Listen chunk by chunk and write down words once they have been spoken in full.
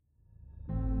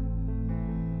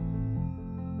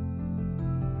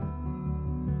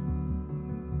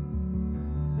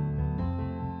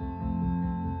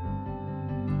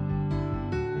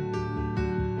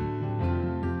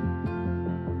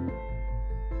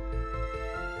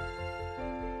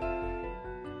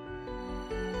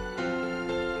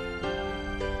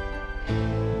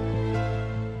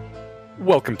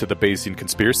Welcome to the Bayesian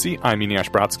Conspiracy. I'm Eneasz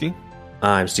Brodsky.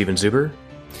 I'm Steven Zuber,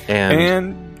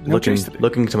 and no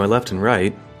looking to my left and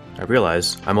right, I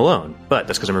realize I'm alone, but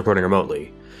that's because I'm recording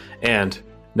remotely. And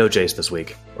no Jace this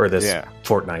week, or this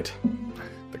fortnight.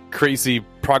 The crazy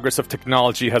progress of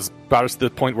technology has brought us to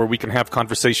the point where we can have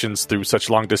conversations through such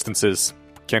long distances.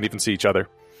 Can't even see each other.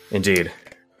 Indeed.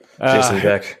 Jason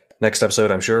back next episode,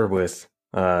 I'm sure, with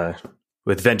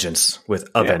vengeance, with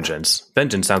a vengeance.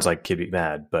 Vengeance sounds like kid be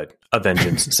mad, but a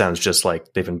vengeance sounds just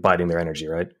like they've been biding their energy,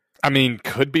 right? I mean,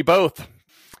 could be both.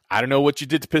 I don't know what you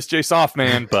did to piss Jace off,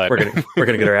 man, but we're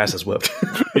gonna get our asses whooped.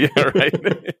 Yeah,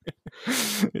 right.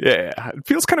 Yeah, it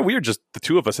feels kind of weird, just the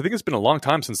two of us. I think it's been a long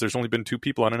time since there's only been two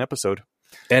people on an episode,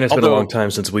 and it's been a long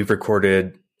time since we've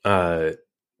recorded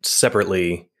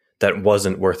separately. That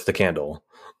wasn't worth the candle.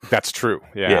 That's true.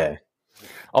 Yeah.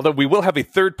 Although we will have a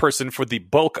third person for the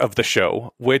bulk of the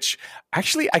show, which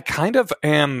actually I kind of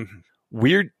am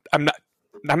weird. I'm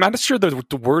not sure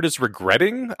the word is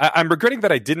regretting. I'm regretting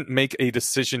that I didn't make a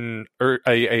decision or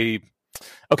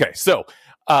Okay, so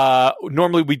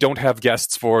normally we don't have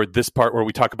guests for this part where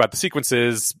we talk about the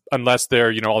sequences unless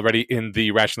they're already in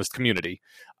the rationalist community.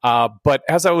 But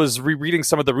as I was rereading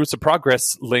some of the Roots of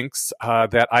Progress links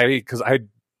because I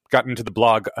got into the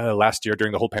blog last year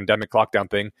during the whole pandemic lockdown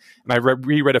thing, and I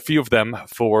reread a few of them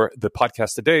for the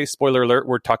podcast today. Spoiler alert,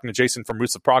 we're talking to Jason from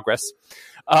Roots of Progress.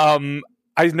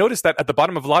 I noticed that at the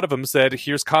bottom of a lot of them said,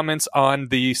 here's comments on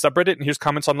the subreddit and here's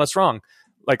comments on Less Wrong,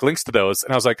 like links to those.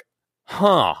 And I was like,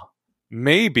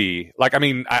 maybe. Like, I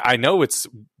mean, I know it's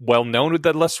well known with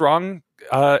the Less Wrong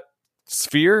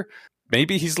sphere.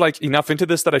 Maybe he's like enough into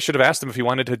this that I should have asked him if he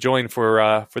wanted to join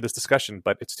for this discussion,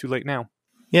 but it's too late now.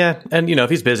 Yeah, and if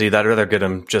he's busy, I'd rather get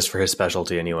him just for his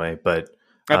specialty anyway. But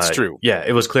that's true. Yeah,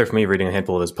 it was clear for me reading a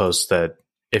handful of his posts that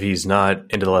if he's not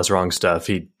into the Less Wrong stuff,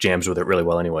 he jams with it really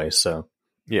well anyway. So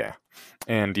yeah,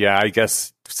 and I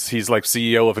guess he's like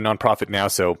CEO of a nonprofit now,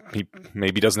 so he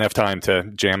maybe doesn't have time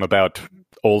to jam about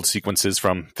old sequences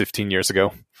from 15 years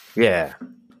ago. Yeah.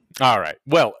 All right.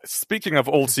 Well, speaking of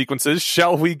old sequences,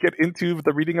 shall we get into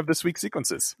the reading of this week's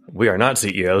sequences? We are not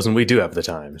CEOs, and we do have the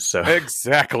time. So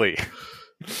exactly.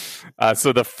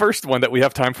 So the first one that we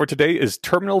have time for today is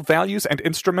terminal values and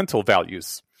instrumental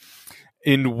values,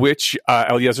 in which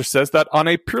Eliezer says that on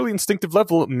a purely instinctive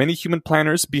level, many human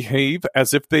planners behave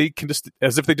as if they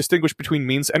distinguish between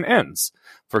means and ends.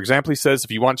 For example, he says, if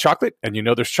you want chocolate and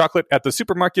there's chocolate at the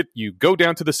supermarket, you go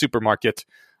down to the supermarket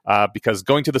because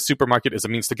going to the supermarket is a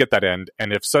means to get that end.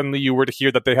 And if suddenly you were to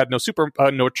hear that they had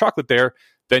no chocolate there,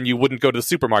 then you wouldn't go to the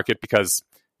supermarket because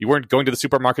you weren't going to the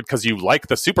supermarket because you like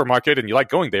the supermarket and you like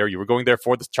going there. You were going there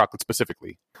for the chocolate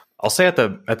specifically. I'll say at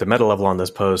the meta level on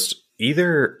this post,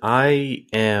 either I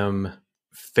am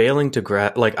failing to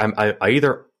I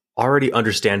either already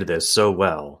understand this so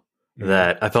well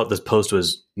that I felt this post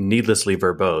was needlessly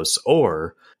verbose,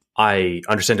 or I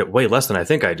understand it way less than I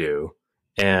think I do,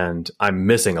 and I'm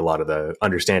missing a lot of the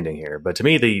understanding here. But to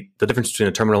me, the difference between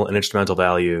a terminal and instrumental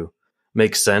value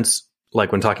makes sense.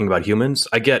 Like when talking about humans,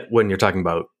 I get when you're talking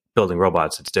about building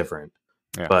robots, it's different.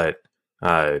 Yeah. But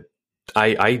I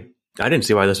didn't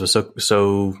see why this was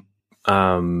so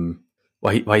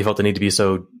why he felt the need to be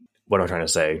so, what am I trying to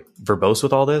say, verbose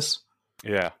with all this.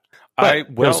 Yeah. It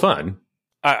was fun.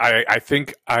 I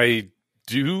think I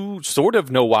do sort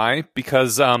of know why,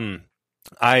 because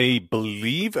I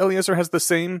believe Eliezer has the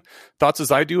same thoughts as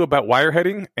I do about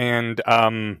wireheading, and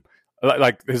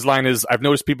like his line is, I've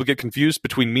noticed people get confused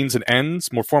between means and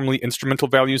ends, more formally instrumental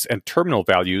values and terminal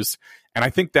values. And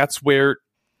I think that's where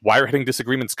wireheading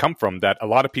disagreements come from, that a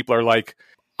lot of people are like,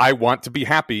 I want to be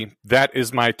happy. That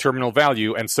is my terminal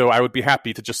value. And so I would be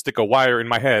happy to just stick a wire in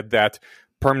my head that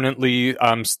permanently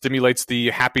stimulates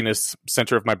the happiness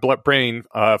center of my brain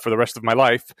for the rest of my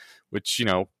life, which,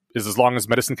 is as long as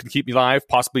medicine can keep me alive,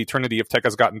 possibly eternity if tech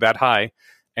has gotten that high.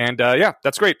 And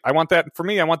that's great. I want that for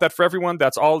me. I want that for everyone.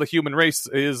 That's all the human race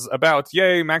is about.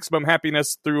 Yay, maximum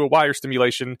happiness through a wire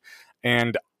stimulation.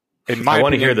 And in my I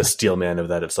want to hear the steel man of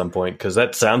that at some point, because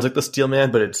that sounds like the steel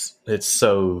man, but it's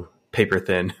so paper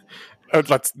thin.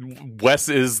 Wes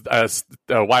is a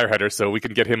wireheader, so we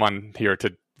can get him on here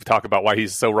to talk about why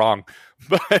he's so wrong.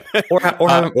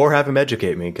 or have him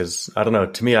educate me, because I don't know.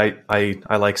 To me, I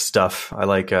like stuff. I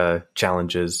like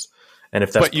challenges. And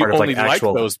if that's but part you of only like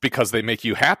those because they make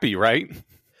you happy, right?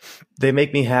 They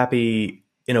make me happy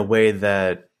in a way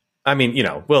that, I mean,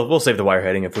 we'll save the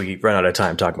wireheading if we run out of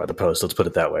time talking about the post. Let's put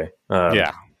it that way.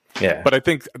 Yeah. But I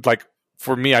think,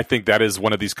 for me, I think that is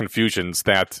one of these confusions,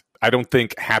 that I don't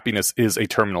think happiness is a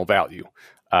terminal value.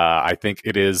 I think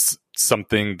it is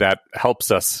something that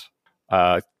helps us,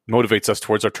 motivates us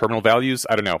towards our terminal values.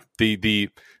 I don't know. The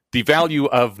the value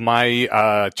of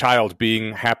my child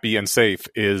being happy and safe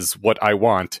is what I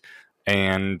want,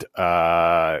 and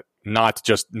not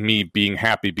just me being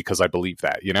happy because I believe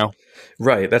that, you know?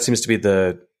 Right. That seems to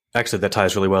be actually, that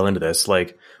ties really well into this.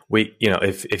 Like,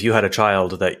 if you had a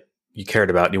child that you cared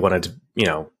about and you wanted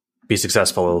to, be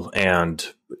successful and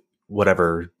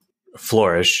whatever,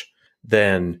 flourish,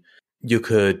 then you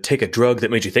could take a drug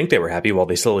that made you think they were happy while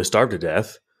they slowly starved to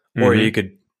death, or you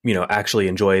could, actually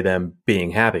enjoy them being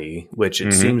happy, which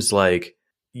it seems like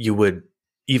you would,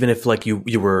 even if like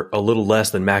you were a little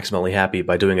less than maximally happy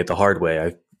by doing it the hard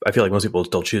way. I feel like most people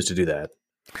still choose to do that.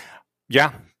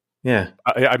 Yeah. Yeah.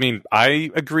 I mean,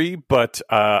 I agree, but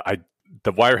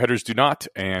the wireheaders do not,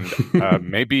 and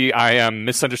maybe I am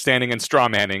misunderstanding and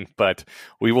strawmanning, but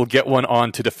we will get one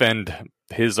on to defend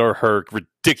his or her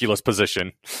ridiculous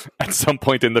position at some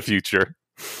point in the future.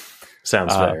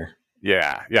 Sounds fair.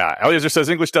 Yeah. Eliezer says,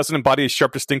 English doesn't embody a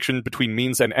sharp distinction between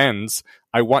means and ends.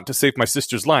 I want to save my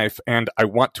sister's life, and I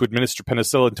want to administer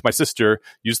penicillin to my sister.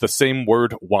 Use the same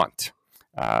word, want,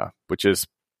 which is,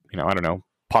 I don't know,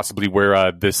 possibly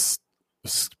where this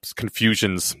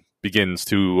confusions begins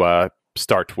to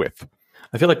start with.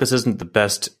 I feel like this isn't the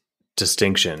best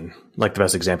distinction, like the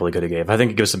best example he could have gave. I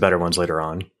think he gives some better ones later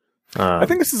on. I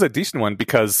think this is a decent one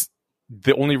because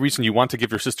the only reason you want to give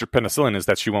your sister penicillin is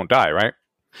that she won't die, right?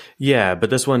 Yeah, but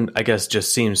this one, I guess,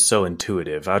 just seems so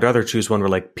intuitive. I'd rather choose one where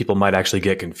like people might actually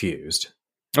get confused.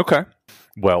 Okay.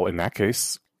 Well, in that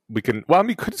case, we could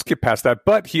skip past that,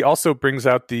 but he also brings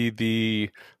out the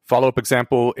follow-up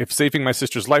example. If saving my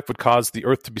sister's life would cause the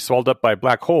Earth to be swallowed up by a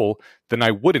black hole, then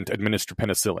I wouldn't administer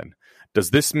penicillin.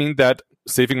 Does this mean that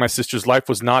saving my sister's life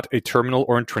was not a terminal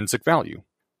or intrinsic value?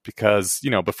 Because,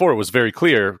 before it was very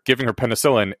clear, giving her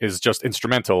penicillin is just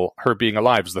instrumental. Her being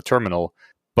alive is the terminal.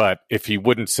 But if he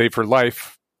wouldn't save her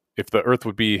life, if the Earth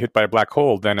would be hit by a black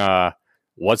hole, then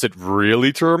was it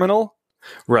really terminal?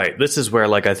 Right. This is where,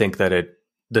 like, I think that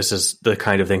this is the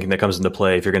kind of thinking that comes into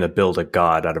play if you're going to build a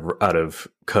god out of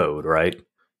code, right?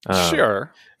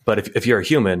 Sure. But if you're a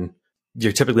human,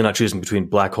 you're typically not choosing between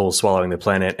black holes swallowing the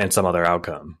planet and some other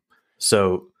outcome.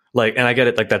 So, like, and I get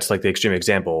it, like, that's like the extreme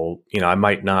example. I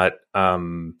might not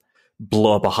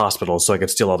blow up a hospital so I could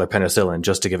steal all their penicillin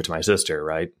just to give it to my sister,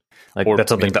 right? Like, that's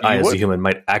something that I, as a human,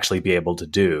 might actually be able to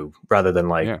do rather than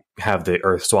have the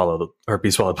Earth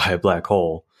be swallowed by a black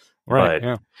hole. Right.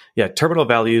 But, yeah, terminal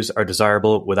values are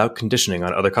desirable without conditioning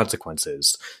on other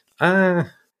consequences.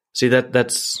 See,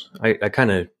 that's I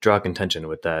kind of draw contention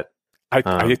with that.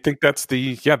 I think that's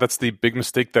the big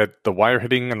mistake that the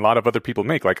wireheading and a lot of other people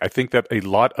make. Like, I think that a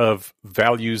lot of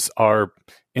values are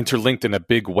interlinked in a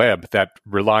big web that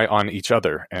rely on each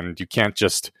other, and you can't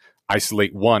just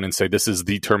isolate one and say this is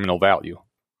the terminal value.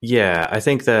 Yeah, I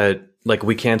think that like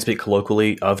we can speak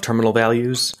colloquially of terminal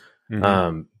values,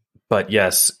 but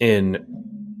yes, in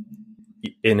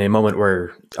a moment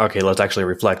where let's actually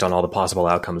reflect on all the possible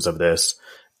outcomes of this,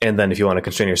 and then if you want to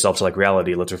constrain yourself to like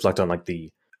reality, let's reflect on like the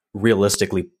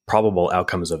realistically probable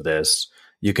outcomes of this.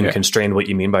 You can constrain what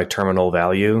you mean by terminal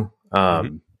value.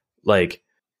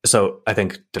 So I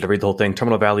think, did I read the whole thing?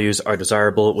 Terminal values are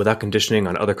desirable without conditioning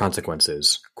on other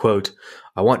consequences. Quote,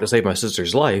 I want to save my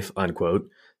sister's life, unquote,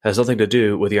 has nothing to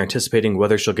do with your anticipating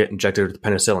whether she'll get injected with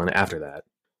penicillin after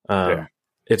that.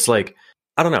 It's like,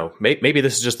 I don't know, maybe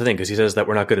this is just the thing, because he says that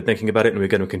we're not good at thinking about it and we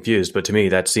get him confused, but to me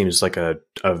that seems like a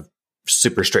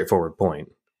super straightforward point.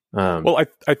 Well,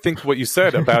 I think what you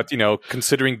said about,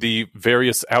 considering the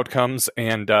various outcomes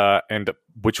and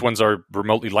which ones are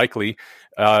remotely likely,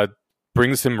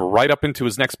 brings him right up into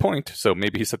his next point. So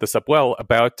maybe he set this up well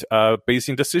about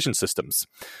Bayesian decision systems,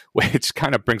 which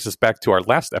kind of brings us back to our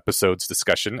last episode's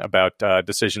discussion about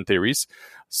decision theories.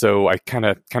 So I kind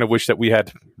of wish that we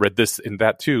had read this in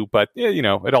that too, but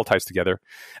it all ties together.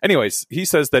 Anyways, he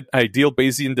says that ideal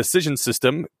Bayesian decision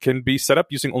system can be set up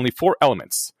using only 4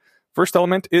 elements. First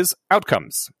element is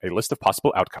outcomes, a list of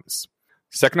possible outcomes.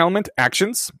 Second element,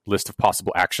 actions, list of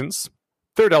possible actions.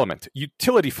 Third element,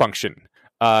 utility function.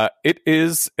 It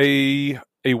is a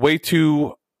way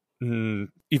to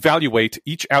evaluate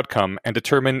each outcome and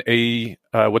determine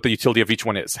what the utility of each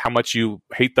one is, how much you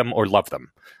hate them or love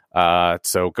them.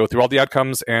 So go through all the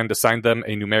outcomes and assign them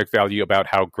a numeric value about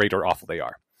how great or awful they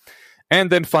are. And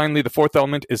then finally, the fourth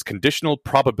element is conditional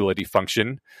probability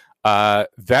function.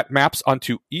 That maps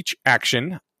onto each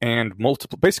action and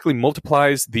basically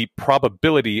multiplies the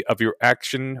probability of your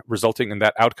action resulting in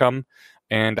that outcome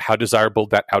and how desirable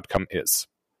that outcome is.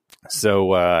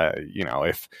 So,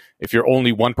 if you're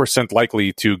only 1%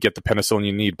 likely to get the penicillin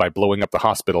you need by blowing up the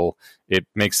hospital, it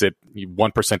makes it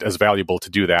 1% as valuable to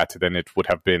do that than it would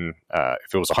have been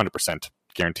if it was 100%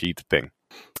 guaranteed thing.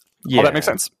 Yeah. All that makes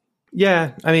sense?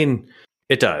 Yeah, I mean,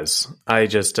 it does. I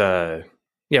just, yeah,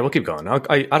 we'll keep going.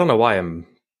 I don't know why I'm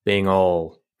being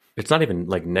all. It's not even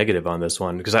like negative on this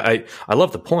one because I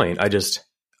love the point. I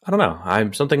don't know.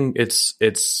 I'm something.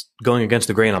 It's going against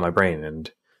the grain on my brain,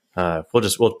 and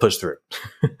we'll push through.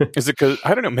 Is it because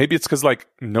I don't know? Maybe it's because like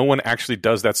no one actually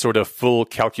does that sort of full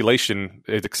calculation,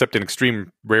 except in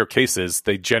extreme rare cases.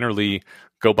 They generally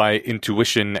go by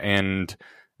intuition and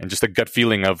just a gut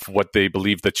feeling of what they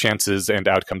believe the chances and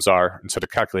outcomes are instead of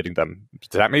calculating them. Is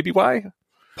that maybe why?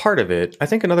 Part of it. I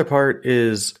think another part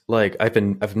is like I've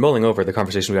been mulling over the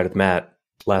conversation we had with Matt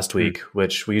last week,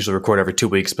 which we usually record every 2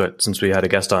 weeks, but since we had a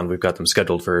guest on, we've got them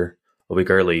scheduled for a week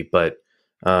early. But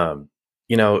I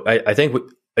think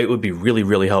it would be really,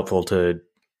 really helpful to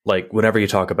like whenever you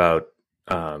talk about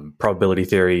probability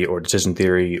theory or decision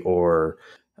theory or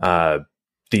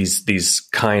these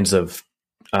kinds of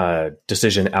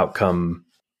decision outcome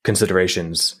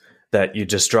considerations, that you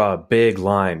just draw a big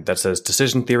line that says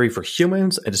decision theory for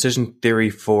humans and decision theory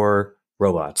for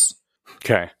robots.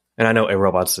 Okay. And I know a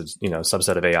robot's a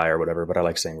subset of AI or whatever, but I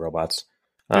like saying robots.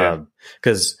 Yeah.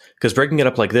 Because breaking it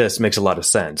up like this makes a lot of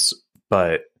sense.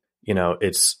 But,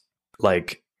 it's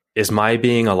like, is my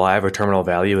being alive a terminal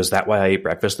value? Is that why I ate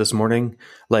breakfast this morning?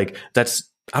 Like,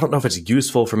 I don't know if it's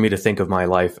useful for me to think of my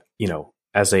life,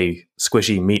 as a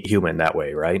squishy meat human that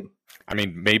way, right? I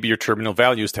mean, maybe your terminal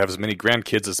value is to have as many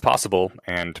grandkids as possible,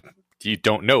 and you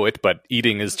don't know it, but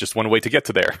eating is just one way to get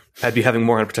to there. I'd be having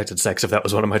more unprotected sex if that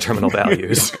was one of my terminal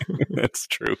values. That's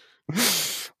true.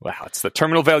 Wow, it's the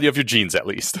terminal value of your genes, at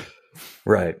least.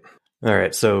 Right. All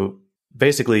right. So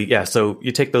basically, yeah. So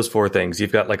you take those 4 things.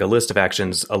 You've got like a list of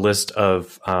actions, a list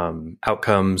of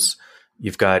outcomes.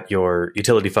 You've got your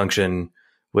utility function,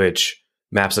 which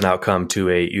maps an outcome to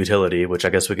a utility, which I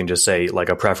guess we can just say like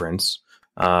a preference.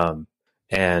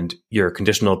 And your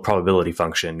conditional probability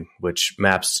function, which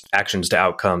maps actions to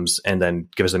outcomes and then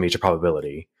gives them each a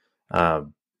probability.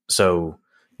 So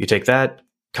you take that,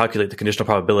 calculate the conditional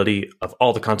probability of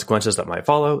all the consequences that might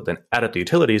follow, then add up the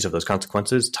utilities of those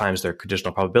consequences times their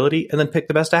conditional probability, and then pick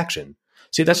the best action.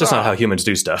 See, that's just not how humans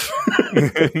do stuff.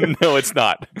 No, it's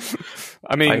not.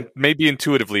 I mean, maybe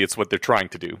intuitively it's what they're trying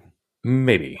to do.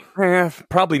 Maybe.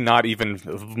 Probably not even.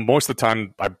 Most of the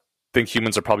time, I think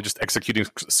humans are probably just executing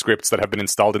scripts that have been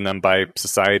installed in them by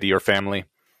society or family.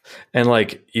 And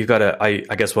like, you've got I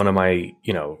guess one of my,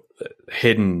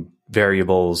 hidden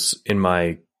variables in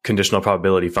my conditional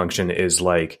probability function is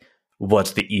like,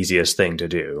 what's the easiest thing to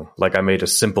do? Like I made a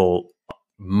simple,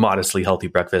 modestly healthy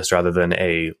breakfast rather than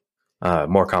a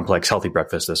more complex healthy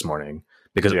breakfast this morning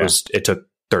because it took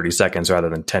 30 seconds rather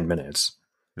than 10 minutes.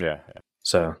 Yeah.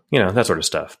 So, that sort of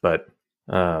stuff. But,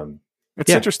 it's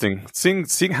interesting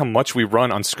seeing how much we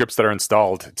run on scripts that are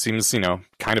installed. It seems,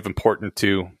 kind of important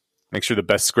to make sure the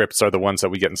best scripts are the ones that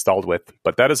we get installed with.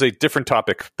 But that is a different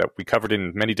topic that we covered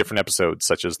in many different episodes,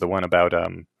 such as the one about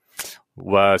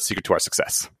Secret to Our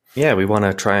Success. Yeah, we want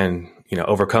to try and,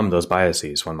 overcome those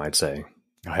biases, one might say.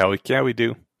 Hell yeah, we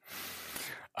do.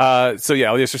 So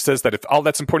yeah, Eliezer says that if all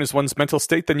that's important is one's mental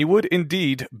state, then you would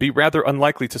indeed be rather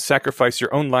unlikely to sacrifice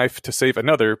your own life to save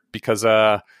another because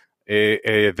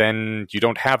then you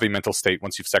don't have a mental state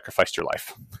once you've sacrificed your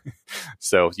life.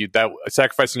 So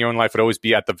sacrificing your own life would always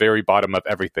be at the very bottom of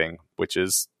everything, which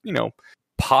is,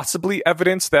 possibly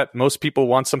evidence that most people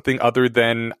want something other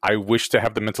than I wish to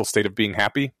have the mental state of being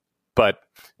happy. But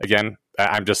again,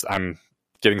 I'm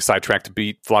getting sidetracked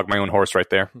to flog my own horse right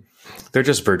there. They're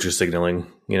just virtue signaling.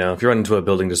 If you run into a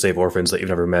building to save orphans that you've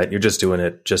never met, you're just doing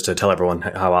it just to tell everyone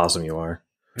how awesome you are.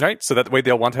 Right. So that way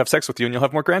they'll want to have sex with you and you'll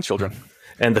have more grandchildren.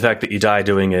 And the fact that you die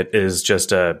doing it is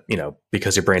just,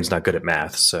 because your brain's not good at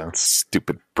math. So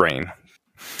stupid brain.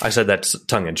 I said that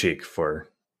tongue in cheek for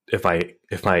if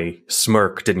my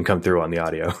smirk didn't come through on the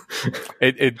audio.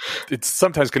 It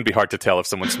sometimes can be hard to tell if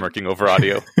someone's smirking over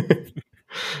audio.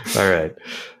 All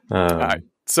right.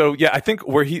 So yeah, I think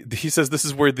where he says this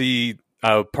is where the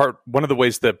one of the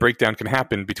ways that breakdown can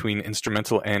happen between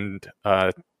instrumental and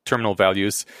terminal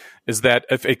values is that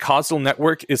if a causal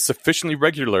network is sufficiently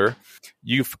regular,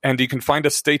 you can find a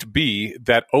state B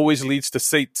that always leads to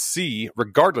state C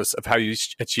regardless of how you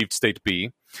achieved state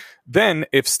B, then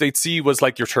if state C was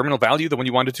like your terminal value, the one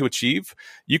you wanted to achieve,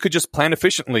 you could just plan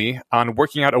efficiently on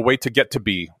working out a way to get to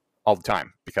B all the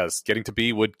time because getting to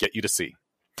B would get you to C.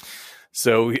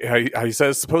 So he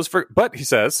says, suppose for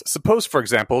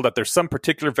example, that there's some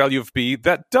particular value of B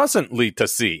that doesn't lead to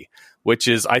C, which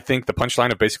is, I think, the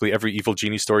punchline of basically every evil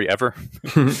genie story ever.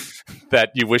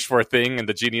 That you wish for a thing and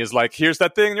the genie is like, here's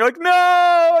that thing. And you're like,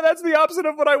 no, that's the opposite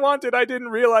of what I wanted. I didn't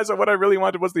realize that what I really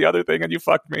wanted was the other thing and you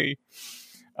fucked me.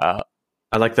 I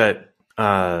like that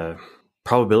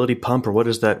probability pump, or what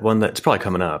is that one that's probably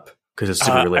coming up because it's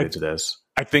super related to this?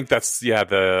 I think that's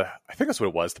I think that's what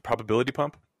it was. The probability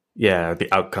pump. Yeah, the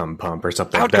outcome pump or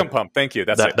something. Outcome pump. Thank you.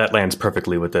 That lands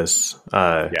perfectly with this.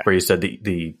 Where you said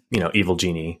the evil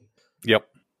genie. Yep.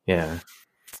 Yeah.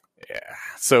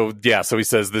 Yeah. So he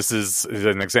says this is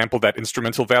an example that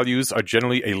instrumental values are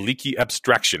generally a leaky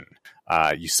abstraction.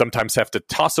 You sometimes have to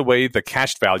toss away the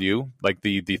cached value, like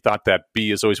the thought that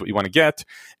B is always what you want to get,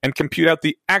 and compute out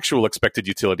the actual expected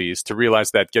utilities to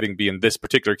realize that getting B in this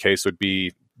particular case would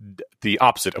be the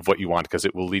opposite of what you want because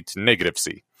it will lead to negative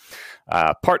C.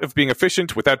 Part of being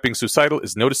efficient without being suicidal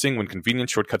is noticing when convenient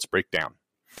shortcuts break down.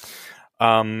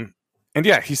 And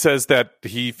he says that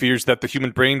he fears that the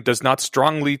human brain does not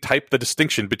strongly type the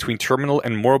distinction between terminal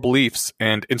and moral beliefs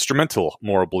and instrumental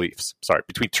moral beliefs.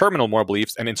 Between terminal moral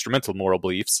beliefs and instrumental moral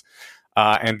beliefs,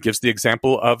 and gives the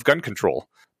example of gun control.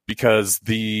 Because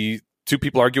the two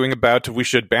people arguing about we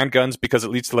should ban guns because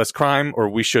it leads to less crime, or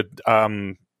we should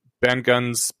ban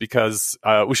guns because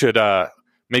we should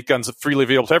make guns freely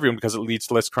available to everyone because it leads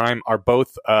to less crime, are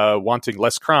both wanting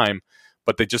less crime,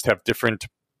 but they just have different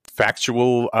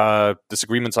factual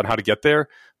disagreements on how to get there,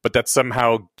 but that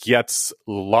somehow gets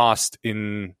lost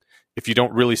in if you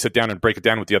don't really sit down and break it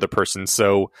down with the other person.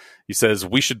 So he says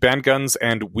we should ban guns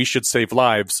and we should save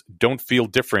lives don't feel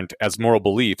different as moral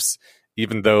beliefs,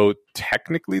 even though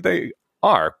technically they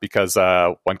are, because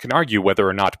one can argue whether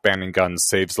or not banning guns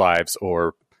saves lives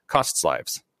or costs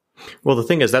lives. Well, the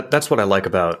thing is that's what I like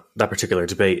about that particular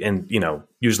debate. And,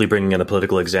 usually bringing in the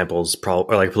political examples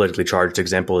or like politically charged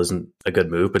example isn't a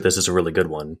good move, but this is a really good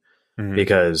one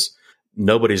because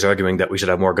nobody's arguing that we should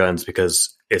have more guns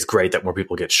because it's great that more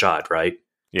people get shot. Right.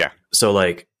 Yeah. So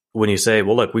like when you say,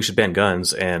 well, look, we should ban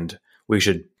guns and we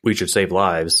should save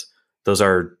lives. Those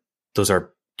are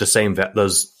the same.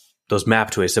 Those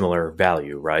map to a similar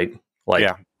value, right?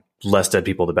 Like less dead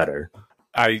people, the better.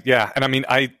 And I mean,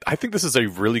 I think this is a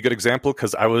really good example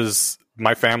because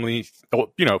my family,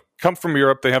 come from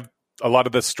Europe. They have a lot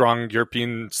of the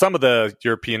some of the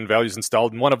European values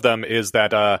installed. And one of them is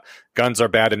that guns are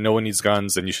bad and no one needs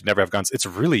guns and you should never have guns. It's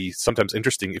really sometimes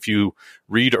interesting if you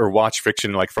read or watch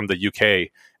fiction like from the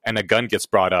UK and a gun gets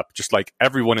brought up, just like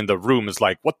everyone in the room is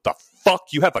like, what the fuck?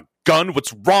 You have a gun?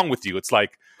 What's wrong with you? It's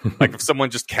like if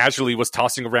someone just casually was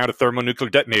tossing around a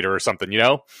thermonuclear detonator or something,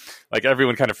 like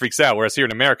everyone kind of freaks out. Whereas here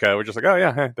in America, we're just like, oh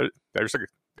yeah, hey, there's a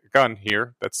gun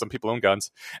here. That's some people own guns.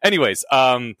 Anyways,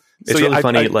 it's really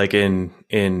funny. Like in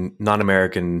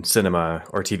non-American cinema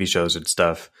or TV shows and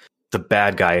stuff, the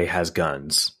bad guy has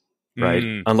guns, right?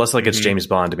 Unless like it's James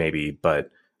Bond, maybe,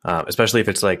 but especially if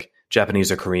it's like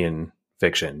Japanese or Korean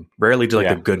fiction, rarely do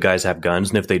the good guys have guns,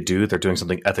 and if they do, they're doing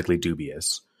something ethically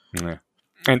dubious. Yeah.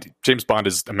 And James Bond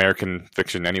is American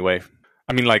fiction anyway.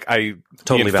 I mean, like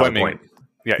totally valid point.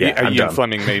 Yeah, Ian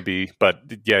Fleming maybe, but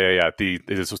it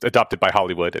was adopted by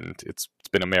Hollywood, and it's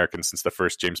been American since the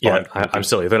first James Bond. Yeah, I'm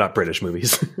silly. They're not British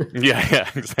movies. yeah,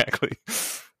 exactly.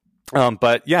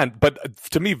 But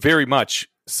to me, very much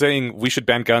saying we should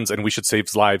ban guns and we should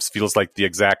save lives feels like the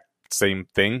exact same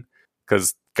thing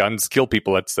because guns kill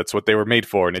people. That's what they were made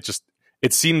for, and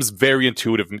it seems very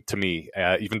intuitive to me,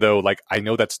 even though like I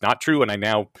know that's not true, and I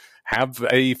now have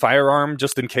a firearm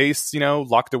just in case,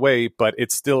 locked away. But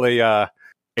it's still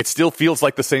it still feels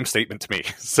like the same statement to me.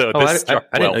 So I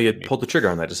didn't know you pulled the trigger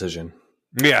on that decision.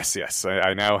 Yes.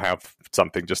 I now have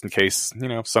something just in case,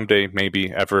 someday,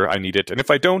 maybe ever I need it. And if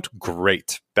I don't,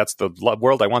 great. That's the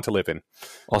world I want to live in.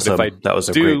 Also, that was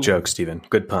a great joke, Stephen.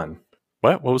 Good pun.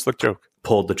 What was the joke?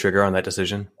 Pulled the trigger on that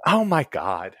decision. Oh my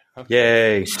God.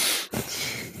 Okay. Yay.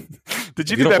 Did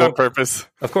you do that on purpose?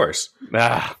 Of course.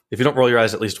 If you don't roll your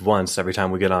eyes at least once every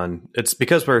time we get on, it's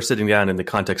because we're sitting down in the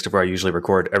context of where I usually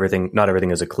record everything. Not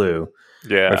everything is a clue.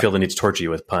 Yeah. I feel the need to torture you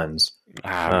with puns.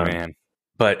 Man.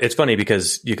 But it's funny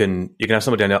because you can have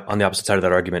somebody on the opposite side of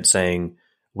that argument saying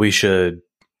we should.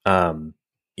 I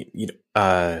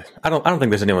don't think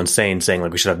there's anyone saying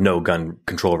like we should have no gun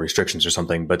control restrictions or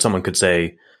something. But someone could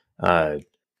say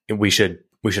we should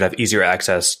have easier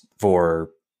access for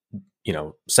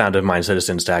sound of mind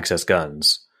citizens to access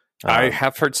guns. I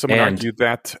have heard someone argue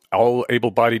that all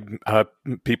able-bodied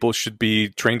people should be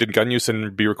trained in gun use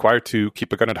and be required to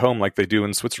keep a gun at home like they do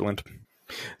in Switzerland.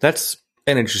 That's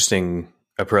an interesting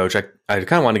approach. I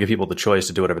kind of want to give people the choice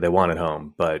to do whatever they want at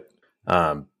home, but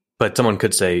someone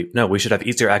could say, no, we should have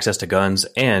easier access to guns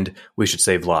and we should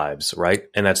save lives, right?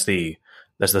 And that's the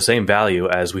same value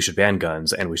as we should ban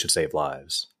guns and we should save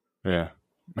lives. Yeah.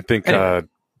 I think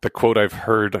the quote I've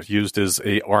heard used is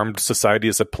a armed society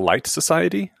is a polite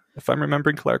society, if I'm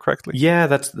remembering Claire correctly. Yeah,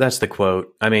 that's the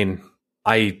quote. I mean,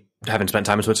 I haven't spent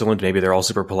time in Switzerland, maybe they're all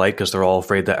super polite because they're all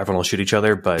afraid that everyone will shoot each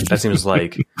other. But that seems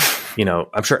like,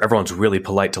 I'm sure everyone's really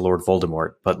polite to Lord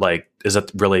Voldemort, but like, is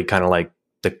that really kind of like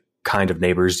the kind of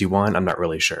neighbors you want? I'm not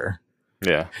really sure.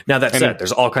 Yeah. Now that said,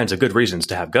 there's all kinds of good reasons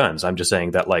to have guns. I'm just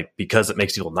saying that like, because it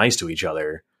makes people nice to each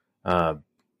other, I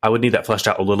would need that fleshed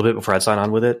out a little bit before I'd sign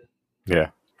on with it. Yeah.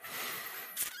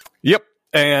 Yep.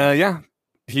 Yeah.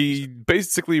 He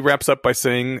basically wraps up by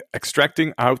saying,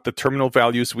 extracting out the terminal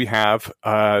values we have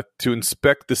to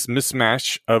inspect this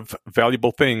mismatch of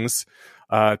valuable things,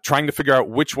 trying to figure out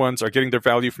which ones are getting their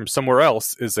value from somewhere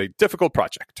else is a difficult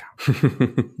project.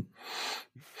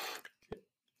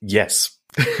 Yes.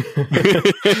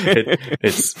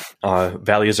 It's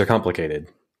values are complicated.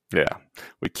 Yeah.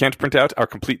 We can't print out our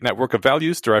complete network of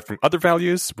values derived from other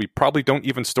values. We probably don't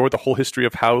even store the whole history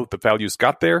of how the values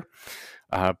got there.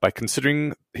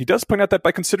 He does point out that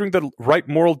by considering the right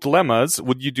moral dilemmas,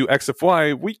 would you do X if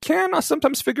Y, we can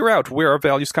sometimes figure out where our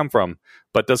values come from,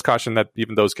 but does caution that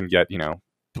even those can get,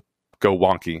 go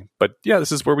wonky. But yeah,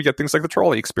 this is where we get things like the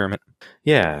trolley experiment.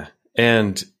 Yeah.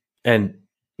 And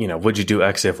would you do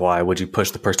X if Y? Would you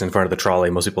push the person in front of the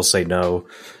trolley? Most people say no.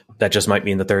 That just might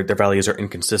mean that their values are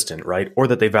inconsistent, right? Or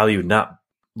that they value not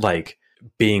like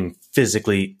being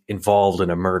physically involved in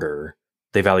a murder.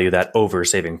 They value that over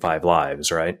saving 5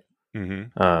 lives, right?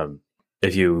 Mm-hmm.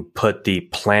 If you put the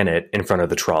planet in front of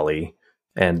the trolley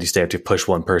and you still have to push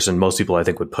one person, most people I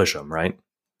think would push them, right?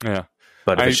 Yeah.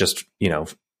 But if it's just,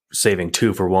 saving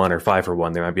 2 for 1 or 5 for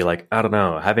 1, they might be like, I don't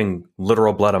know, having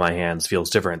literal blood on my hands feels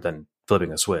different than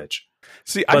flipping a switch.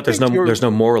 See, but there's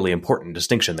no morally important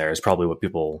distinction there is probably what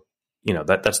people,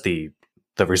 that's the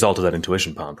result of that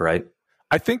intuition pump, right?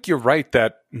 I think you're right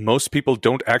that most people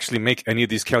don't actually make any of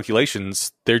these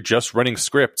calculations. They're just running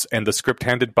scripts, and the script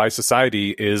handed by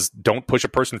society is don't push a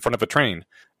person in front of a train.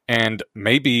 And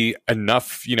maybe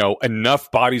enough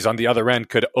bodies on the other end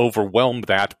could overwhelm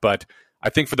that. But I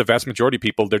think for the vast majority of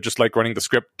people, they're just like running the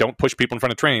script, don't push people in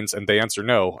front of trains, and they answer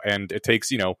no. And it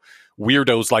takes,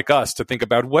 weirdos like us to think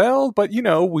about, well, but,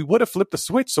 we would have flipped the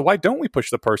switch, so why don't we push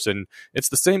the person? It's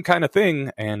the same kind of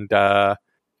thing. And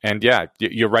yeah,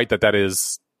 you're right that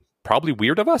is probably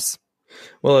weird of us.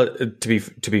 Well, to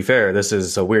be fair, this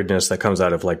is a weirdness that comes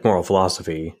out of like moral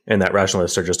philosophy, and that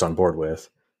rationalists are just on board with.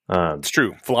 It's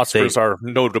true. Philosophers are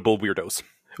notable weirdos.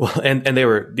 Well, and they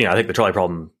were, I think the trolley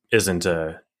problem isn't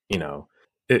there's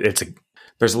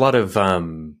a lot of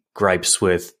gripes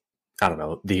with, I don't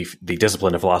know, the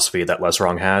discipline of philosophy that Less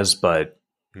Wrong has, but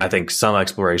I think some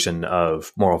exploration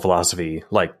of moral philosophy,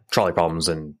 like trolley problems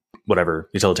and whatever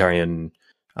utilitarian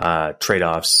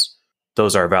trade-offs,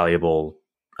 those are valuable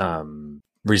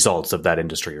results of that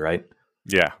industry, right?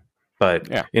 Yeah.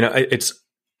 But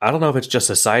I don't know if it's just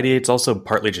society, it's also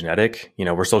partly genetic.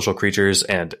 We're social creatures,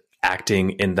 and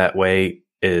acting in that way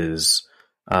is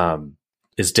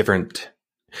different.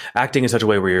 Acting in such a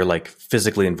way where you're like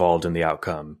physically involved in the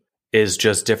outcome is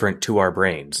just different to our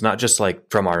brains, not just like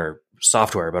from our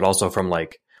software, but also from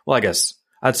like, well, I guess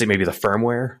I'd say maybe the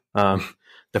firmware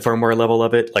level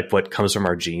of it, like what comes from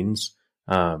our genes.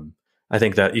 I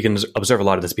think that you can observe a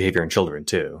lot of this behavior in children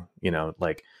too,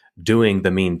 like doing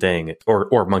the mean thing,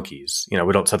 or monkeys. We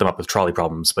don't set them up with trolley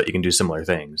problems, but you can do similar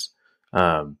things.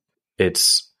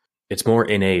 It's more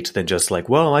innate than just like,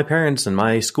 well, my parents and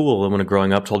my school when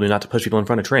growing up told me not to push people in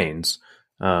front of trains.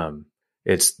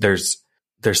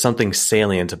 There's something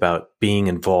salient about being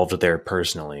involved there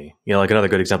personally. Like another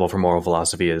good example for moral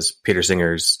philosophy is Peter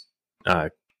Singer's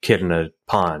kid in a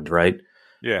pond, right?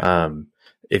 Yeah.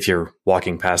 If you're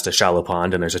walking past a shallow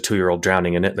pond and there's a 2-year-old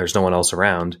drowning in it, there's no one else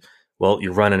around. Well,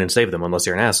 you run in and save them unless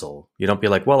you're an asshole. You don't be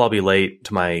like, well, I'll be late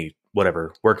to my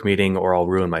whatever work meeting, or I'll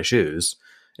ruin my shoes.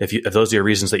 If those are your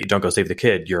reasons that you don't go save the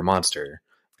kid, you're a monster.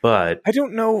 But I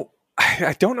don't know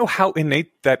how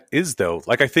innate that is, though.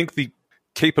 Like, I think the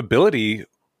capability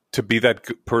to be that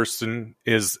person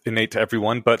is innate to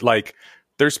everyone, but like,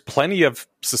 there's plenty of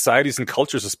societies and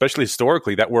cultures, especially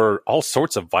historically, that were all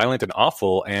sorts of violent and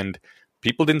awful, and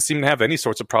people didn't seem to have any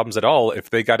sorts of problems at all if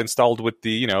they got installed with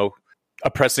the,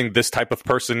 oppressing this type of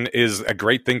person is a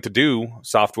great thing to do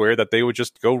software, that they would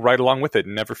just go right along with it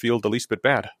and never feel the least bit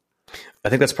bad. I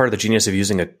think that's part of the genius of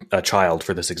using a child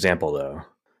for this example, though,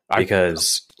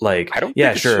 because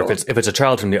sure, if it's a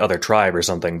child from the other tribe or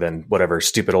something, then whatever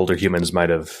stupid older humans might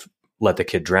have let the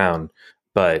kid drown.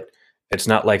 But it's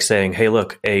not like saying, hey,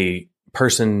 look, a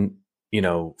person,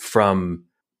 from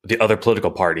the other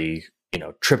political party,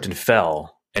 tripped and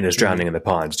fell and is drowning in the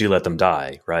ponds. Do you let them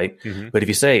die, right? Mm-hmm. But if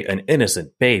you say an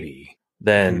innocent baby,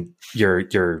 then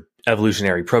your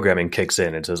evolutionary programming kicks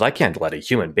in and says, I can't let a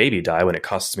human baby die when it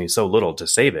costs me so little to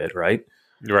save it, right?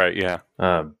 Right, yeah.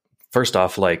 first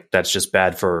off, like that's just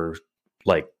bad for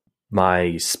like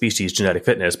my species' genetic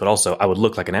fitness, but also I would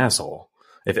look like an asshole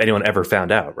if anyone ever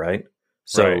found out, right?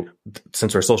 So Right.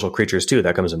 since we're social creatures too,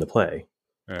 that comes into play.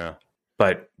 Yeah.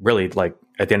 But really, like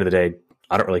at the end of the day,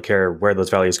 I don't really care where those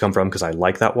values come from because I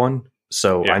like that one.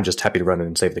 So Yeah. I'm just happy to run in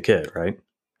and save the kid, right?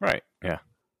 Right. Yeah.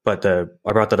 But I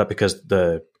brought that up because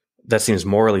that seems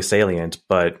morally salient,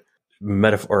 but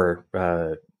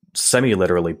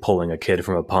semi-literally pulling a kid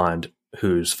from a pond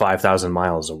who's 5,000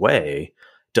 miles away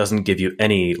doesn't give you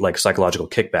any like psychological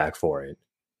kickback for it.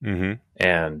 Mm-hmm.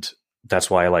 And that's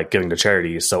why like giving to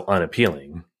charity is so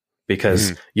unappealing,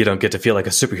 because you don't get to feel like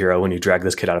a superhero when you drag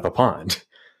this kid out of a pond.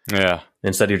 Yeah.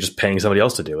 Instead, you're just paying somebody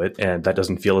else to do it, and that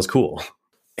doesn't feel as cool.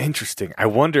 Interesting. I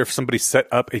wonder if somebody set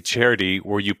up a charity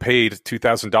where you paid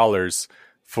 $2,000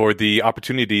 for the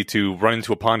opportunity to run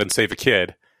into a pond and save a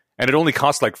kid, and it only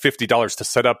cost like $50 to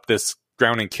set up this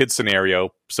drowning kid scenario.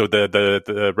 So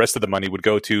the rest of the money would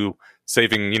go to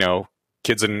saving,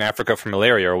 kids in Africa from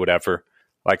malaria or whatever.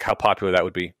 Like how popular that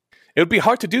would be. It would be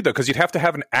hard to do though, because you'd have to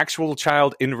have an actual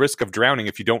child in risk of drowning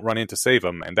if you don't run in to save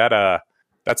them, and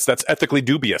that's ethically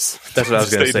dubious. That's what I was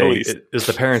going to say. Is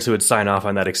the parents who would sign off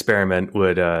on that experiment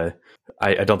would I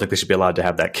don't think they should be allowed to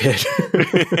have that kid.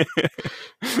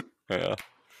 Yeah.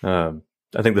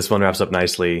 I think this one wraps up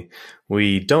nicely.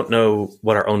 We don't know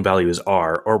what our own values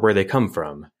are or where they come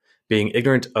from. Being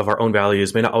ignorant of our own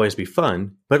values may not always be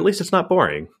fun, but at least it's not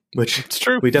boring, which It's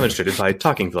true. we demonstrated by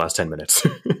talking for the last 10 minutes.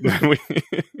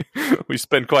 we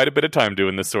spend quite a bit of time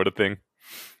doing this sort of thing.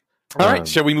 All right,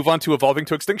 shall we move on to evolving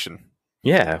to extinction?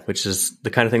 Yeah, which is the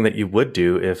kind of thing that you would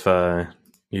do if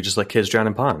you just let kids drown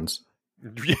in ponds.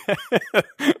 Yeah,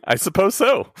 I suppose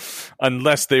so.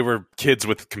 Unless they were kids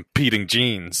with competing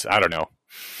genes. I don't know.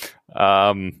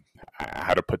 How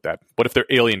to put that? What if they're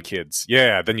alien kids?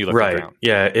 Yeah, then you let them drown.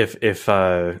 Yeah, if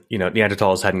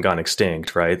Neanderthals hadn't gone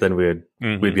extinct, right? Then we'd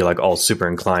be like all super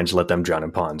inclined to let them drown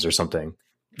in ponds or something.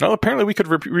 Well, apparently we could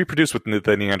reproduce with the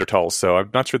Neanderthals, so I'm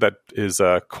not sure that is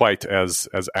quite as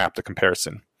apt a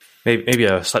comparison. Maybe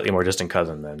a slightly more distant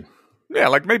cousin then. Yeah,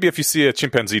 like maybe if you see a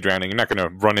chimpanzee drowning, you're not going to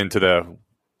run into the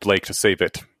lake to save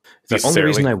it. The only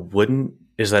reason I wouldn't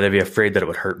is that I'd be afraid that it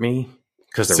would hurt me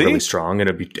because they're really strong and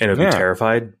it'd be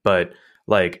terrified. But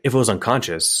like if it was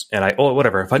unconscious and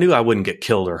whatever, if I knew I wouldn't get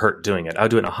killed or hurt doing it, I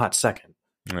would do it in a hot second.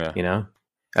 Yeah.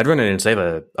 I'd run in and save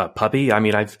a puppy. I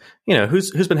mean,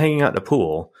 who's been hanging out in the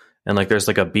pool and like there's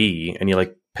like a bee and you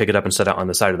like pick it up and set it on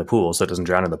the side of the pool so it doesn't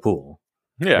drown in the pool.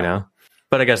 Yeah.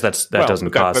 But I guess that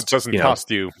doesn't cost. That doesn't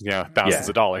cost you, thousands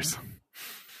of dollars.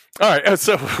 All right,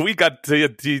 so we got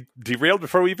derailed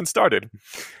before we even started.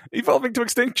 Evolving to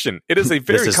extinction. It is a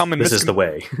very common. This is the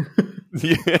way.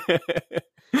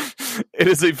 It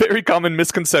is a very common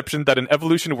misconception that an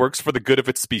evolution works for the good of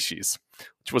its species,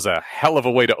 which was a hell of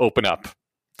a way to open up.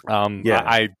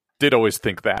 I did always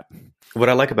think that. What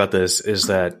I like about this is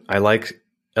that I like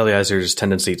Eliezer's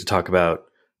tendency to talk about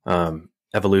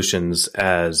evolutions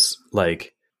as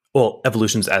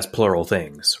evolutions as plural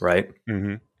things, right?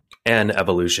 Mm-hmm. And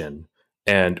evolution.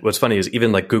 And what's funny is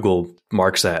even like Google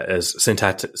marks that as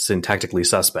syntactically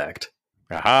suspect.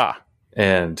 Aha.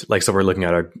 And like, so we're looking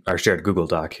at our shared Google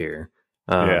Doc here.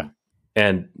 But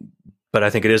I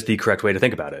think it is the correct way to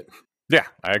think about it. Yeah,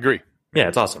 I agree. Yeah,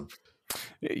 it's awesome.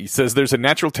 He says there's a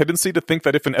natural tendency to think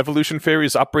that if an evolution fairy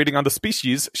is operating on the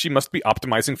species, she must be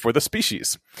optimizing for the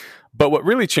species. But what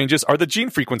really changes are the gene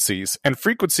frequencies, and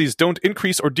frequencies don't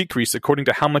increase or decrease according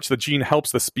to how much the gene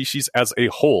helps the species as a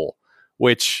whole,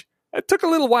 which it took a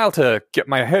little while to get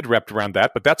my head wrapped around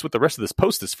that, but that's what the rest of this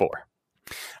post is for.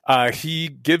 He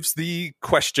gives the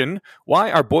question,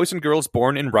 why are boys and girls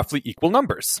born in roughly equal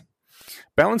numbers?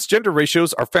 Balanced gender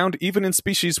ratios are found even in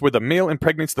species where the male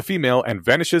impregnates the female and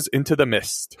vanishes into the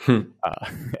mist.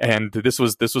 And this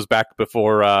was back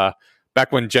before,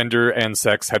 back when gender and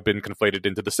sex had been conflated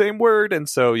into the same word, and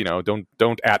so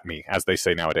don't at me, as they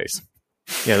say nowadays.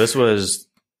 Yeah, this was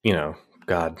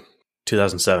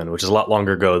 2007, which is a lot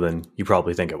longer ago than you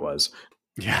probably think it was.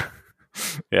 Yeah.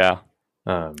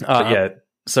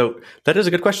 So that is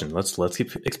a good question. Let's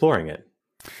keep exploring it.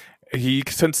 He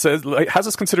has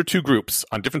us consider two groups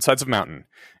on different sides of a mountain.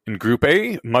 In Group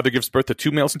A, mother gives birth to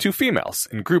 2 males and 2 females.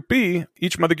 In Group B,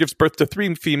 each mother gives birth to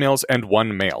 3 females and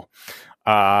 1 male.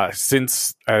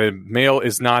 Since a male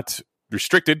is not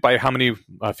restricted by how many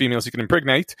females you can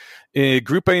impregnate,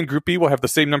 Group A and Group B will have the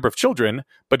same number of children,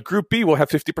 but Group B will have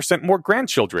 50% more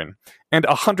grandchildren and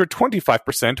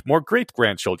 125% more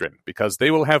great-grandchildren because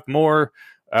they will have more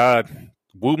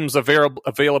wombs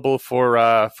available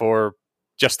for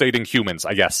gestating humans,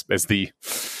 I guess, as the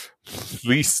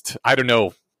least, I don't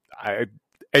know.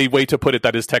 a way to put it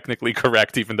that is technically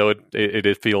correct, even though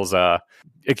it feels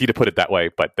icky to put it that way.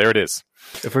 But there it is.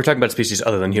 If we're talking about species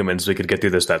other than humans, we could get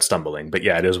through this without stumbling. But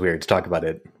yeah, it is weird to talk about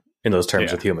it in those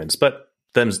terms with humans. But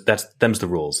them's the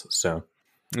rules. So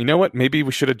you know what? Maybe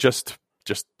we should have just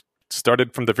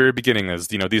started from the very beginning as,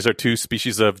 these are two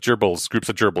species of gerbils, groups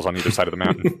of gerbils on either side of the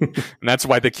mountain. And that's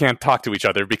why they can't talk to each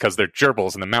other, because they're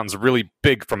gerbils and the mountain's really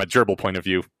big from a gerbil point of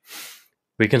view.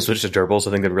 We can switch to gerbils.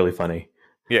 I think they're really funny.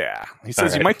 Yeah. He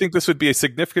says you might think this would be a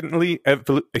significant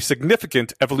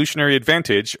evolutionary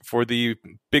advantage for the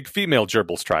big female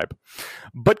gerbils tribe.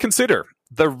 But consider,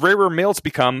 the rarer males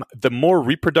become, the more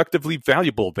reproductively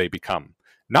valuable they become.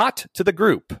 Not to the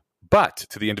group, but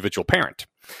to the individual parent.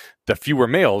 The fewer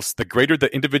males, the greater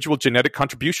the individual genetic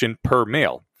contribution per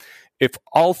male. If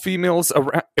all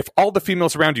the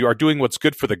females around you are doing what's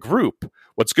good for the group,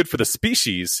 what's good for the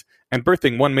species, and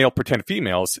birthing one male per 10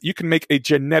 females, you can make a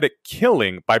genetic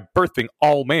killing by birthing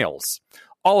all males,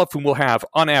 all of whom will have,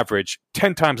 on average,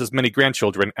 10 times as many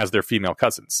grandchildren as their female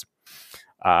cousins.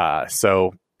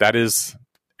 So that is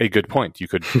a good point. You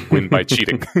could win by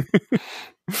cheating.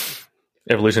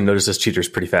 Evolution notices cheaters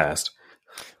pretty fast.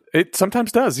 It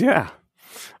sometimes does, yeah.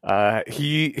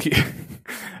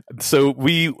 So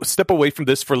we step away from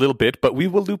this for a little bit, but we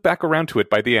will loop back around to it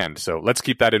by the end. So let's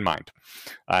keep that in mind.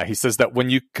 He says that when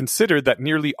you consider that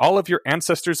nearly all of your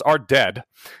ancestors are dead,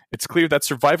 it's clear that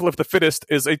survival of the fittest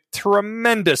is a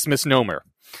tremendous misnomer.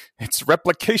 It's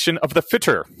replication of the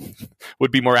fitter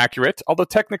would be more accurate, although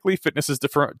technically fitness is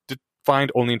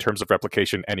defined only in terms of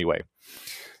replication anyway.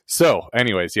 So,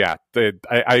 anyways, yeah,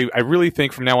 I really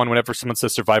think from now on, whenever someone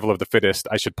says survival of the fittest,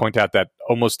 I should point out that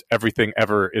almost everything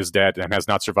ever is dead and has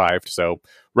not survived. So,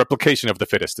 replication of the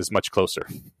fittest is much closer.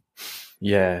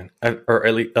 Yeah, or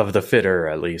at least of the fitter,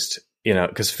 at least,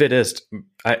 because fittest,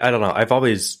 I don't know. I've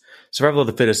always, survival of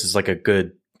the fittest is like a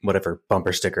good, whatever,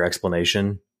 bumper sticker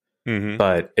explanation,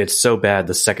 but it's so bad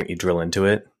the second you drill into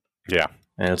it. Yeah.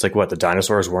 And it's like, what, the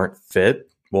dinosaurs weren't fit?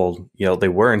 Well, they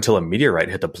were until a meteorite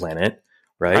hit the planet.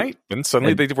 Right. And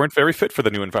suddenly they weren't very fit for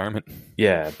the new environment.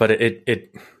 Yeah, but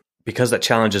it because that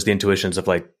challenges the intuitions of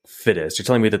like fittest. You're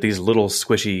telling me that these little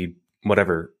squishy,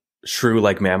 whatever,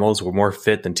 shrew-like mammals were more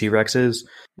fit than T-Rexes?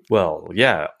 Well,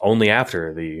 yeah, only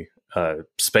after the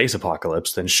space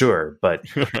apocalypse, then sure. But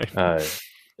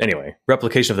anyway,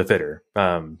 replication of the fitter.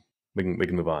 We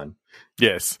can move on.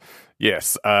 Yes.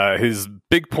 His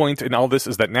big point in all this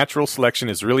is that natural selection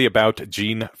is really about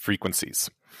gene frequencies.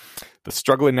 The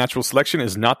struggle in natural selection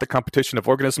is not the competition of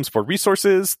organisms for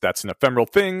resources. That's an ephemeral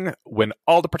thing when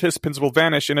all the participants will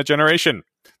vanish in a generation.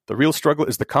 The real struggle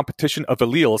is the competition of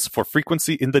alleles for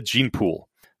frequency in the gene pool.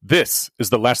 This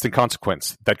is the lasting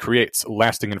consequence that creates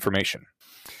lasting information.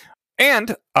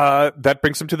 And that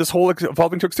brings him to this whole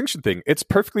evolving to extinction thing. It's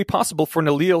perfectly possible for an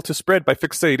allele to spread by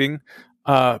fixation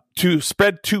by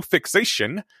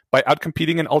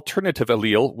outcompeting an alternative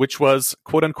allele, which was,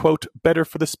 quote unquote, better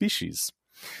for the species.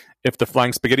 If the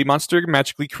flying spaghetti monster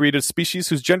magically created a species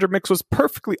whose gender mix was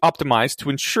perfectly optimized to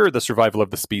ensure the survival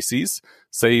of the species,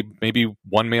 say maybe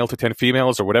 1 male to 10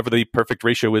 females or whatever the perfect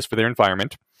ratio is for their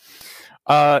environment,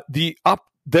 then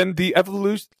the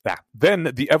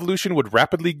evolution would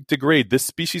rapidly degrade this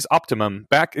species optimum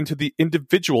back into the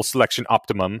individual selection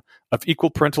optimum of equal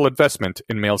parental investment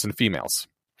in males and females.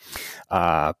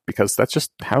 Because that's just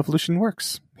how evolution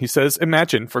works. He says,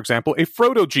 imagine, for example, a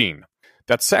Frodo gene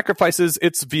that sacrifices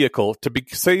its vehicle to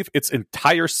save its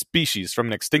entire species from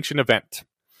an extinction event.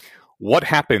 What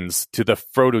happens to the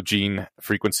Frodo gene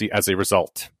frequency as a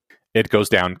result? It goes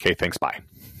down. Okay, thanks, bye.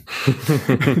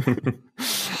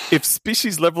 If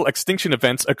species-level extinction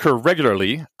events occur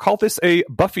regularly, call this a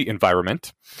Buffy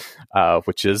environment,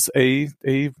 which is a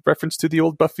reference to the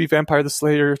old Buffy Vampire the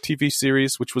Slayer TV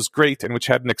series, which was great and which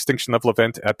had an extinction-level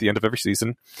event at the end of every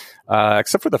season.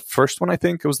 Except for the first one, I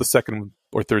think. It was the second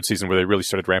or third season where they really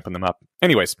started ramping them up.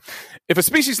 Anyways, if a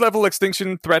species-level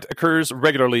extinction threat occurs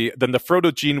regularly, then the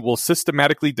Frodo gene will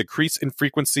systematically decrease in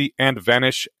frequency and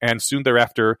vanish, and soon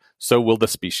thereafter, so will the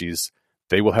species.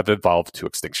 They will have evolved to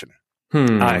extinction.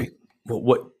 Explain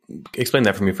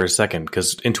that for me for a second,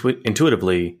 because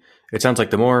intuitively, it sounds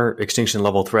like the more extinction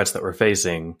level threats that we're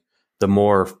facing, the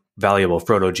more valuable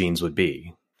Frodo genes would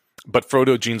be. But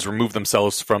Frodo genes remove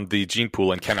themselves from the gene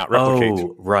pool and cannot replicate.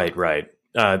 Oh, right.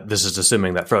 This is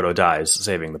assuming that Frodo dies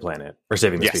saving the planet or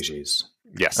saving the species.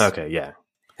 Yes. Okay. Yeah.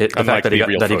 The fact that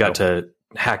he got to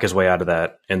hack his way out of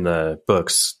that in the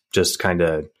books just kind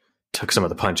of took some of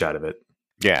the punch out of it.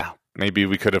 Yeah. Maybe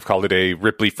we could have called it a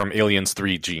Ripley from Aliens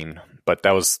 3 gene, but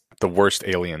that was the worst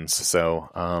aliens. So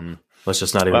let's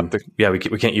just not even. We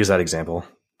can't use that example.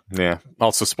 Yeah.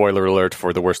 Also, spoiler alert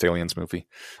for the worst Aliens movie.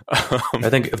 I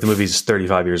think if the movie's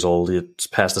 35 years old, it's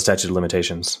past the statute of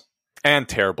limitations. And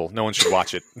terrible. No one should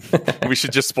watch it. We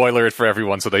should just spoiler it for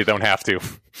everyone so they don't have to.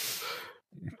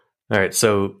 All right,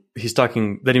 so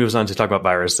then he moves on to talk about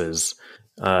viruses.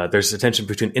 There's a tension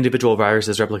between individual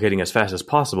viruses replicating as fast as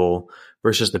possible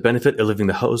versus the benefit of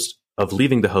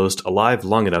leaving the host alive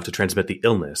long enough to transmit the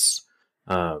illness.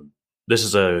 This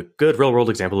is a good real-world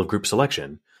example of group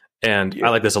selection. And I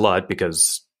like this a lot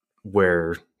because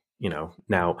now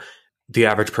the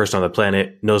average person on the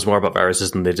planet knows more about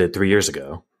viruses than they did 3 years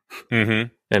ago.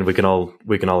 Mm-hmm. And we can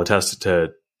all attest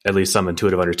to at least some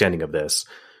intuitive understanding of this.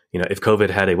 If COVID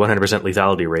had a 100%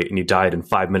 lethality rate and you died in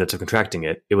 5 minutes of contracting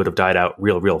it, it would have died out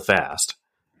real fast,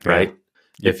 right?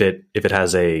 Yeah. If it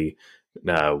has a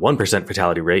 1%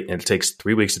 fatality rate and it takes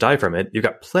 3 weeks to die from it, you've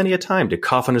got plenty of time to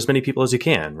cough on as many people as you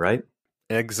can, right?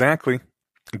 Exactly.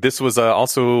 This was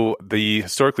also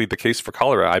historically the case for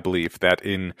cholera, I believe, that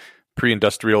in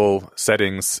pre-industrial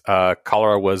settings,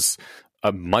 cholera was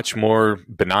much more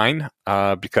benign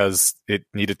because it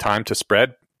needed time to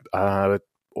spread.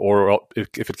 Or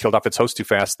if it killed off its host too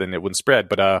fast, then it wouldn't spread.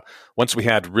 But once we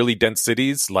had really dense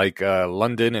cities like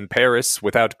London and Paris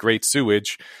without great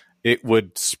sewage, it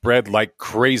would spread like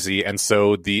crazy. And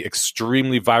so the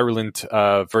extremely virulent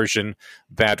version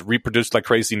that reproduced like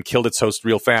crazy and killed its host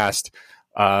real fast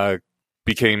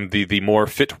became the more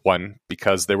fit one,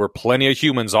 because there were plenty of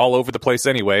humans all over the place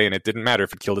anyway, and it didn't matter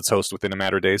if it killed its host within a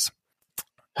matter of days.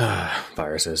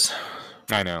 Viruses.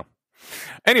 I know.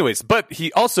 Anyways, but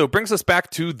he also brings us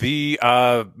back to the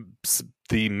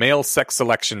male sex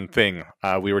selection thing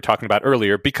we were talking about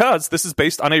earlier, because this is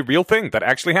based on a real thing that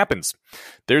actually happens.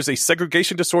 There's a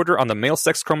segregation disorder on the male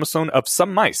sex chromosome of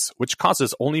some mice, which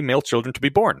causes only male children to be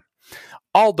born.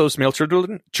 All those male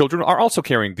children are also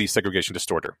carrying the segregation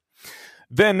disorder.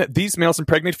 Then these males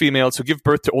impregnate females who give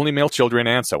birth to only male children,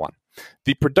 and so on.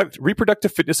 The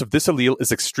reproductive fitness of this allele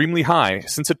is extremely high,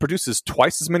 since it produces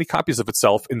twice as many copies of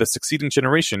itself in the succeeding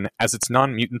generation as its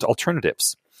non-mutant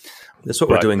alternatives. That's what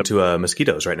we're doing to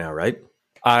mosquitoes right now, right?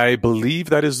 I believe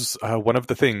that is one of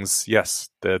the things. Yes,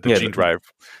 the gene drive.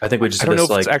 I think we just. I don't know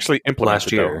if it's actually implemented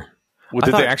last year. Well,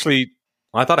 did they actually?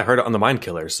 I thought I heard it on the Mind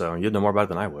Killer, so you'd know more about it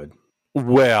than I would.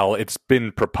 Well, it's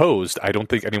been proposed. I don't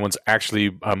think anyone's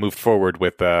actually moving forward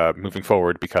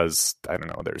because, I don't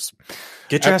know, there's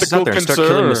get your ass out there and start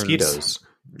killing mosquitoes.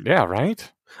 Yeah, right?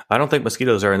 I don't think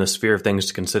mosquitoes are in the sphere of things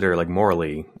to consider, like,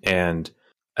 morally. And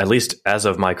at least as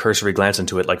of my cursory glance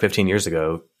into it, like 15 years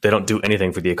ago, they don't do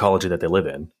anything for the ecology that they live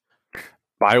in.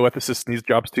 Bioethicists need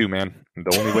jobs too, man.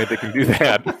 The only way they can do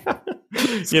that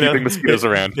is keeping mosquitoes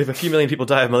around. If a few million people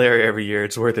die of malaria every year,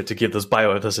 it's worth it to give those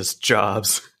bioethicists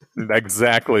jobs.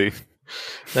 Exactly.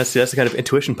 That's the kind of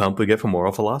intuition pump we get from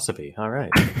moral philosophy. All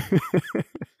right.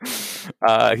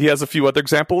 He has a few other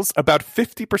examples. About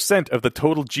 50% of the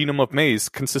total genome of maize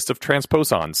consists of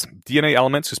transposons, DNA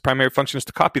elements whose primary function is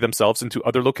to copy themselves into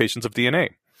other locations of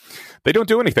DNA. They don't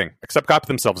do anything except copy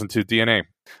themselves into DNA.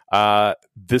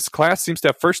 This class seems to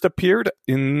have first appeared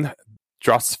in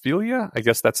Drosophila, I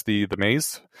guess that's the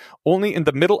maize, only in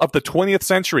the middle of the 20th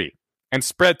century, and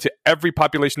spread to every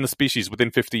population of the species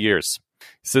within 50 years.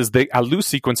 He says the ALU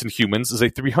sequence in humans is a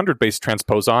 300-base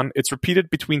transposon. It's repeated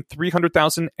between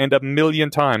 300,000 and 1 million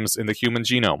times in the human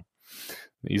genome.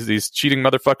 These cheating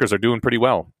motherfuckers are doing pretty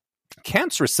well.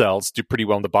 Cancerous cells do pretty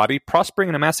well in the body, prospering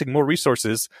and amassing more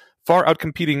resources, far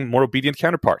outcompeting more obedient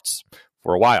counterparts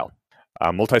for a while.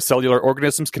 Multicellular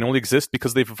organisms can only exist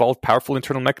because they've evolved powerful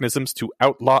internal mechanisms to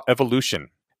outlaw evolution.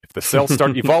 If the cells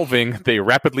start evolving, they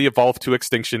rapidly evolve to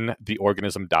extinction. The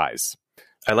organism dies.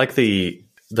 I like the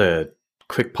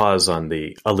quick pause on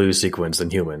the ALU sequence in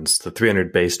humans, the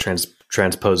 300-base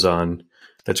transposon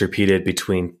that's repeated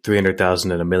between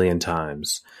 300,000 and 1 million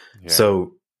times. Yeah.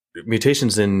 So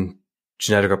mutations in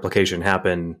genetic replication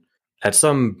happen at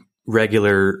some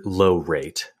regular low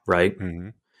rate, right? Mm-hmm.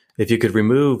 If you could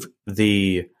remove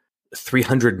the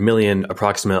 300 million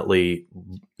approximately,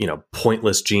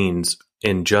 pointless genes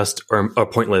in just or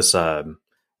pointless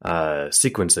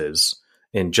sequences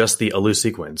in just the ALU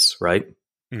sequence, right?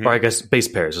 Mm-hmm. Or I guess base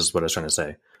pairs is what I was trying to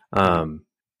say.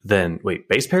 Then wait,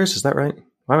 base pairs, is that right?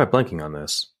 Why am I blanking on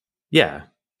this? Yeah.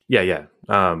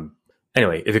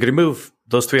 Anyway, if you could remove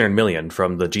those 300 million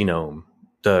from the genome,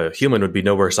 the human would be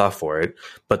no worse off for it,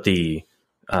 but the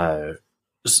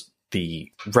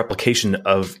replication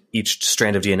of each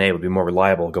strand of DNA would be more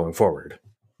reliable going forward.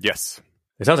 Yes.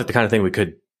 It sounds like the kind of thing we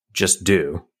could just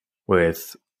do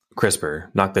with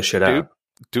CRISPR, knock this shit out.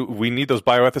 We need those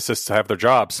bioethicists to have their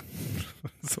jobs.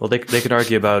 Well, they can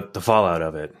argue about the fallout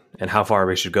of it and how far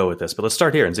we should go with this, but let's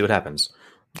start here and see what happens.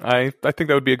 I think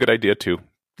that would be a good idea too.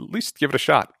 At least give it a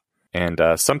shot. And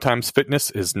sometimes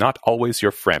fitness is not always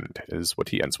your friend, is what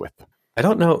he ends with. I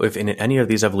don't know if in any of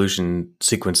these evolution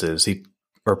sequences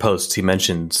or posts he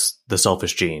mentions the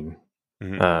selfish gene.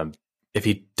 Mm-hmm. If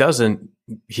he doesn't,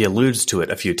 he alludes to it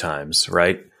a few times,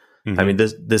 right? Mm-hmm. I mean,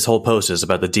 this whole post is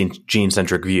about the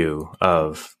gene-centric view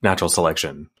of natural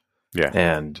selection. Yeah.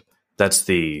 And that's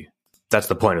the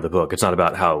point of the book. It's not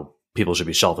about how people should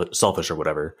be selfish or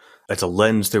whatever. It's a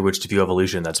lens through which to view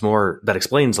evolution that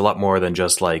explains a lot more than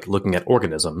just like looking at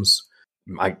organisms.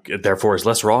 Therefore, is a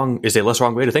less wrong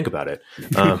way to think about it.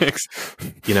 It's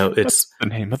the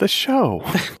name of the show.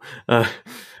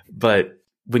 But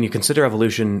when you consider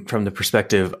evolution from the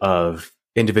perspective of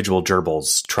individual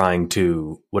gerbils trying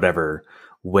to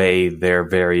weigh their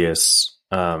various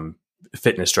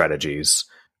fitness strategies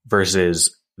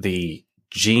versus the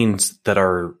genes that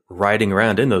are riding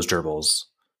around in those gerbils,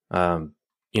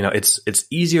 it's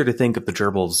easier to think of the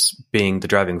gerbils being the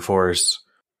driving force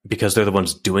because they're the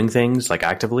ones doing things like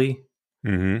actively.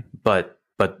 Mm-hmm. But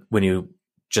when you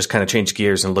just kind of change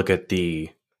gears and look at the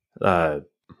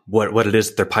what it is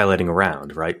that they're piloting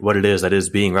around, right? What it is that is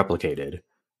being replicated.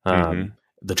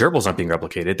 The gerbils aren't being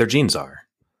replicated; their genes are.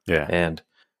 Yeah, and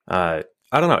I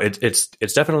don't know.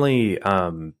 It's definitely.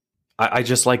 I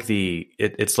just like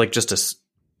it's like just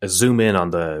a zoom in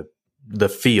on the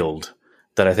field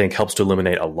that I think helps to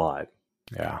illuminate a lot.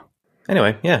 Yeah.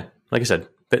 Anyway, yeah, like I said,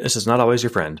 fitness is not always your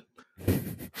friend.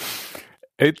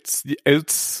 It's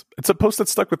a post that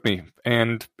stuck with me,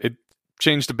 and it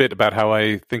changed a bit about how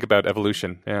I think about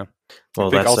evolution. Yeah. Well,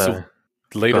 I think that's also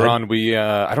later on we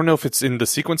I don't know if it's in the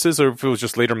sequences or if it was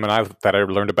just later that I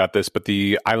learned about this, but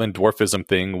the island dwarfism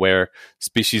thing where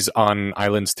species on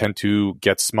islands tend to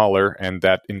get smaller, and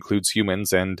that includes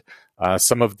humans, and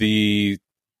some of the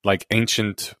like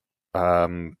ancient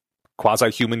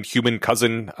quasi-human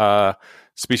cousin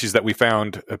species that we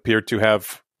found appeared to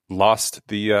have lost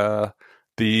the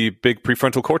big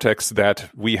prefrontal cortex that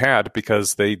we had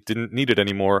because they didn't need it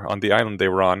anymore on the island they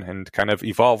were on, and kind of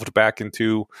evolved back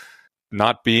into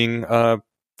not being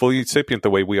fully sapient the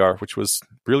way we are, which was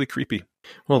really creepy.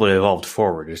 Well, they evolved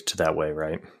forward to that way,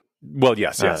 right? Well,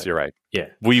 yes, you're right. Yeah.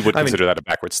 We would consider that a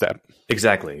backward step.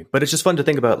 Exactly. But it's just fun to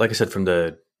think about, like I said, from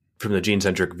the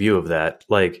gene-centric view of that.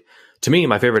 Like, to me,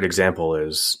 my favorite example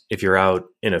is if you're out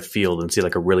in a field and see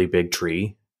like a really big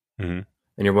tree, mm-hmm. and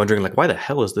you're wondering like, why the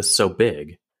hell is this so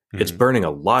big? Mm-hmm. It's burning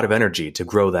a lot of energy to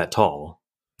grow that tall.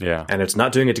 Yeah. And it's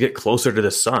not doing it to get closer to the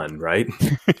sun, right?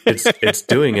 It's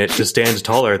doing it to stand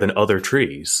taller than other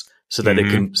trees so that it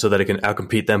can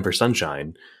outcompete them for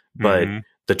sunshine. But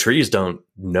the trees don't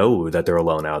know that they're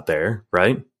alone out there,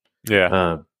 right?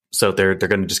 Yeah. So they're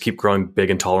going to just keep growing big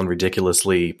and tall and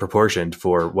ridiculously proportioned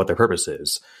for what their purpose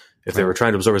is. If they were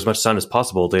trying to absorb as much sun as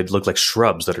possible, they'd look like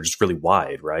shrubs that are just really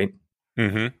wide, right?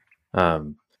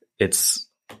 Mm-hmm.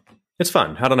 It's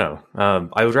fun. I don't know.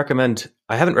 I would recommend.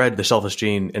 I haven't read The Selfish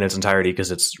Gene in its entirety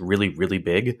because it's really, really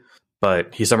big.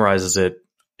 But he summarizes it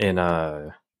in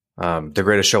The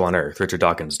Greatest Show on Earth. Richard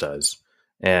Dawkins does,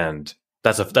 and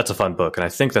that's a fun book. And I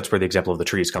think that's where the example of the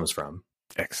trees comes from.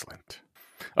 Excellent.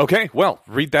 Okay, well,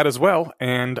 read that as well,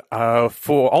 and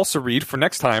read for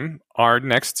next time our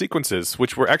next sequences,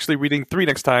 which we're actually reading 3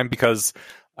 next time because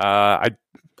I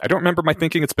don't remember my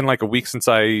thinking. It's been like a week since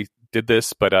I did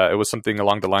this, but it was something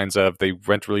along the lines of they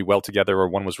went really well together, or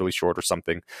one was really short or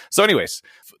something. So anyways,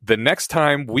 the next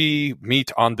time we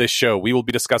meet on this show, we will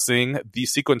be discussing the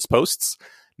sequence posts,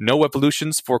 No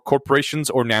Evolutions for Corporations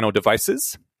or Nano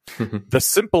Devices, The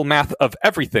Simple Math of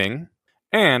Everything,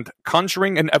 and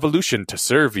Conjuring an Evolution to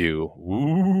Serve You.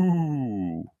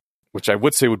 Ooh. Which I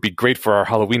would say would be great for our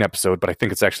Halloween episode, but I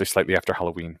think it's actually slightly after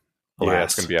Halloween. Yeah,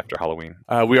 it's going to be after Halloween.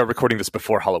 We are recording this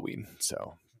before Halloween,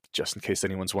 so just in case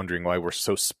anyone's wondering why we're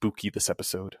so spooky this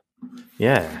episode.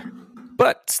 Yeah.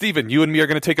 But, Stephen, you and me are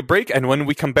going to take a break, and when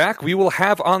we come back, we will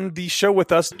have on the show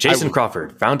with us Jason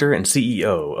Crawford, founder and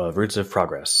CEO of Roots of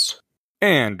Progress.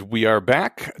 And we are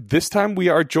back. This time we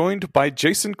are joined by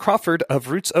Jason Crawford of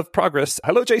Roots of Progress.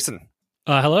 Hello, Jason.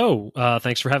 Hello.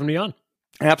 Thanks for having me on.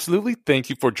 Absolutely. Thank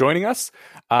you for joining us.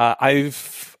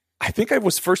 I think I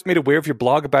was first made aware of your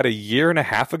blog about 1.5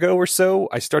 years ago or so.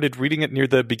 I started reading it near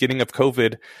the beginning of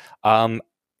COVID.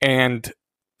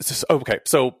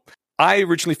 So I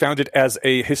originally found it as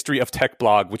a history of tech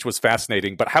blog, which was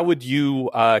fascinating. But how would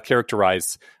you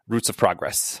characterize Roots of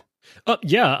Progress?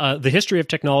 The history of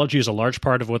technology is a large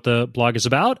part of what the blog is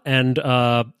about, and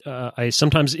I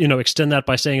sometimes, extend that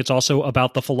by saying it's also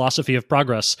about the philosophy of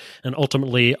progress. And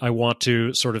ultimately, I want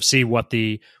to sort of see what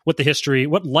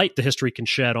light the history can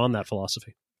shed on that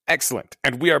philosophy. Excellent.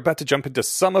 And we are about to jump into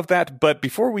some of that. But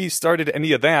before we started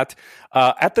any of that,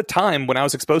 at the time when I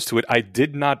was exposed to it, I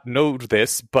did not know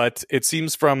this, but it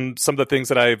seems from some of the things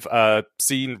that I've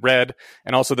seen, read,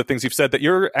 and also the things you've said that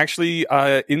you're actually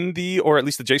in the, or at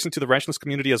least adjacent to the rationalist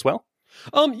community as well.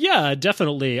 Yeah,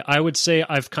 definitely. I would say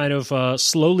I've kind of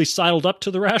slowly sidled up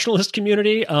to the rationalist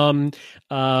community.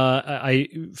 I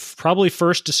probably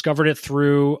first discovered it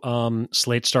through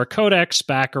Slate Star Codex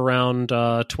back around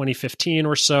 2015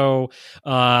 or so.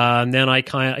 And then I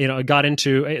kind of, got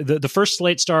into the first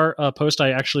Slate Star post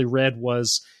I actually read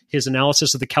was his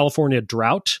analysis of the California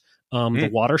drought, the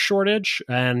water shortage.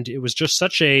 And it was just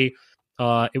such a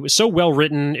it was so well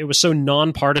written. It was so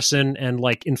nonpartisan and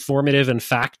like informative and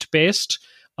fact based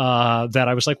that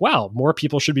I was like, wow, more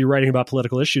people should be writing about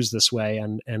political issues this way.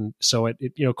 And so it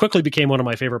quickly became one of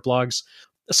my favorite blogs.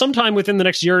 Sometime within the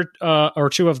next year or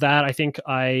two of that, I think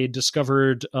I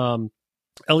discovered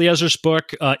Eliezer's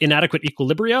book, Inadequate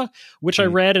Equilibria, which I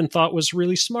read and thought was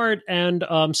really smart. And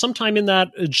sometime in that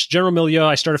general milieu,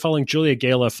 I started following Julia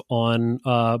Galef on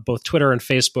both Twitter and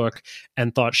Facebook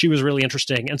and thought she was really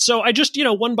interesting. And so I just,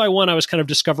 one by one, I was kind of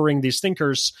discovering these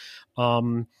thinkers.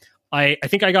 I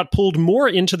think I got pulled more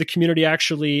into the community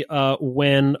actually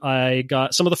when I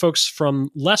got some of the folks from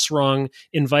Less Wrong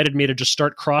invited me to just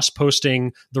start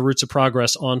cross-posting the Roots of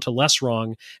Progress onto Less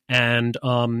Wrong, and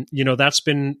that's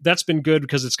been good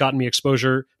because it's gotten me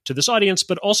exposure to this audience,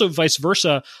 but also vice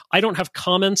versa. I don't have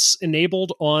comments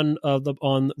enabled on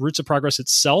Roots of Progress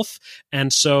itself,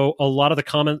 and so a lot of the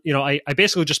comment, I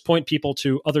basically just point people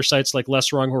to other sites like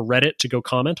Less Wrong or Reddit to go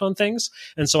comment on things,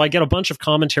 and so I get a bunch of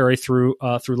commentary through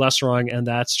Less Wrong, and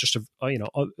that's just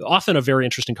often a very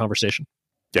interesting conversation.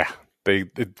 Yeah,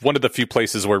 one of the few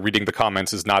places where reading the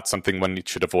comments is not something one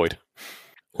should avoid.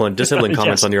 Well, and disabling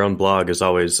comments Yes. on your own blog is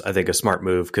always, I think, a smart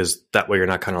move, because that way you're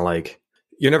not kind of like,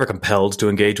 you're never compelled to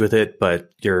engage with it,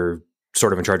 but you're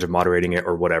sort of in charge of moderating it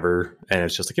or whatever. And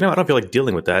it's just like, I don't feel like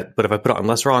dealing with that. But if I put it on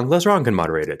Less Wrong can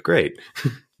moderate it. Great.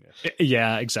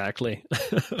 Yeah, exactly.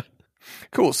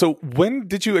 Cool. So when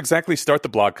did you exactly start the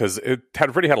blog? Because it had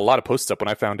already had a lot of posts up when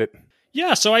I found it.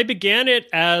 Yeah, so I began it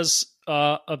as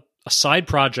a side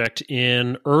project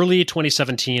in early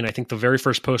 2017. I think the very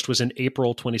first post was in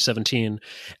April 2017.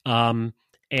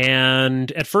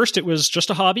 And at first it was just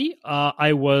a hobby.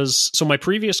 So my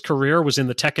previous career was in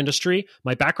the tech industry.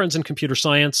 My background's in computer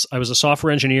science. I was a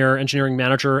software engineer, engineering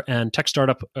manager, and tech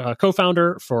startup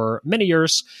co-founder for many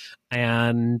years.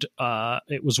 And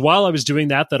it was while I was doing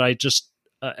that I just,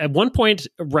 at one point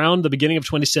around the beginning of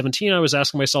 2017, I was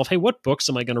asking myself, hey, what books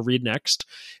am I going to read next?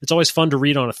 It's always fun to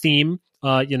read on a theme,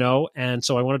 and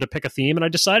so I wanted to pick a theme, and I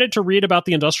decided to read about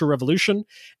the Industrial Revolution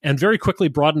and very quickly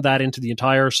broadened that into the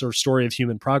entire sort of story of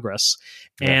human progress.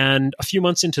 Yeah. And a few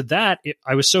months into that,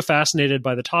 I was so fascinated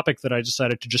by the topic that I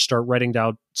decided to just start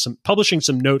publishing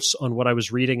some notes on what I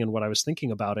was reading and what I was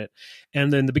thinking about it.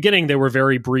 And in the beginning, they were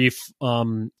very brief,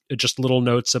 just little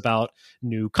notes about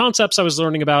new concepts I was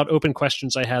learning about, open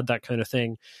questions I had, that kind of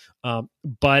thing.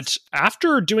 But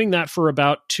after doing that for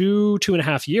about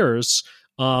 2.5 years,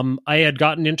 I had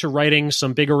gotten into writing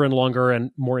some bigger and longer and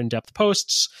more in-depth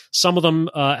posts. Some of them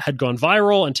had gone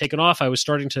viral and taken off. I was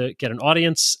starting to get an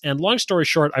audience. And long story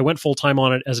short, I went full-time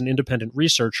on it as an independent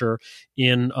researcher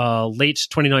in late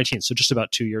 2019, so just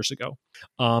about 2 years ago.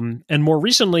 And more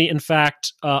recently, in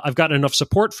fact, I've gotten enough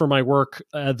support for my work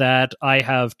that I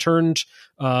have turned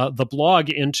the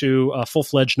blog into a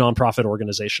full-fledged nonprofit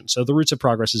organization. So the Roots of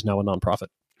Progress is now a nonprofit.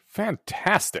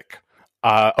 Fantastic.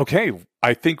 Okay,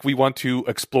 I think we want to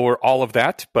explore all of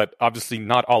that, but obviously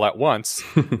not all at once.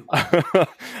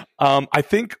 I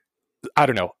think, I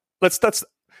don't know, let's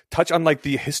touch on like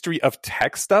the history of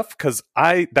tech stuff, because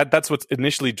that's what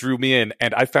initially drew me in,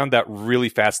 and I found that really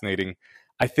fascinating.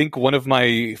 I think one of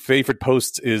my favorite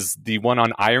posts is the one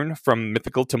on iron, from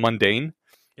mythical to mundane.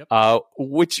 Yep.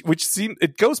 Which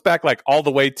it goes back like all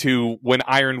the way to when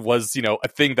iron was, a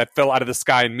thing that fell out of the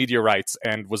sky in meteorites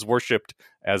and was worshipped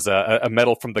as a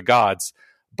metal from the gods.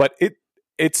 But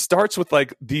it starts with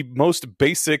like the most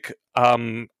basic,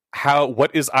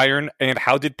 what is iron and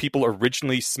how did people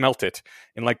originally smelt it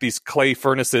in like these clay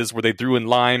furnaces where they threw in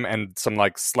lime and some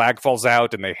like slag falls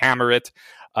out and they hammer it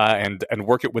and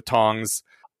work it with tongs.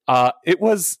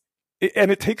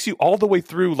 And it takes you all the way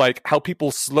through, like how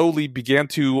people slowly began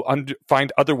to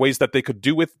find other ways that they could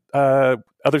do with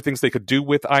other things they could do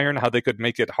with iron, how they could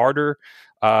make it harder,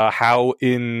 how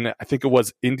in, I think it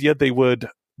was India, they would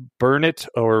burn it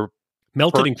or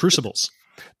melt it in crucibles.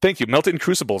 Thank you. Melt it in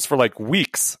crucibles for like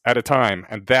weeks at a time.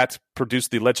 And that produced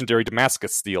the legendary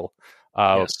Damascus steel.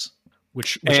 Yes.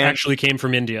 which actually came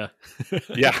from India.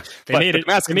 Yeah, they made it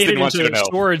into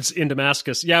swords in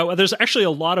Damascus. Yeah, well, there's actually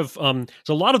a lot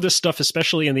of this stuff,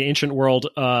 especially in the ancient world,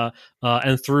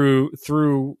 and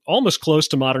through almost close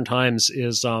to modern times,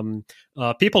 is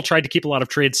people tried to keep a lot of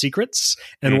trade secrets,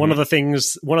 and one of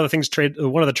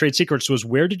the trade secrets was,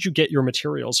 where did you get your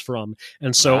materials from?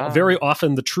 And so very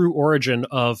often the true origin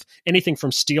of anything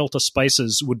from steel to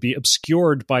spices would be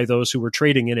obscured by those who were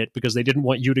trading in it, because they didn't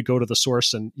want you to go to the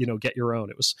source and get your own.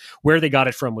 It was where they got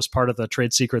it from was part of the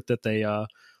trade secret that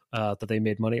they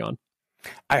made money on.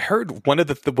 I heard one of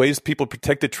the ways people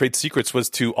protected trade secrets was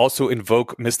to also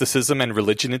invoke mysticism and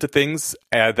religion into things,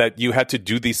 that you had to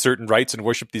do these certain rites and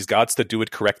worship these gods to do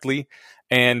it correctly.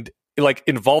 And like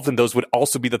involved in those would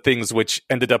also be the things which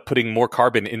ended up putting more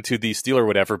carbon into the steel or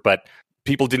whatever, but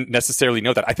people didn't necessarily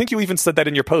know that. I think you even said that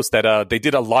in your post, that they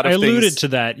did a lot of things. I alluded to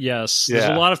that, yes. Yeah.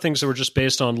 There's a lot of things that were just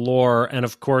based on lore. And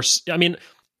of course, I mean,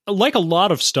 like a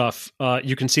lot of stuff,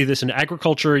 you can see this in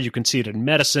agriculture, you can see it in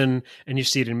medicine, and you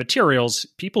see it in materials.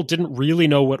 People didn't really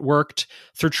know what worked.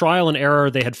 Through trial and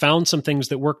error, they had found some things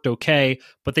that worked okay,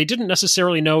 but they didn't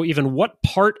necessarily know even what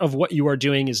part of what you are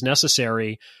doing is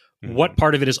necessary, what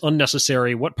part of it is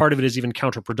unnecessary, what part of it is even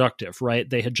counterproductive, right?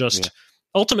 They had just...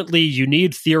 Ultimately, you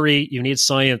need theory, you need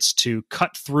science to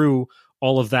cut through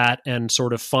all of that and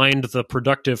sort of find the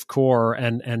productive core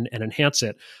and enhance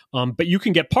it. But you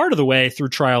can get part of the way through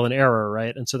trial and error,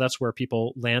 right? And so that's where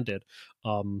people landed.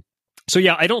 So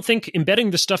yeah, I don't think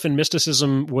embedding this stuff in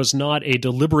mysticism was not a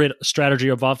deliberate strategy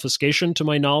of obfuscation, to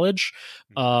my knowledge.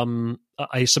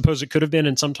 I suppose it could have been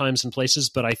in sometimes in places,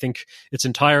 but I think it's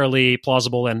entirely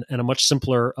plausible and a much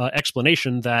simpler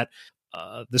explanation that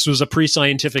this was a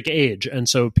pre-scientific age, and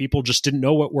so people just didn't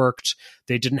know what worked.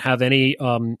 They didn't have any.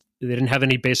 They didn't have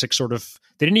any basic sort of.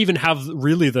 They didn't even have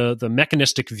really the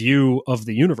mechanistic view of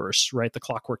the universe, right? The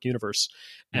clockwork universe,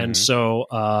 and so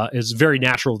it's very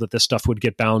natural that this stuff would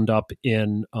get bound up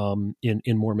in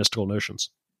more mystical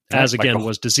notions, as again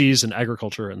was disease and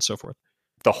agriculture and so forth.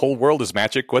 The whole world is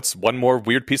magic. What's one more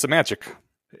weird piece of magic?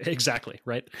 Exactly,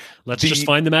 right? Let's just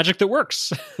find the magic that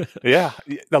works. Yeah.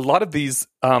 A lot of these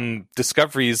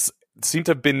discoveries seem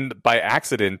to have been by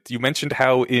accident. You mentioned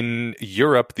how in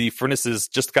Europe the furnaces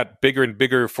just got bigger and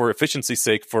bigger for efficiency's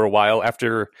sake for a while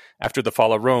after the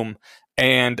fall of Rome.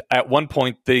 And at one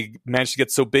point they managed to get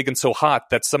so big and so hot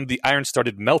that some of the iron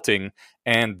started melting.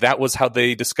 And that was how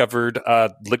they discovered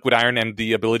liquid iron and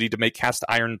the ability to make cast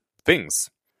iron things.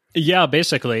 Yeah,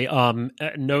 basically.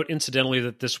 Note, incidentally,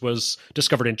 that this was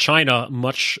discovered in China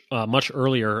much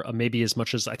earlier, maybe as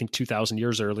much as, I think, 2,000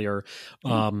 years earlier.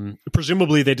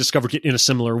 Presumably, they discovered it in a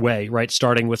similar way, right?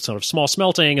 Starting with sort of small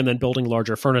smelting and then building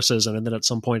larger furnaces. And then at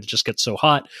some point, it just gets so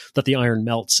hot that the iron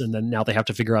melts. And then now they have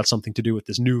to figure out something to do with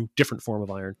this new, different form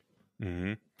of iron.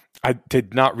 Mm-hmm. I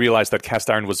did not realize that cast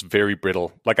iron was very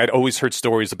brittle. Like, I'd always heard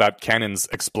stories about cannons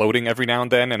exploding every now and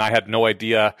then, and I had no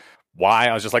idea why.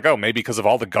 I was just like, oh, maybe because of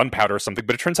all the gunpowder or something.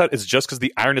 But it turns out it's just because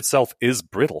the iron itself is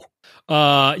brittle.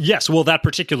 Yes. Well, that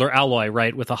particular alloy,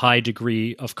 right, with a high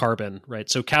degree of carbon, right?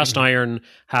 So cast iron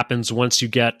happens once you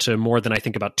get to more than, I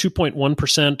think, about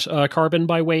 2.1% carbon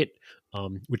by weight,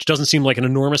 which doesn't seem like an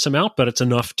enormous amount, but it's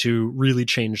enough to really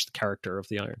change the character of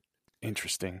the iron.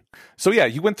 Interesting. So yeah,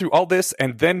 you went through all this,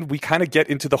 and then we kind of get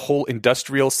into the whole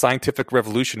industrial scientific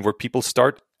revolution where people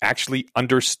start actually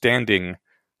understanding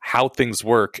how things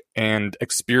work and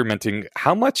experimenting.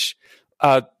 How much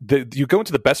you go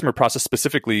into the Bessemer process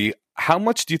specifically? How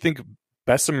much do you think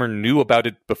Bessemer knew about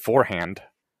it beforehand?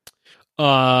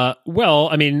 Well,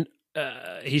 I mean,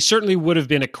 he certainly would have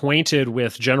been acquainted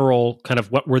with general kind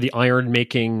of what were the iron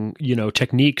making,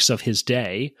 techniques of his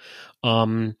day.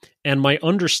 And my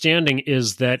understanding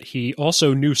is that he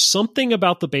also knew something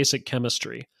about the basic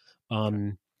chemistry.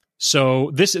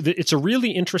 So it's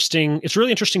really interesting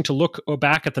to look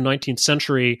back at the 19th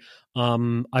century.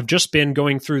 I've just been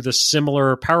going through the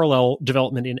similar parallel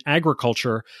development in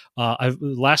agriculture. The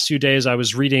last few days I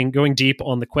was going deep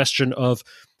on the question of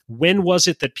when was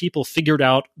it that people figured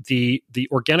out the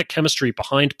organic chemistry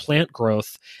behind plant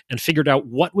growth and figured out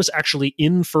what was actually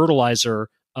in fertilizer,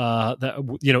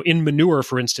 in manure,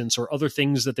 for instance, or other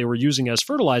things that they were using as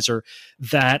fertilizer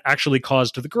that actually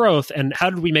caused the growth. And how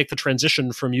did we make the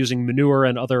transition from using manure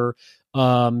and other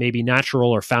maybe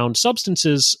natural or found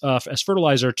substances as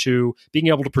fertilizer to being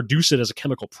able to produce it as a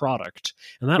chemical product?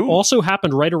 And that also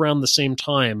happened right around the same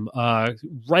time,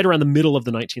 right around the middle of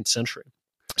the 19th century.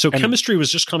 So chemistry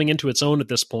was just coming into its own at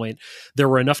this point. There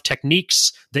were enough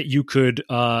techniques that you could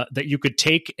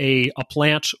take a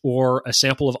plant or a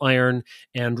sample of iron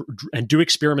and do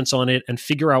experiments on it and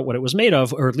figure out what it was made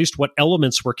of, or at least what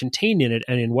elements were contained in it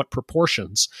and in what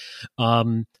proportions.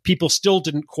 People still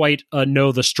didn't quite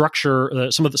know the structure,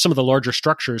 some of the larger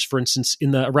structures. For instance,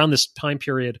 around this time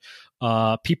period,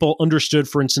 people understood,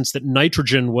 for instance, that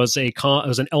nitrogen was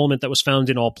an element that was found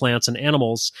in all plants and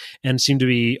animals, and seemed to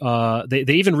be.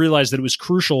 They even realized that it was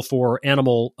crucial for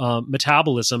animal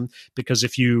metabolism, because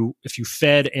if you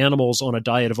fed animals on a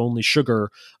diet of only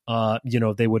sugar,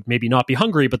 they would maybe not be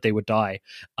hungry, but they would die.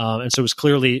 And so it was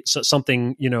clearly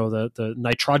something, the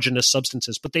nitrogenous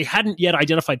substances, but they hadn't yet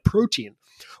identified protein,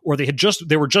 or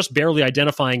they were just barely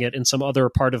identifying it in some other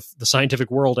part of the scientific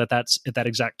world at that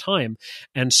exact time.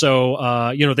 And so,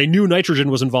 they knew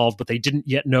nitrogen was involved, but they didn't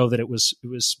yet know that it was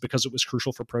because it was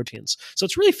crucial for proteins. So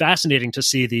it's really fascinating to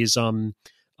see these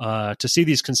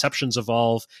conceptions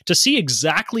evolve, to see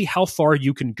exactly how far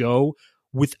you can go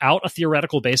without a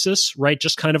theoretical basis, right?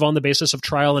 Just kind of on the basis of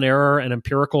trial and error and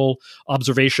empirical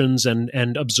observations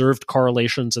and observed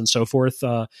correlations and so forth,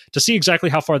 to see exactly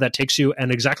how far that takes you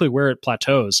and exactly where it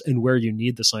plateaus and where you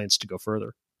need the science to go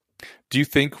further. Do you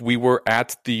think we were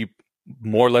at the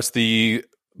more or less the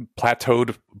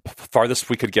plateaued farthest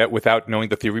we could get without knowing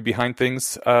the theory behind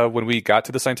things when we got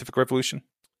to the scientific revolution?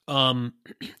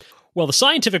 Well, the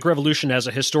scientific revolution as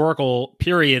a historical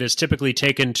period is typically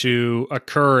taken to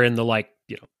occur in the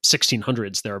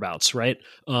 1600s thereabouts, right?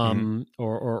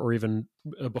 Or even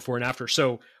before and after.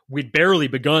 So we'd barely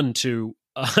begun to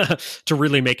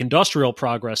really make industrial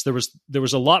progress. There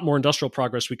was a lot more industrial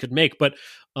progress we could make, but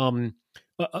a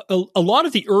lot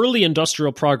of the early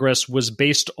industrial progress was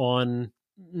based on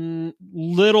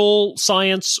little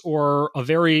science or a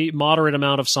very moderate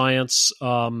amount of science.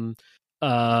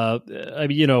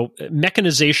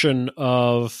 Mechanization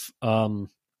of,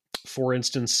 for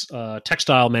instance,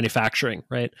 textile manufacturing,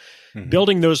 right? Mm-hmm.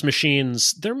 Building those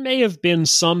machines, there may have been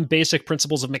some basic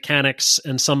principles of mechanics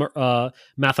and some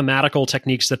mathematical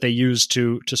techniques that they used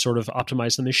to sort of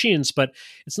optimize the machines, but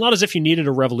it's not as if you needed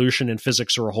a revolution in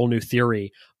physics or a whole new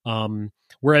theory.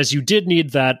 Whereas you did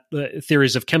need that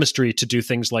theories of chemistry to do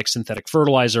things like synthetic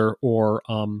fertilizer or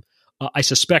I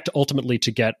suspect ultimately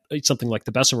to get something like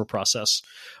the Bessemer process.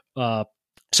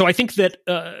 So I think that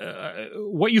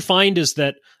what you find is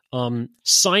that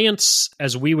science,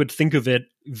 as we would think of it,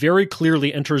 very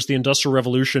clearly enters the Industrial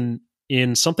Revolution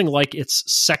in something like its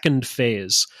second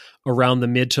phase around the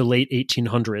mid to late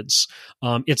 1800s.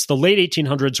 It's the late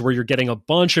 1800s where you're getting a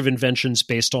bunch of inventions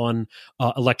based on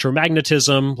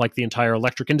electromagnetism, like the entire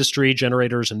electric industry,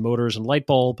 generators and motors and light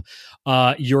bulb.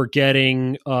 You're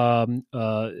getting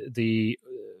the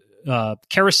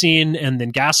kerosene and then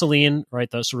gasoline, right?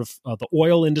 The sort of the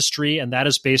oil industry, and that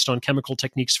is based on chemical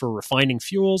techniques for refining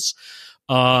fuels.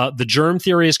 The germ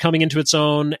theory is coming into its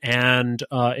own, and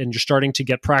you're starting to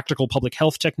get practical public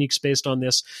health techniques based on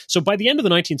this. So by the end of the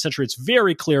 19th century, it's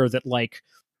very clear that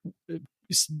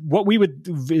what we would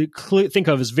think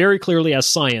of as very clearly as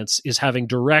science is having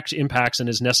direct impacts and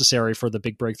is necessary for the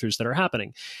big breakthroughs that are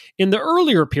happening. In the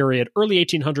earlier period, early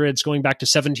 1800s, going back to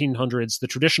 1700s, the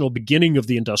traditional beginning of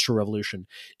the Industrial Revolution,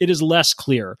 it is less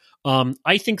clear.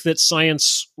 I think that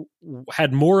science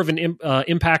had more of an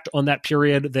impact on that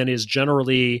period than is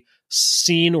generally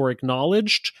seen or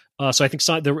acknowledged. So I think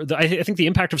I think the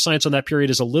impact of science on that period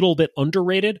is a little bit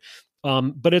underrated.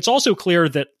 But it's also clear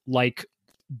that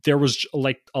there was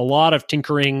a lot of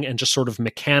tinkering and just sort of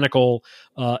mechanical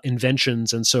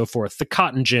inventions and so forth. The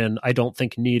cotton gin, I don't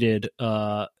think needed,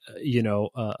 a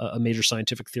major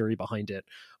scientific theory behind it.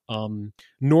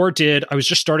 Nor did I was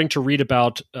just starting to read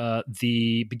about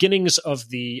the beginnings of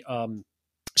the.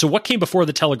 So what came before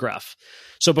the telegraph?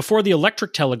 So before the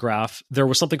electric telegraph, there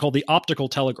was something called the optical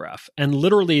telegraph, and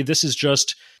literally this is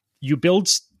just you build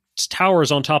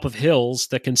towers on top of hills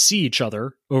that can see each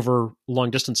other over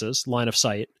long distances, line of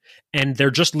sight, and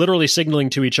they're just literally signaling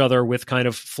to each other with kind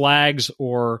of flags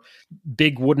or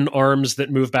big wooden arms that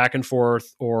move back and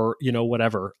forth, or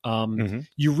whatever.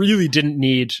 You really didn't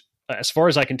need, as far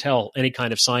as I can tell, any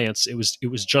kind of science. It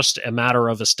was just a matter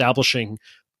of establishing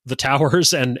the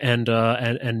towers and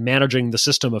managing the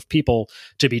system of people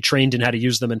to be trained in how to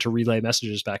use them and to relay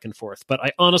messages back and forth. But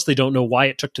I honestly don't know why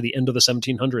it took to the end of the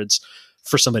 1700s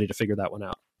for somebody to figure that one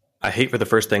out. I hate for the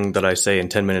first thing that I say in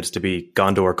 10 minutes to be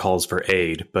Gondor calls for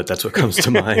aid, but that's what comes to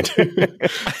mind.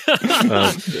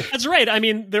 That's right. I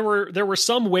mean, there were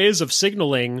some ways of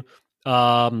signaling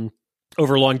over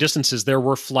long distances. There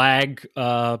were flag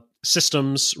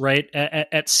systems, right?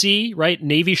 At sea, right?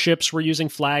 Navy ships were using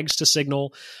flags to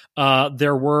signal.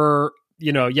 There were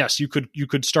yes, you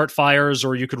could start fires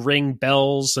or you could ring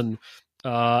bells, and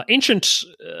ancient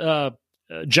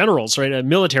generals, right,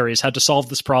 militaries had to solve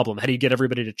this problem. How do you get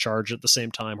everybody to charge at the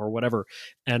same time or whatever?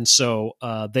 And so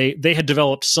they had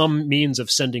developed some means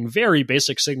of sending very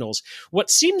basic signals. What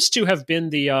seems to have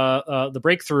been the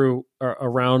breakthrough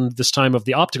around this time of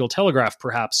the optical telegraph,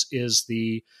 perhaps, is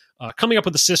the coming up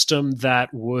with a system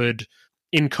that would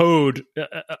encode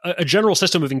a general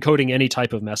system of encoding any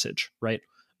type of message, right?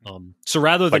 So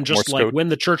rather than just like when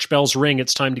the church bells ring,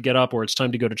 it's time to get up or it's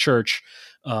time to go to church,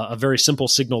 a very simple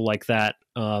signal like that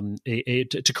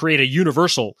to create a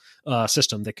universal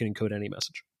system that can encode any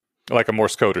message, like a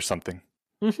Morse code or something.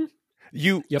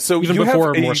 Mm-hmm. So even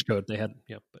before Morse code, they had.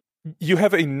 But you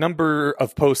have a number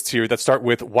of posts here that start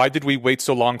with "Why did we wait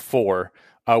so long for?"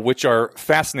 Which are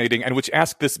fascinating and which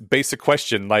ask this basic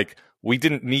question, like, we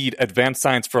didn't need advanced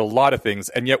science for a lot of things,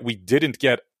 and yet we didn't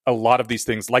get a lot of these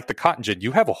things, like the cotton gin.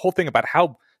 You have a whole thing about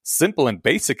how simple and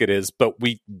basic it is, but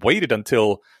we waited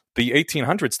until the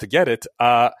 1800s to get it.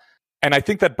 And I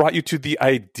think that brought you to the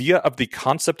idea of the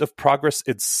concept of progress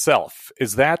itself.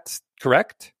 Is that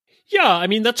correct? Yeah, I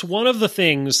mean, that's one of the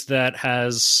things that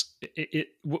has,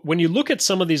 when you look at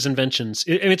some of these inventions,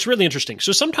 it's really interesting.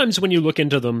 So sometimes when you look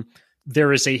into them,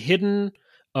 there is a hidden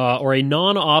or a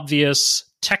non-obvious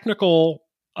technical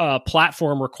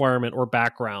platform requirement or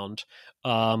background,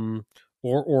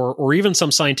 or even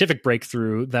some scientific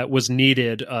breakthrough that was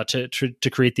needed to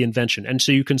create the invention. And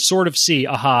so you can sort of see,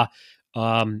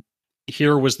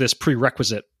 here was this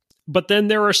prerequisite. But then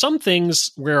there are some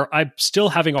things where I'm still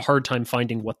having a hard time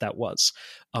finding what that was.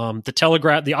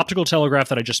 The optical telegraph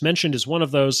that I just mentioned is one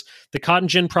of those. The cotton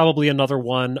gin, probably another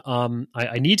one.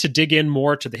 I need to dig in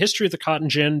more to the history of the cotton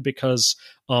gin because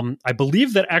I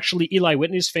believe that actually Eli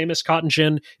Whitney's famous cotton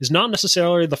gin is not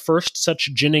necessarily the first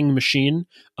such ginning machine,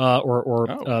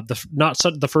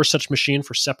 the first such machine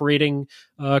for separating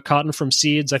cotton from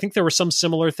seeds. I think there were some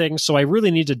similar things. So I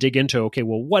really need to dig into, okay,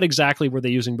 well, what exactly were they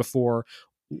using before?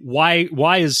 Why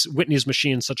is Whitney's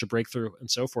machine such a breakthrough,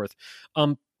 and so forth?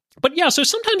 But yeah, so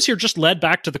sometimes you're just led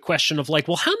back to the question of like,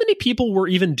 well, how many people were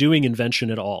even doing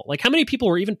invention at all? Like, how many people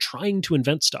were even trying to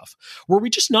invent stuff? Were we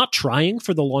just not trying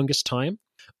for the longest time?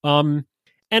 And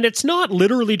it's not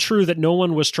literally true that no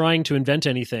one was trying to invent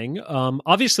anything.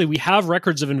 Obviously, we have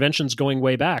records of inventions going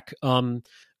way back.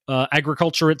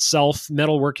 Agriculture itself,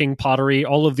 metalworking, pottery,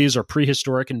 all of these are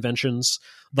prehistoric inventions.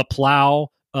 The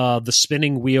plow, the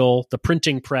spinning wheel, the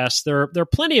printing press. There are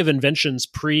plenty of inventions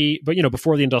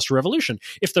before the Industrial Revolution.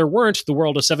 If there weren't, the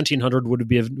world of 1700 would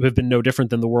have been no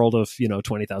different than the world of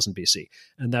 20,000 BC,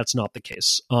 and that's not the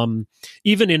case.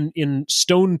 Even in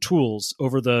stone tools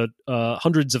over the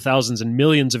hundreds of thousands and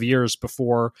millions of years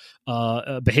before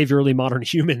behaviorally modern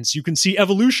humans, you can see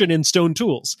evolution in stone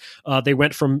tools. They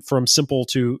went from simple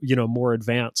to more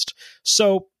advanced.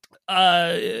 So.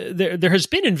 There has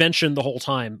been invention the whole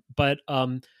time, but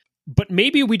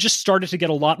maybe we just started to get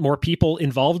a lot more people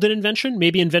involved in invention.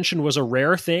 Maybe invention was a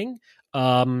rare thing.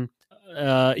 There's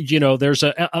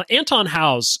Anton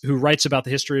Howes, who writes about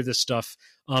the history of this stuff,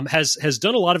 has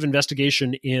done a lot of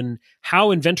investigation in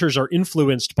how inventors are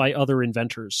influenced by other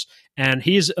inventors, and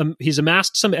he's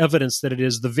amassed some evidence that it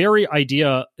is the very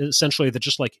idea, essentially, that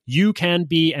just like you can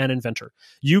be an inventor,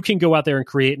 you can go out there and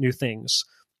create new things.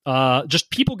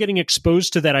 Just people getting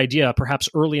exposed to that idea, perhaps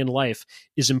early in life,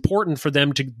 is important for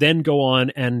them to then go on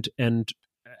and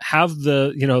have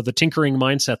the tinkering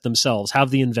mindset themselves, have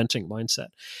the inventing mindset.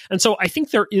 And so I think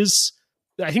there is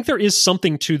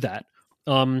something to that.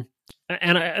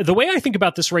 The way I think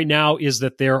about this right now is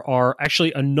that there are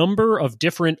actually a number of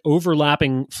different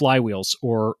overlapping flywheels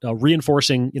or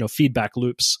reinforcing feedback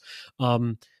loops.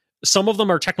 Some of them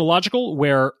are technological,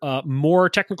 where more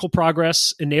technical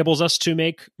progress enables us to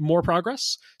make more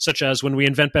progress, such as when we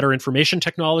invent better information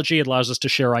technology, it allows us to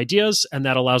share ideas, and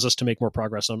that allows us to make more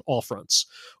progress on all fronts.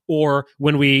 Or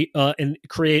when we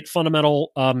create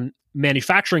fundamental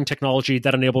manufacturing technology,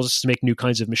 that enables us to make new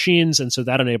kinds of machines, and so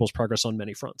that enables progress on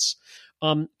many fronts.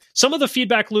 Some of the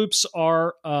feedback loops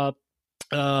are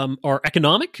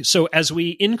economic. So as we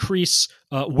increase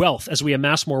wealth, as we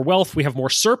amass more wealth, we have more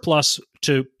surplus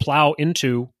to plow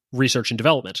into research and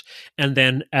development. And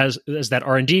then as that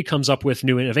R&D comes up with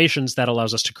new innovations, that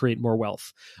allows us to create more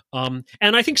wealth. And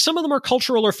I think some of them are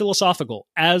cultural or philosophical.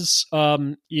 As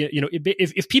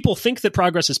if people think that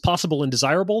progress is possible and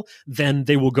desirable, then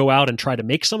they will go out and try to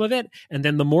make some of it. And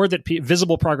then the more that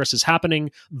visible progress is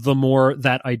happening, the more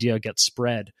that idea gets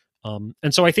spread. And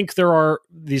so I think there are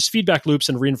these feedback loops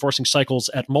and reinforcing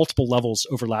cycles at multiple levels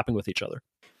overlapping with each other.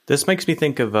 This makes me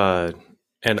think of,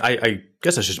 and I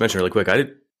guess I should mention really quick,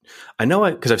 I know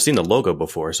because I've seen the logo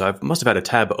before, so I must have had a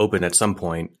tab open at some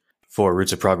point for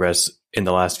Roots of Progress in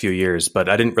the last few years, but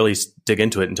I didn't really dig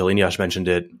into it until Eneasz mentioned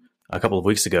it a couple of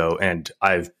weeks ago, and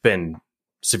I've been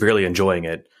severely enjoying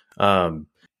it.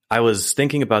 I was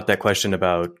thinking about that question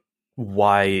about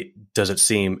why does it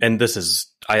seem, and this is,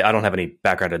 I don't have any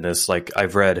background in this. Like,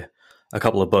 I've read a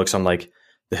couple of books on like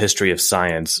the history of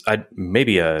science.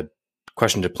 Maybe a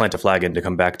question to plant a flag in to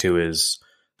come back to is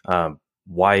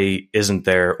why isn't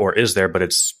there, or is there, but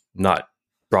it's not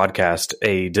broadcast,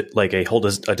 a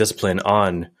discipline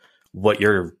on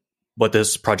what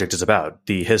this project is about,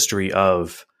 the history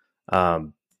of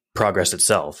progress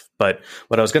itself. But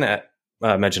what I was going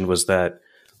to mention was that,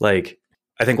 like,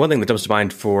 I think one thing that comes to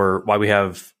mind for why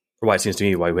it seems to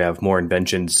me why we have more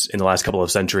inventions in the last couple of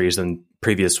centuries than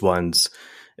previous ones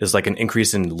is like an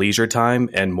increase in leisure time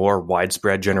and more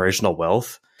widespread generational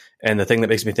wealth. And the thing that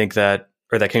makes me think that,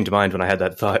 or that came to mind when I had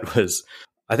that thought, was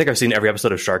I think I've seen every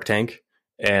episode of Shark Tank,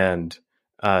 and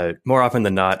more often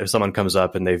than not, if someone comes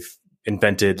up and they've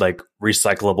invented like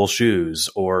recyclable shoes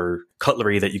or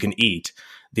cutlery that you can eat,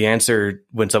 the answer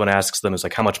when someone asks them is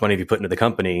like, how much money have you put into the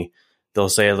company? They'll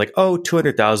say like, oh,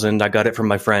 200,000. I got it from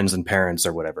my friends and parents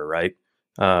or whatever. Right.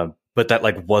 But that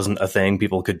like wasn't a thing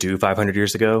people could do 500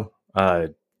 years ago.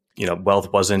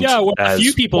 Wealth wasn't as a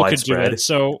few people widespread. could do it.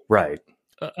 So right.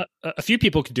 A few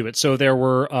people could do it. So there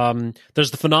were,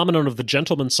 there's the phenomenon of the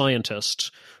gentleman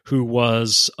scientist who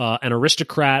was an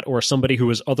aristocrat or somebody who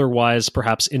was otherwise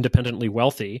perhaps independently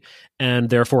wealthy and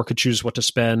therefore could choose what to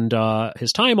spend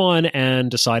his time on and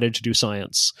decided to do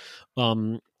science.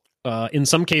 In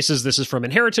some cases, this is from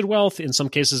inherited wealth. In some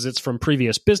cases, it's from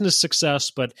previous business success.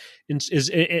 But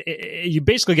you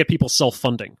basically get people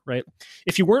self-funding, right?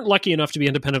 If you weren't lucky enough to be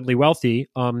independently wealthy,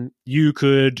 you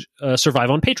could survive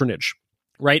on patronage,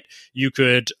 right? You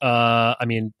could,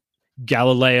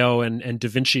 Galileo and Da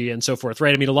Vinci and so forth,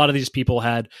 right? I mean, a lot of these people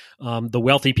had the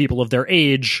wealthy people of their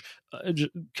age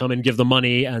come and give them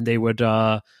money, and they would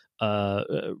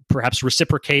perhaps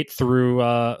reciprocate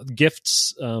through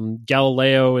gifts.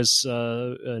 Galileo is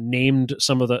named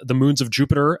some of the moons of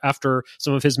Jupiter after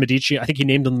some of his Medici. I think he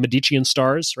named them the Medicean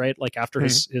stars, right? Like after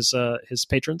his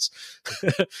patrons.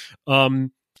 And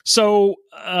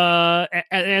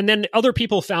then other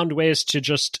people found ways to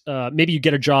just maybe you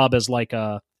get a job as like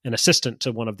an assistant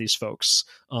to one of these folks.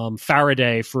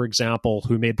 Faraday, for example,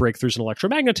 who made breakthroughs in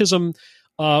electromagnetism,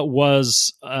 I'm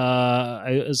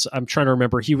trying to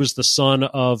remember, he was the son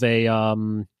of a I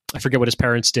forget what his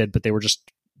parents did, but they were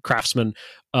just craftsmen.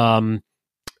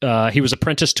 He was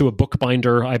apprenticed to a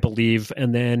bookbinder, I believe,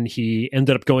 and then he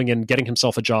ended up going and getting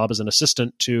himself a job as an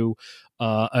assistant to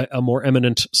a more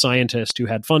eminent scientist who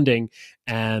had funding,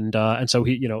 and so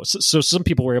he, so some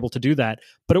people were able to do that,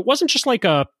 but it wasn't just like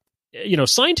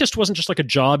scientist wasn't just like a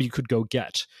job you could go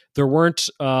get. There were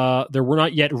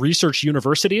not yet research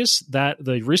universities. That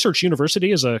the research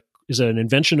university is an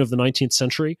invention of the 19th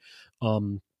century.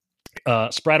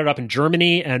 Sprouted up in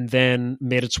Germany and then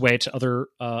made its way to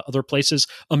other places.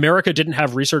 America didn't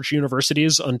have research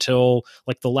universities until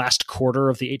like the last quarter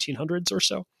of the 1800s or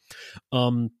so.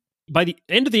 By the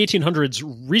end of the 1800s,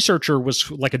 researcher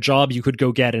was like a job you could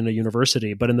go get in a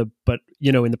university, but in the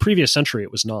previous century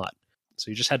it was not. So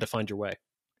you just had to find your way.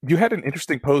 You had an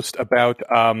interesting post about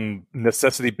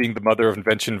necessity being the mother of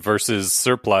invention versus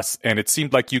surplus, and it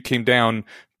seemed like you came down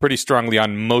pretty strongly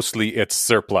on mostly it's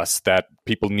surplus, that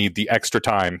people need the extra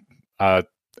time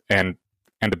and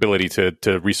ability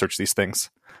to research these things,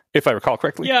 if I recall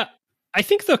correctly. Yeah, I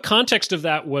think the context of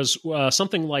that was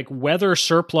something like whether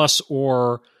surplus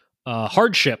or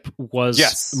hardship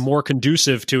was more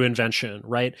conducive to invention,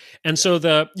 right? And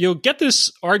so you'll get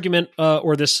this argument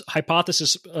or this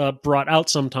hypothesis brought out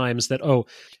sometimes that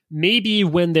maybe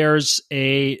when there's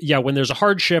a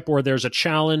hardship or there's a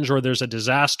challenge or there's a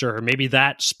disaster, maybe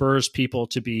that spurs people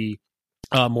to be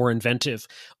more inventive.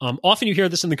 Often you hear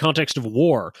this in the context of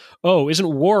war. Oh, isn't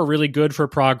war really good for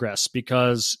progress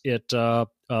because it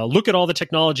look at all the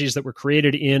technologies that were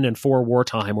created in and for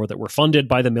wartime or that were funded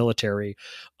by the military,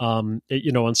 and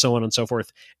so on and so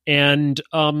forth. And,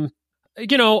 I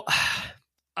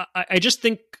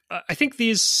think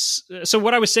these, so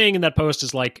what I was saying in that post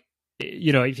is like,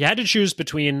 if you had to choose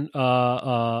between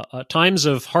times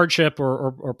of hardship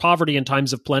or poverty and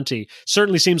times of plenty,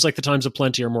 certainly seems like the times of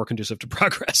plenty are more conducive to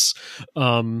progress.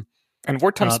 And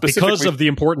wartime specifically, because of the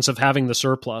importance of having the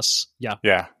surplus. Yeah.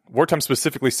 Wartime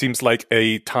specifically seems like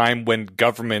a time when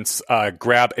governments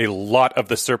grab a lot of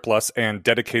the surplus and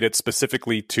dedicate it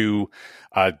specifically to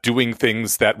doing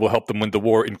things that will help them win the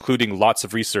war, including lots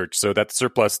of research. So that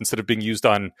surplus, instead of being used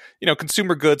on,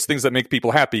 consumer goods, things that make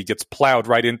people happy, gets plowed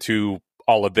right into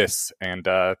all of this. And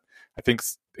I think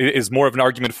it is more of an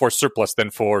argument for surplus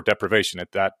than for deprivation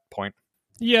at that point.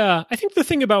 Yeah, I think the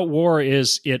thing about war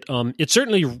is it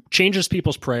certainly changes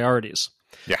people's priorities.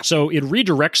 Yeah. So it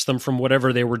redirects them from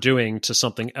whatever they were doing to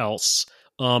something else.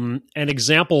 An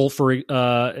example for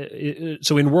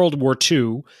so in World War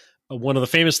II, one of the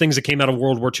famous things that came out of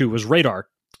World War II was radar.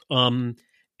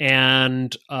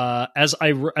 And as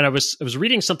I was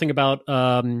reading something about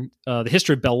the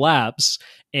history of Bell Labs,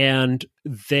 and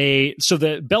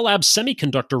the Bell Labs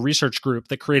semiconductor research group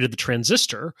that created the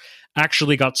transistor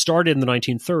actually got started in the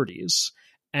 1930s,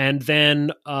 and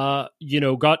then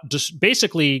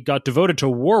basically got devoted to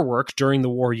war work during the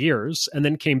war years, and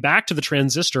then came back to the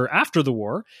transistor after the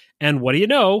war. And what do you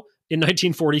know? In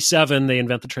 1947, they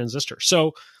invent the transistor.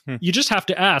 So you just have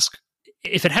to ask,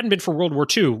 if it hadn't been for World War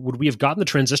II, would we have gotten the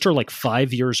transistor like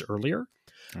 5 years earlier?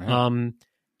 Mm-hmm.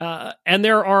 And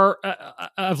there are,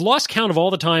 I've lost count of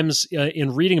all the times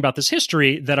in reading about this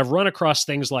history that I've run across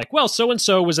things like, well,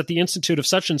 so-and-so was at the Institute of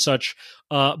such and such,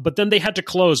 but then they had to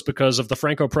close because of the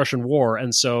Franco-Prussian War.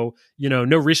 And so,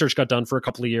 no research got done for a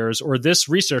couple of years, or this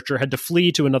researcher had to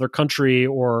flee to another country,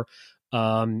 or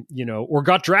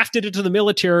got drafted into the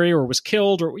military, or was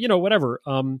killed, or, whatever.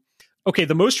 Okay,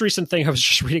 the most recent thing I was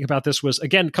just reading about this was,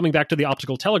 again, coming back to the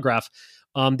optical telegraph.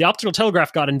 The optical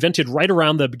telegraph got invented right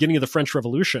around the beginning of the French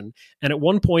Revolution. And at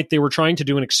one point, they were trying to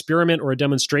do an experiment or a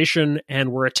demonstration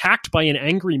and were attacked by an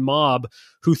angry mob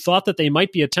who thought that they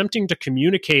might be attempting to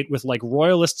communicate with like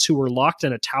royalists who were locked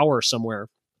in a tower somewhere.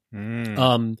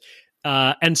 And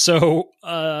so,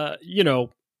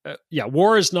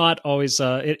 war is not always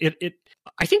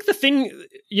I think the thing,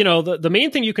 the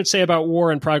main thing you could say about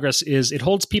war in progress is it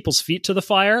holds people's feet to the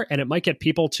fire, and it might get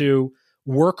people to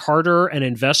work harder and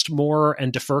invest more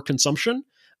and defer consumption.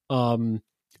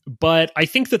 But I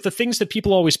think that the things that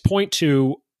people always point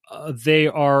to, they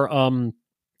are,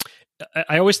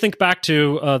 I always think back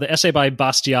to the essay by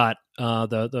Bastiat,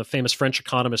 the famous French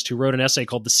economist who wrote an essay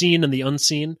called The Seen and the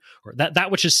Unseen, or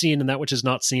that which is seen and that which is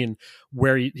not seen,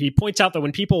 where he points out that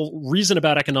when people reason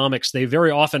about economics, they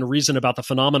very often reason about the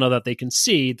phenomena that they can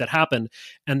see that happen,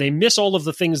 and they miss all of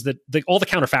the things all the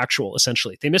counterfactual,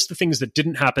 essentially. They miss the things that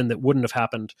didn't happen that wouldn't have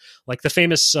happened. Like the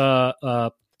famous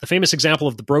example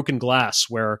of the broken glass,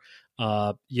 where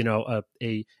a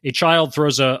child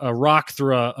throws a rock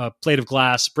through a plate of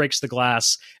glass, breaks the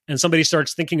glass, and somebody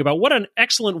starts thinking about what an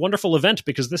excellent, wonderful event,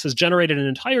 because this has generated an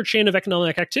entire chain of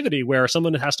economic activity where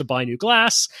someone has to buy new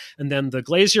glass, and then the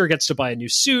glazier gets to buy a new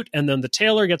suit, and then the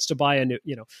tailor gets to buy a new,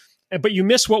 but you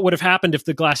miss what would have happened if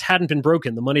the glass hadn't been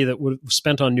broken. The money that would have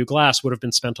spent on new glass would have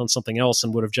been spent on something else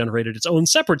and would have generated its own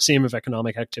separate stream of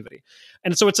economic activity.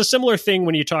 And so it's a similar thing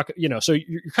when you talk, so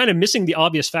you're kind of missing the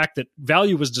obvious fact that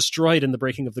value was destroyed in the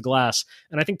breaking of the glass.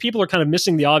 And I think people are kind of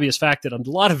missing the obvious fact that a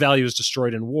lot of value is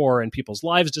destroyed in war and people's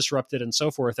lives disrupted and so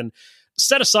forth. And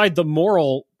set aside the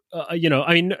moral,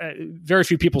 very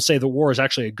few people say the war is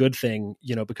actually a good thing,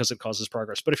 because it causes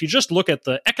progress. But if you just look at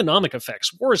the economic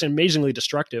effects, war is amazingly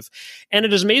destructive, and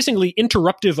it is amazingly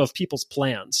interruptive of people's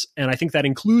plans. And I think that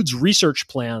includes research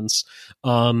plans,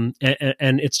 and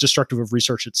it's destructive of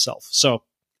research itself. So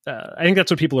I think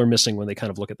that's what people are missing when they kind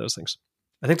of look at those things.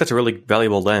 I think that's a really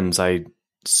valuable lens. I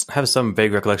have some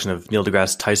vague recollection of Neil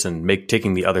deGrasse Tyson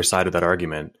taking the other side of that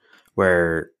argument,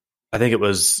 where I think it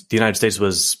was the United States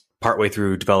was partway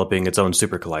through developing its own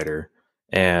super collider.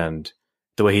 And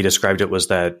the way he described it was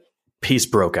that peace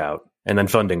broke out and then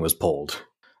funding was pulled.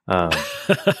 But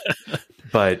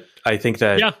I think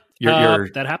that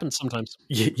that happens sometimes.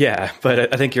 Yeah,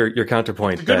 but I think your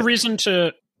counterpoint. It's a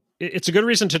good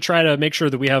reason to try to make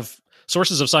sure that we have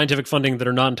sources of scientific funding that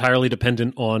are not entirely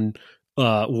dependent on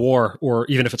war, or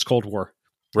even if it's Cold War.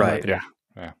 Right. Yeah.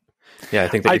 I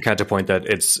think that your counterpoint that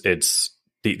it's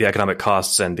the economic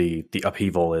costs and the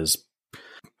upheaval is,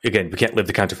 again, we can't live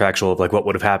the counterfactual of like what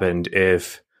would have happened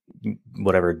if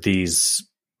whatever these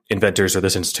inventors or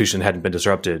this institution hadn't been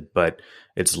disrupted. But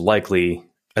it's likely,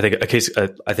 I think a case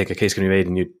can be made,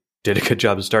 and you did a good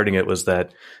job of starting it, was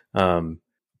that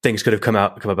things could have come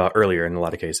about earlier in a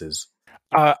lot of cases.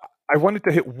 I wanted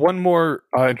to hit one more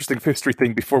interesting history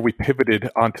thing before we pivoted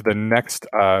onto the next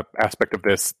aspect of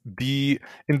this.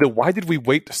 Why did we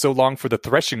wait so long for the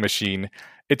threshing machine?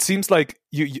 It seems like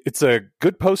it's a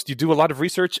good post. You do a lot of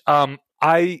research.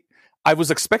 I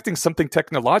was expecting something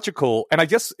technological, and I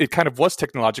guess it kind of was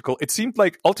technological. It seemed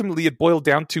like ultimately it boiled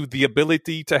down to the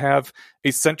ability to have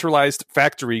a centralized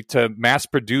factory to mass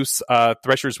produce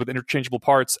threshers with interchangeable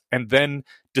parts and then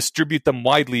distribute them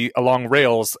widely along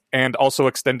rails, and also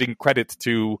extending credit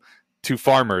to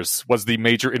farmers was the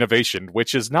major innovation,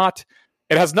 which is not,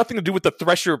 it has nothing to do with the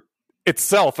thresher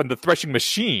itself and the threshing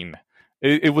machine.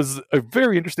 it was a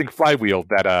very interesting flywheel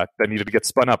that needed to get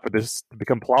spun up for this to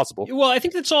become plausible. Well, I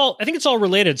think it's all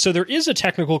related. So there is a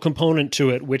technical component to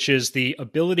it, which is the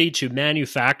ability to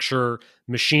manufacture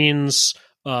machines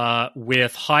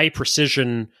with high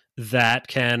precision that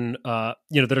can,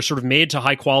 that are sort of made to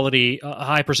high quality,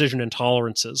 high precision and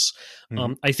tolerances.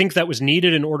 I think that was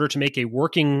needed in order to make a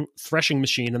working threshing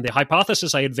machine. And the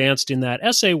hypothesis I advanced in that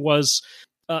essay was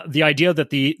the idea that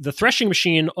the threshing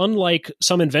machine, unlike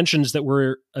some inventions that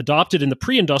were adopted in the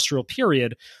pre-industrial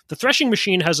period, the threshing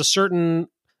machine has a certain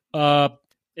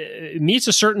meets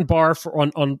a certain bar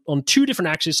on two different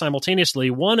axes simultaneously.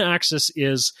 One axis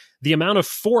is the amount of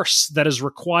force that is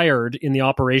required in the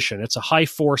operation. It's a high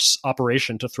force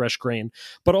operation to thresh grain,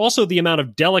 but also the amount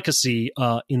of delicacy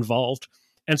involved.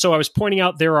 And so I was pointing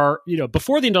out there are,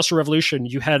 before the Industrial Revolution,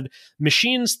 you had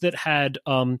machines that had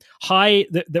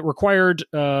that required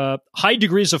high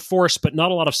degrees of force, but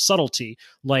not a lot of subtlety,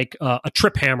 like a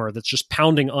trip hammer that's just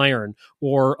pounding iron,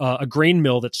 or a grain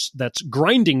mill that's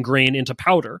grinding grain into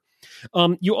powder.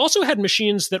 You also had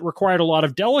machines that required a lot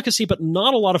of delicacy, but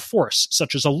not a lot of force,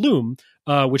 such as a loom,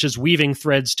 which is weaving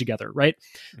threads together, right?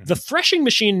 Mm-hmm. The threshing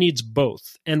machine needs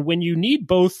both. And when you need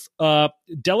both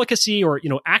delicacy or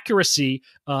accuracy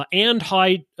and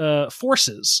high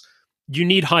forces, you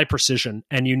need high precision,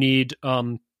 and you need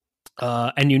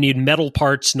metal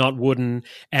parts, not wooden,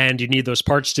 and you need those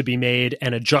parts to be made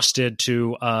and adjusted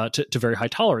to very high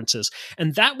tolerances.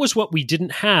 And that was what we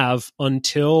didn't have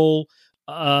until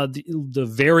the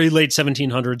very late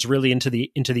 1700s, really into the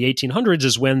 1800s,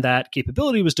 is when that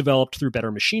capability was developed through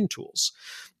better machine tools.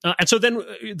 And so then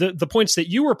the points that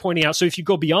you were pointing out, so if you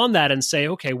go beyond that and say,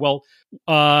 okay, well,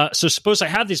 so suppose I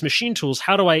have these machine tools,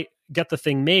 how do I get the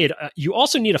thing made? You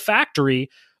also need a factory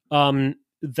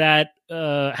that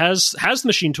has the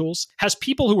machine tools, has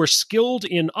people who are skilled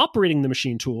in operating the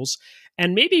machine tools,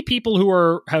 and maybe people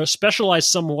who have specialized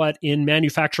somewhat in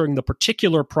manufacturing the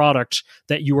particular product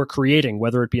that you are creating,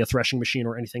 whether it be a threshing machine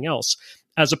or anything else,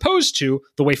 as opposed to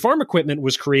the way farm equipment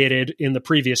was created in the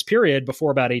previous period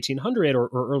before about 1800 or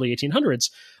early 1800s,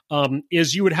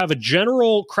 is you would have a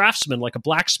general craftsman like a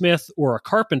blacksmith or a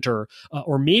carpenter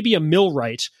or maybe a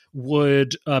millwright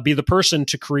would be the person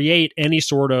to create any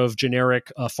sort of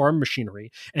generic farm machinery.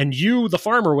 And you, the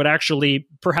farmer, would actually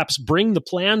perhaps bring the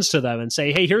plans to them and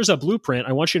say, hey, here's a blueprint.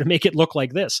 I want you to make it look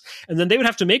like this. And then they would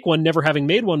have to make one, never having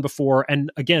made one before,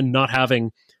 and again, not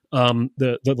having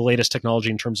the latest technology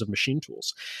in terms of machine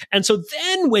tools. And so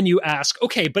then when you ask,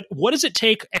 okay, but what does it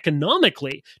take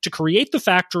economically to create the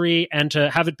factory and to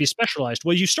have it be specialized?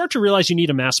 Well, you start to realize you need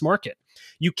a mass market.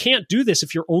 You can't do this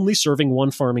if you're only serving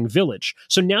one farming village.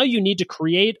 So now you need to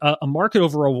create a market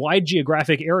over a wide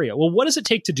geographic area. Well, what does it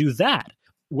take to do that?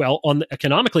 Well,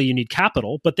 economically, you need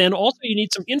capital, but then also you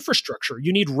need some infrastructure.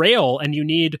 You need rail, and you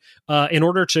need, in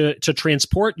order to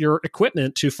transport your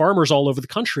equipment to farmers all over the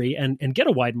country and get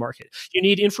a wide market. You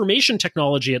need information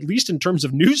technology, at least in terms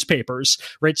of newspapers,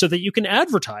 right, so that you can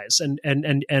advertise and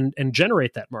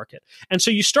generate that market. And so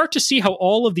you start to see how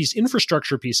all of these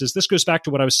infrastructure pieces, this goes back to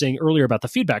what I was saying earlier about the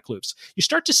feedback loops. You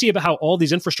start to see about how all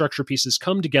these infrastructure pieces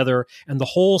come together, and the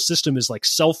whole system is like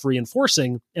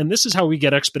self-reinforcing. And this is how we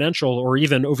get exponential, or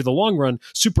even over the long run,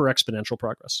 super exponential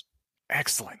progress.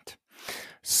 Excellent.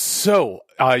 So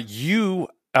you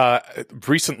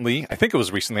recently, I think it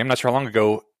was recently, I'm not sure how long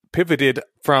ago, pivoted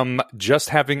from just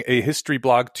having a history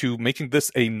blog to making this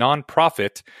a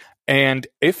nonprofit. And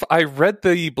if I read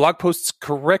the blog posts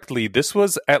correctly, this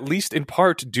was at least in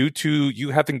part due to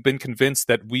you having been convinced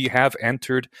that we have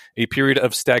entered a period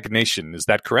of stagnation. Is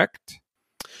that correct?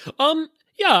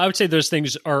 Yeah, I would say those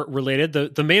things are related.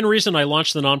 The main reason I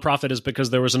launched the nonprofit is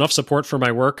because there was enough support for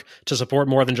my work to support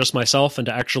more than just myself, and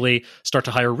to actually start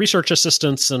to hire research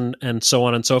assistants and so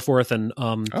on and so forth. And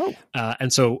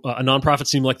so a nonprofit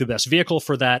seemed like the best vehicle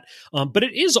for that. But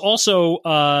it is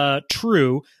also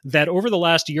true that over the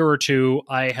last year or two,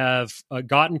 I have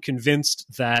gotten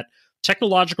convinced that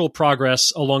technological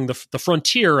progress along the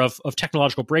frontier of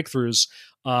technological breakthroughs,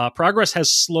 progress has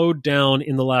slowed down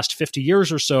in the last 50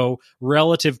 years or so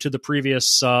relative to the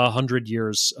previous 100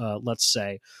 years, let's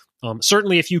say.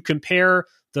 Certainly, if you compare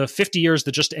the 50 years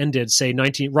that just ended, say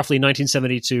roughly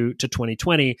 1970 to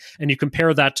 2020, and you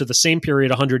compare that to the same period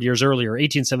 100 years earlier,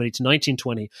 1870 to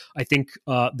 1920, I think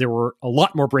there were a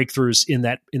lot more breakthroughs in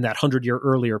that 100-year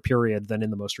earlier period than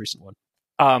in the most recent one.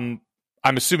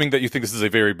 I'm assuming that you think this is a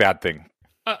very bad thing.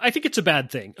 I think it's a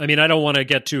bad thing. I mean, I don't want to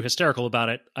get too hysterical about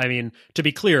it. I mean, to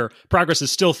be clear, progress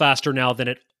is still faster now than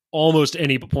at almost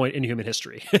any point in human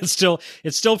history. It's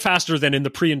still faster than in the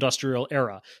pre-industrial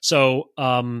era. So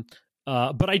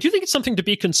But I do think it's something to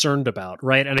be concerned about,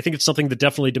 right? And I think it's something that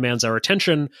definitely demands our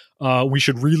attention. We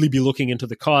should really be looking into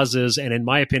the causes, and in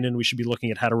my opinion, we should be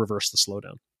looking at how to reverse the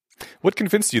slowdown. What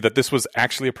convinced you that this was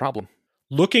actually a problem?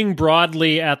 Looking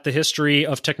broadly at the history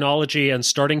of technology and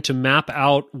starting to map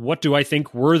out what do I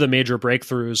think were the major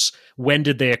breakthroughs, when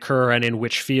did they occur, and in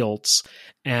which fields.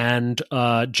 And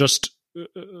by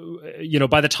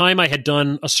the time I had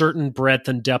done a certain breadth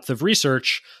and depth of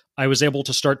research, I was able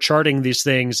to start charting these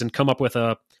things and come up with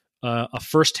a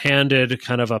first-handed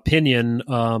kind of opinion,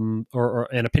 or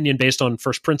an opinion based on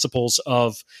first principles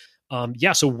of,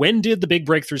 so when did the big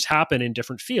breakthroughs happen in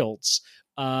different fields?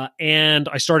 And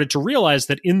I started to realize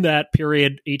that in that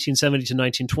period, 1870 to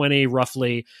 1920,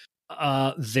 roughly,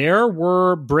 there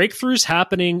were breakthroughs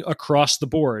happening across the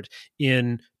board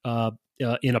in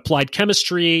applied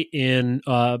chemistry, in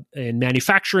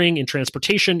manufacturing, in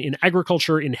transportation, in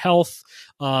agriculture, in health,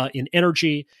 in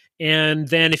energy. And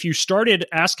then if you started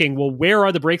asking, well, where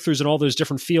are the breakthroughs in all those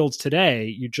different fields today?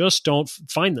 You just don't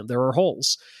find them. There are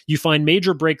holes. You find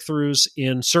major breakthroughs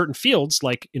in certain fields,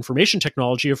 like information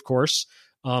technology, of course.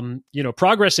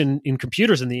 Progress in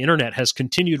computers and the internet has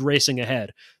continued racing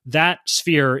ahead. That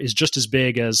sphere is just as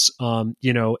big as,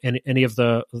 any of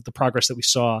the progress that we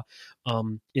saw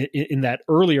in that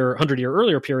earlier 100-year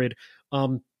earlier period.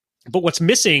 But what's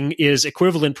missing is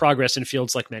equivalent progress in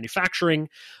fields like manufacturing,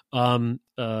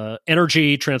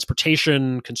 energy,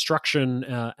 transportation, construction,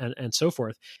 and so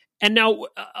forth. And now,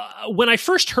 when I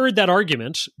first heard that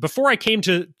argument, before I came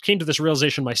to this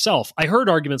realization myself, I heard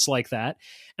arguments like that,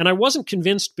 and I wasn't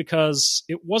convinced because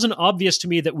it wasn't obvious to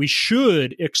me that we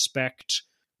should expect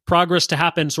progress to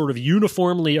happen sort of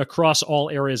uniformly across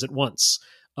all areas at once.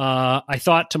 I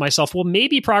thought to myself, well,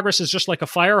 maybe progress is just like a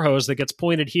fire hose that gets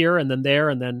pointed here and then there,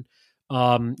 and then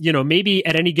maybe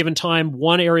at any given time,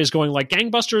 one area is going like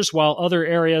gangbusters while other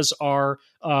areas are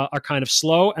kind of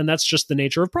slow, and that's just the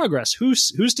nature of progress.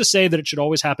 Who's to say that it should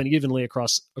always happen evenly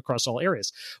across all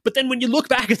areas? But then when you look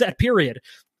back at that period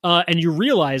and you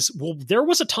realize, well, there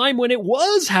was a time when it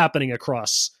was happening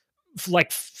across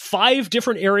like 5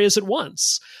 different areas at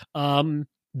once. Then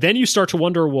you start to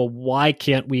wonder, well, why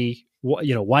can't we?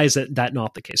 Why is that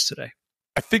not the case today?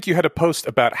 I think you had a post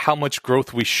about how much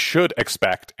growth we should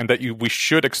expect, and that we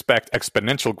should expect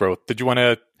exponential growth. Did you want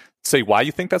to say why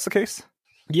you think that's the case?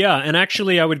 Yeah, and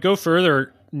actually, I would go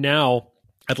further now.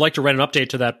 I'd like to write an update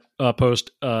to that post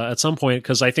at some point,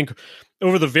 because I think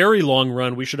over the very long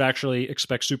run, we should actually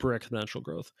expect super exponential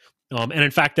growth. And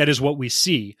in fact, that is what we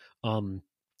see.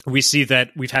 We see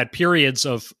that we've had periods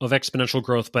of exponential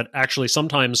growth, but actually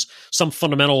sometimes some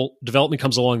fundamental development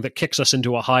comes along that kicks us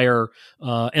into a higher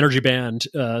energy band,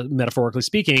 metaphorically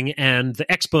speaking, and the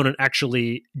exponent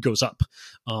actually goes up.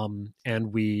 And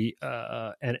we're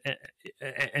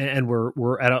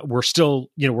still,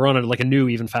 we're on a new,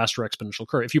 even faster exponential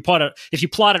curve. If you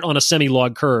plot it on a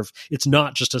semi-log curve, it's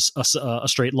not just a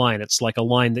straight line. It's like a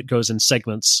line that goes in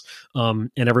segments,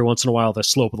 and every once in a while the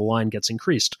slope of the line gets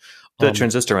increased. The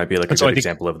transistor might be like a good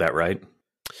example of that, right?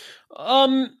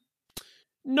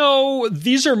 No,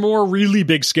 these are more really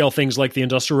big scale things like the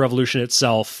Industrial Revolution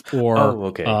itself,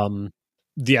 or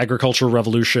the Agricultural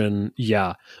Revolution.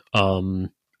 Yeah. I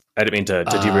didn't mean to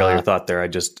derail your thought there. I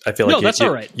feel like that's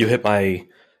all right. You hit my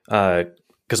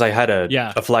because I had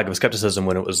a flag of skepticism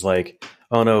when it was like,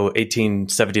 oh no,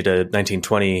 1870 to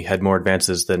 1920 had more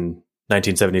advances than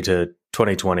 1970 to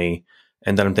 2020,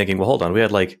 and then I'm thinking, well, hold on, we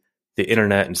had like the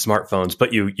internet and smartphones,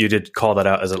 but you did call that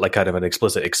out as like kind of an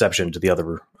explicit exception to the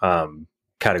other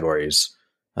categories.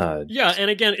 And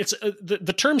again, it's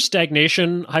the term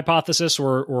stagnation hypothesis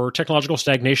or technological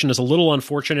stagnation is a little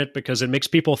unfortunate because it makes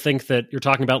people think that you're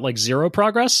talking about like zero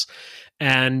progress,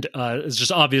 and it's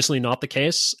just obviously not the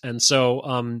case. And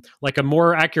so, like a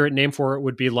more accurate name for it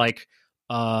would be like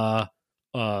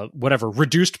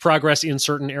reduced progress in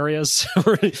certain areas,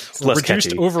 or reduced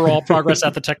catchy. overall progress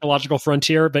at the technological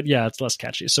frontier. But yeah, it's less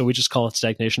catchy, so we just call it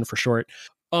stagnation for short.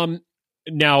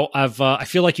 Now I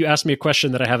feel like you asked me a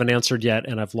question that I haven't answered yet,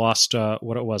 and I've lost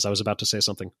what it was. I was about to say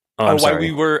something. Why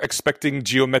we were expecting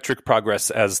geometric progress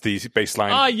as the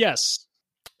baseline. Yes.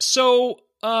 So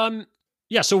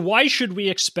so why should we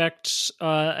expect?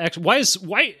 Why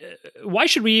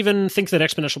should we even think that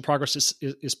exponential progress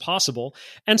is possible?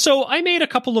 And so I made a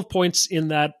couple of points in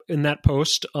that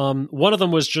post. One of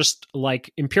them was just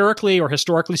like empirically or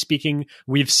historically speaking,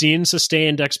 we've seen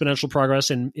sustained exponential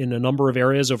progress in a number of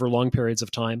areas over long periods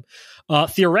of time.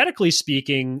 Theoretically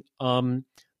speaking,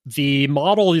 the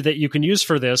model that you can use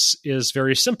for this is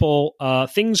very simple.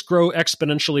 Things grow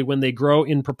exponentially when they grow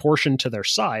in proportion to their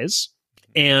size,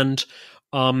 and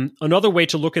another way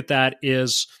to look at that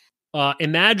is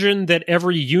imagine that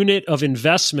every unit of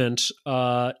investment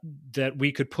that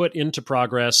we could put into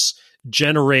progress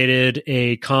generated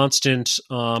a constant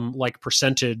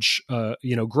percentage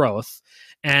growth,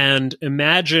 and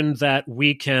imagine that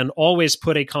we can always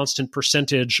put a constant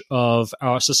percentage of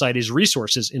our society's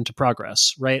resources into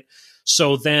progress, right?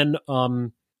 So then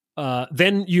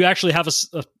you actually have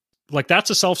that's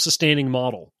a self-sustaining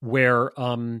model where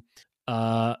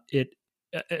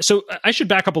so I should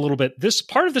back up a little bit. This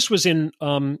part of this was in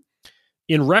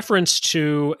reference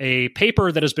to a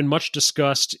paper that has been much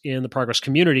discussed in the progress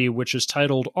community, which is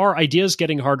titled "Are Ideas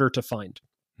Getting Harder to Find?"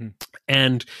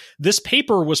 And this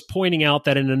paper was pointing out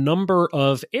that in a number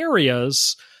of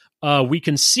areas, we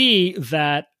can see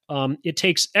that it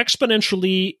takes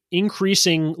exponentially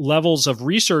increasing levels of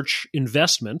research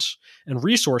investment and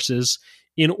resources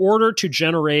in order to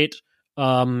generate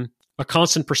a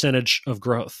constant percentage of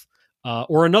growth.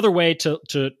 Or another way to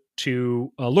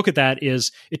look at that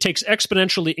is it takes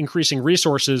exponentially increasing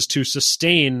resources to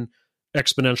sustain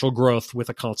exponential growth with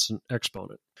a constant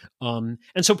exponent. And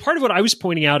so part of what I was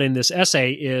pointing out in this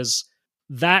essay is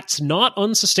that's not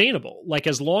unsustainable. Like,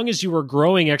 as long as you are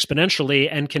growing exponentially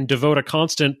and can devote a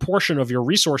constant portion of your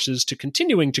resources to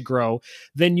continuing to grow,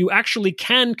 then you actually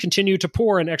can continue to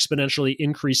pour an exponentially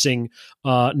increasing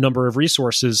number of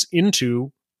resources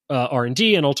into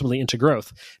R&D and ultimately into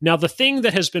growth. Now, the thing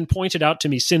that has been pointed out to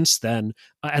me since then,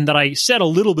 and that I said a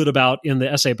little bit about in the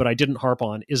essay, but I didn't harp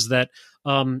on, is that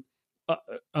I'm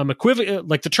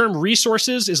like the term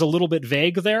resources is a little bit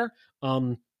vague there.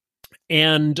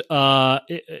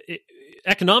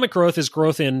 Economic growth is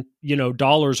growth in,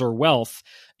 dollars or wealth.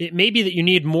 It may be that you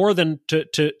need more than to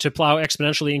plow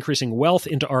exponentially increasing wealth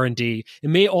into R&D. It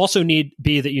may also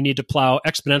be that you need to plow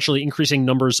exponentially increasing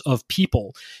numbers of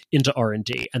people into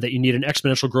R&D, and that you need an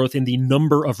exponential growth in the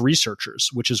number of researchers,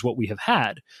 which is what we have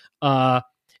had.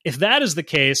 If that is the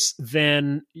case,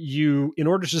 then in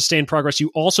order to sustain progress, you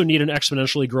also need an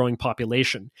exponentially growing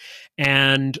population.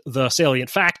 And the salient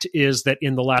fact is that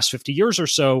in the last 50 years or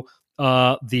so,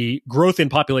 the growth in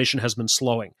population has been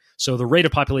slowing. So the rate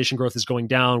of population growth is going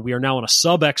down. We are now on a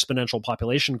sub-exponential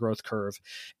population growth curve.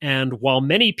 And while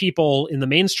many people in the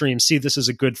mainstream see this as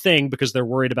a good thing because they're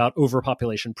worried about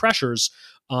overpopulation pressures,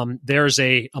 there's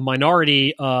a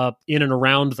minority in and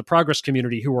around the progress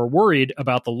community who are worried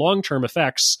about the long-term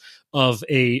effects of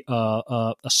a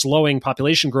slowing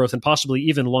population growth and possibly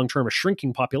even long-term a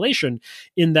shrinking population,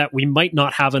 in that we might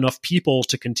not have enough people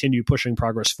to continue pushing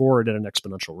progress forward at an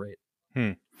exponential rate.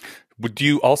 Would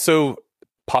you also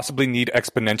possibly need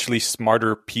exponentially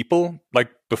smarter people?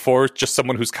 Like before, just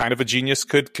someone who's kind of a genius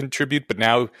could contribute, but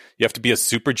now you have to be a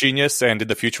super genius, and in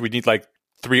the future we need like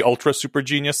 3 ultra super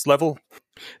genius level?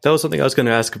 That was something I was going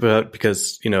to ask about,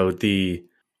 because you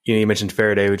mentioned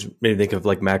Faraday, which made me think of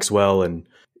like Maxwell, and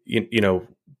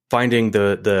finding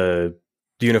the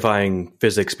unifying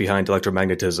physics behind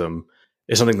electromagnetism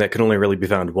is something that can only really be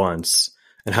found once.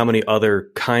 And how many other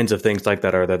kinds of things like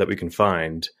that are there that we can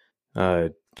find?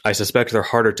 I suspect they're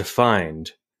harder to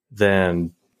find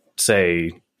than,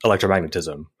 say,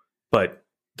 electromagnetism. But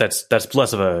that's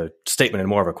less of a statement and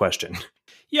more of a question.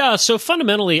 Yeah, so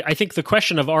fundamentally, I think the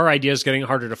question of are ideas getting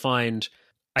harder to find,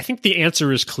 I think the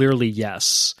answer is clearly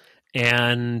yes.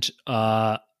 And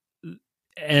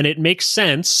it makes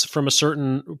sense from a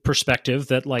certain perspective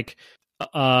that, like,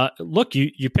 look,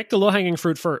 you pick the low-hanging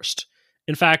fruit first.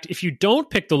 In fact, if you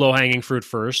don't pick the low-hanging fruit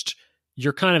first,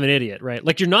 you're kind of an idiot, right?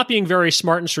 Like, you're not being very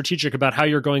smart and strategic about how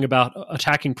you're going about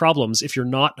attacking problems if you're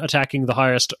not attacking the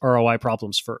highest ROI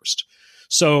problems first.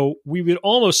 So we would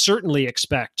almost certainly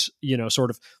expect, sort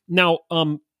of. Now,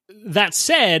 that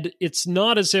said, it's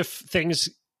not as if things...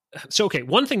 So, okay,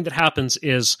 one thing that happens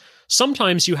is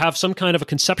sometimes you have some kind of a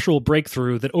conceptual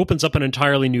breakthrough that opens up an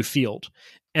entirely new field.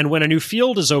 And when a new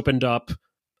field is opened up,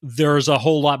 there's a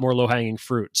whole lot more low-hanging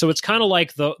fruit. So it's kind of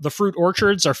like the fruit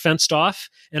orchards are fenced off,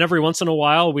 and every once in a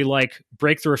while we like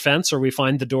break through a fence, or we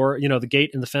find the door, the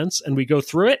gate in the fence, and we go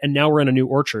through it, and now we're in a new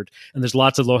orchard, and there's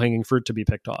lots of low-hanging fruit to be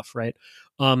picked off, right?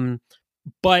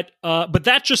 But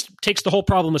that just takes the whole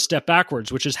problem a step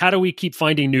backwards, which is how do we keep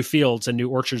finding new fields and new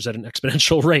orchards at an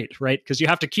exponential rate, right? Because you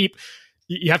have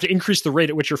to increase the rate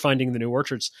at which you're finding the new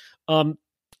orchards.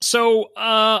 So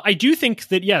I do think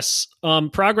that, yes,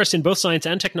 progress in both science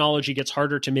and technology gets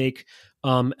harder to make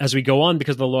as we go on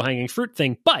because of the low-hanging fruit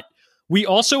thing. But we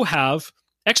also have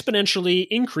exponentially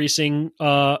increasing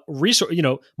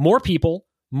more people,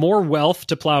 more wealth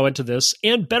to plow into this,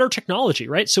 and better technology,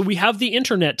 right? So we have the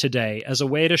internet today as a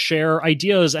way to share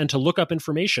ideas and to look up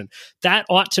information. That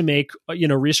ought to make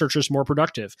researchers more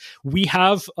productive. We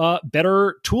have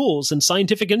better tools and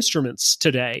scientific instruments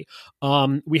today.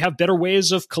 We have better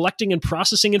ways of collecting and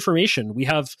processing information. We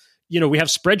have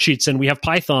spreadsheets, and we have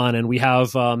Python, and we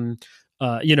have all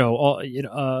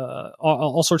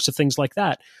sorts of things like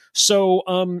that.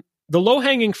 So the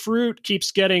low-hanging fruit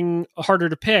keeps getting harder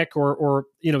to pick, or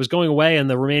is going away, and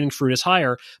the remaining fruit is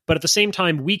higher. But at the same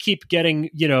time, we keep getting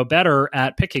better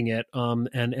at picking it,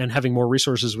 and having more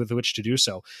resources with which to do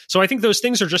so. So I think those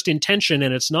things are just in tension,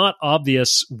 and it's not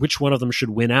obvious which one of them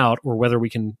should win out, or whether we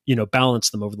can balance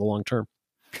them over the long term.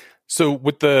 So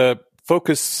with the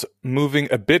focus moving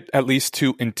a bit, at least,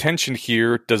 to intention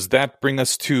here, does that bring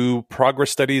us to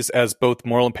progress studies as both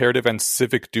moral imperative and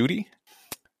civic duty?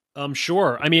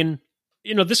 Sure. I mean,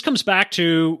 this comes back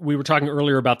to, we were talking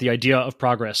earlier about the idea of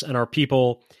progress, and are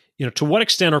people, to what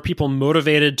extent are people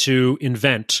motivated to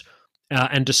invent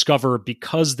and discover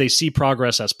because they see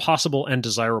progress as possible and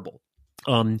desirable?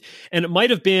 And it might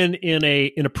have been in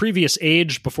a previous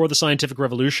age before the scientific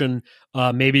revolution.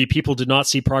 Maybe people did not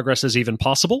see progress as even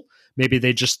possible. Maybe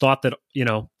they just thought that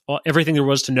everything there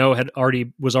was to know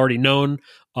was already known.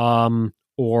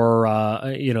 Or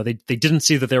they didn't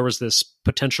see that there was this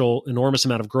potential enormous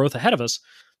amount of growth ahead of us.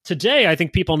 Today, I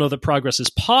think people know that progress is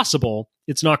possible.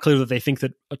 It's not clear that they think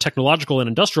that technological and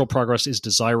industrial progress is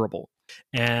desirable.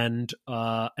 And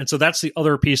so that's the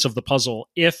other piece of the puzzle.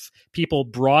 If people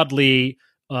broadly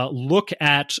look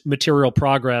at material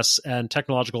progress and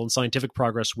technological and scientific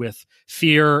progress with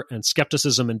fear and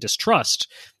skepticism and distrust,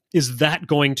 is that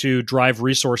going to drive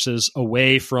resources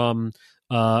away from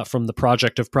the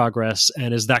project of progress,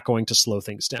 and is that going to slow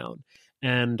things down?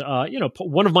 And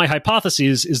one of my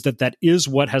hypotheses is that is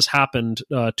what has happened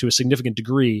to a significant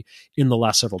degree in the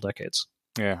last several decades.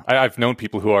 Yeah, I've known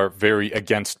people who are very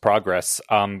against progress.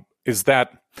 Is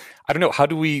that, I don't know, how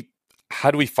do we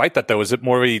fight that though? Is it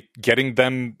more getting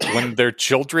them when they're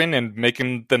children and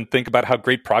making them think about how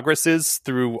great progress is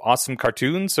through awesome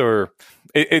cartoons, or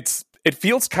it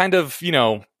feels kind of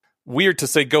weird to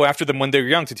say go after them when they're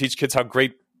young to teach kids how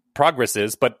great progress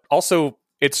is, but also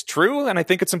it's true, and I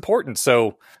think it's important.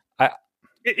 So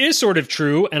it is sort of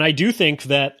true, and I do think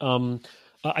that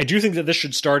this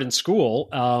should start in school.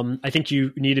 I think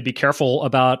you need to be careful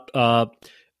about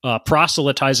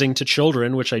proselytizing to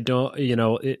children, which I don't.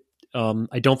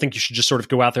 I don't think you should just sort of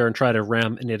go out there and try to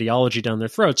ram an ideology down their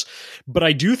throats. But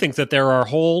I do think that there are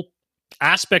whole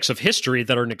aspects of history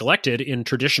that are neglected in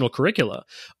traditional curricula.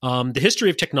 The history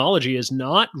of technology is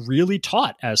not really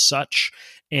taught as such,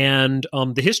 and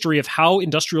the history of how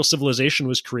industrial civilization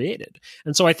was created.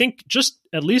 And so I think just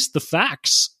at least the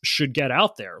facts should get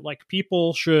out there. Like,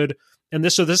 people should, and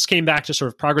this came back to sort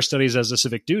of progress studies as a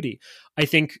civic duty. I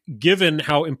think given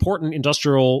how important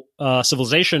industrial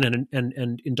civilization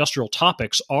and industrial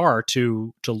topics are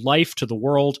to life, to the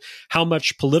world, how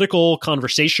much political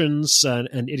conversations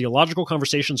and ideological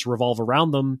conversations revolve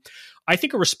around them, I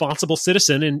think a responsible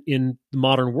citizen in the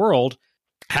modern world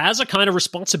has a kind of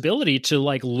responsibility to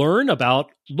learn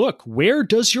about, look, where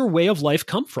does your way of life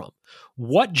come from?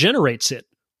 What generates it?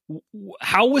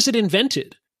 How was it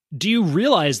invented? Do you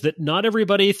realize that not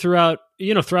everybody throughout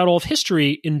all of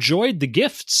history enjoyed the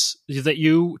gifts that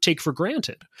you take for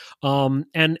granted?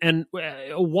 And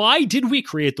why did we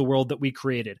create the world that we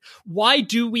created? Why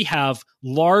do we have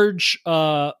large,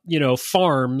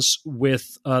 farms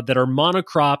with that are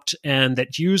monocropped and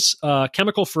that use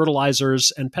chemical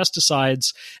fertilizers and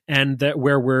pesticides, and that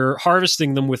where we're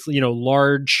harvesting them with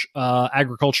large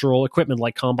agricultural equipment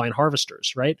like combine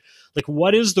harvesters, right? Like,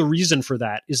 what is the reason for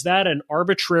that? Is that an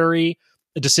arbitrary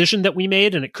decision that we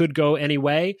made and it could go any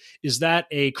way? Is that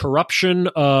a corruption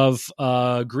of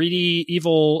greedy,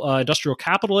 evil industrial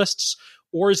capitalists?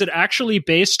 Or is it actually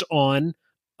based on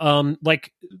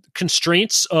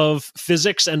constraints of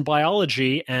physics and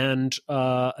biology and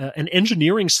an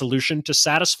engineering solution to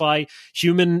satisfy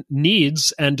human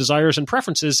needs and desires and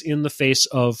preferences in the face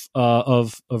of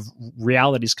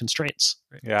reality's constraints?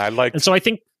 Right? Yeah, and so I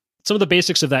think some of the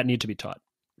basics of that need to be taught.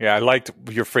 Yeah, I liked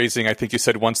your phrasing. I think you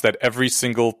said once that every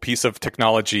single piece of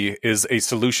technology is a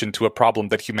solution to a problem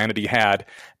that humanity had.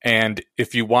 And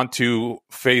if you want to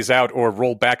phase out or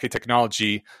roll back a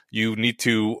technology, you need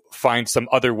to find some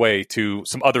other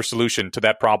solution to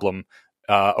that problem,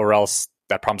 or else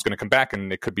that problem's going to come back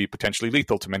and it could be potentially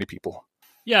lethal to many people.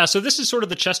 Yeah, so this is sort of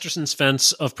the Chesterson's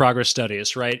fence of progress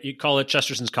studies, right? You call it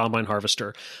Chesterson's combine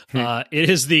harvester. It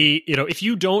is if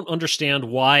you don't understand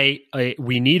why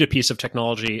we need a piece of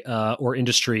technology or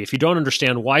industry, if you don't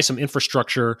understand why some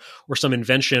infrastructure or some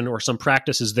invention or some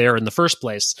practice is there in the first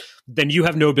place, then you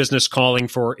have no business calling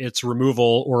for its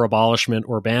removal or abolishment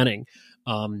or banning.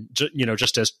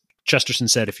 Just as Chesterton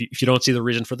said, if you don't see the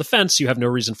reason for the fence, you have no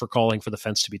reason for calling for the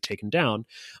fence to be taken down.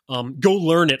 Go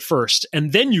learn it first,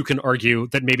 and then you can argue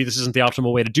that maybe this isn't the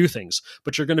optimal way to do things.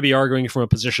 But you're going to be arguing from a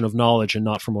position of knowledge and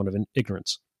not from one of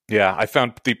ignorance. Yeah, I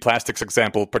found the plastics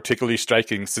example particularly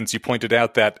striking since you pointed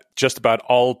out that just about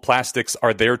all plastics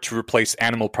are there to replace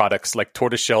animal products like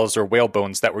tortoise shells or whale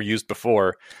bones that were used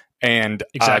before. And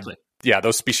exactly.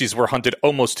 Those species were hunted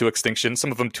almost to extinction,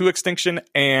 some of them to extinction.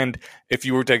 And if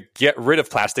you were to get rid of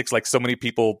plastics, like so many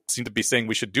people seem to be saying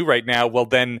we should do right now, well,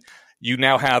 then you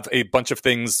now have a bunch of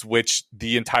things which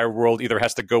the entire world either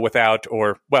has to go without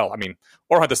or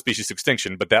hunt the species to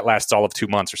extinction, but that lasts all of 2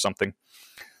 months or something.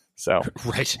 So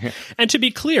right. And to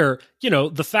be clear,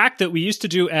 the fact that we used to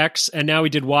do X and now we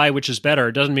did Y, which is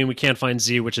better, doesn't mean we can't find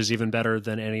Z, which is even better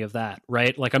than any of that,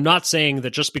 right? Like, I'm not saying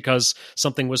that just because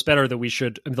something was better that we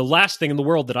should, the last thing in the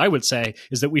world that I would say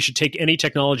is that we should take any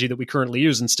technology that we currently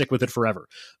use and stick with it forever.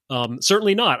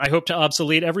 Certainly not. I hope to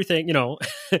obsolete everything,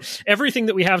 everything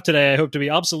that we have today, I hope to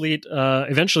be obsolete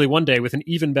eventually one day with an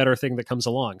even better thing that comes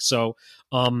along. So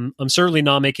I'm certainly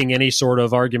not making any sort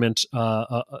of argument,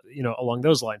 along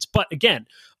those lines. But again,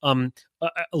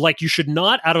 you should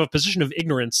not, out of a position of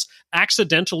ignorance,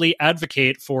 accidentally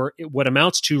advocate for what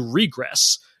amounts to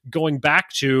regress, going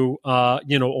back to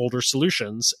older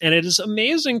solutions. And it is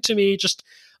amazing to me.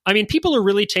 People are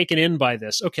really taken in by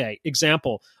this. Okay,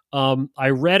 example.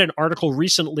 I read an article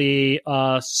recently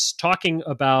talking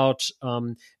about,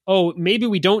 maybe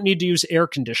we don't need to use air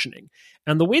conditioning.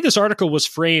 And the way this article was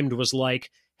framed was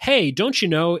like, hey, don't you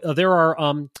know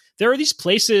there are these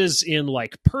places in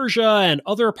like Persia and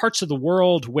other parts of the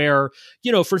world where,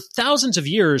 for thousands of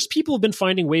years, people have been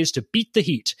finding ways to beat the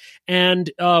heat.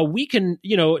 And we can,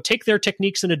 take their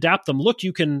techniques and adapt them. Look,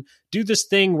 you can do this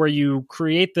thing where you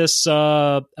create this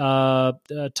tunnel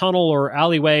or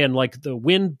alleyway and like the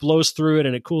wind blows through it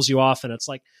and it cools you off. And it's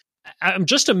like, I'm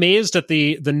just amazed at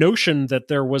the notion that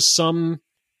there was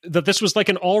that this was like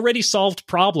an already solved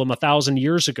problem 1,000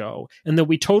 years ago, and that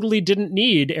we totally didn't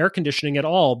need air conditioning at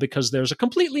all because there's a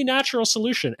completely natural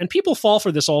solution. And people fall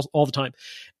for this all the time.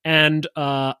 And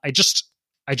I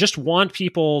just want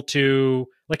people to,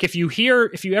 like, if you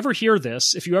ever hear,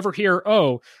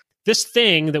 this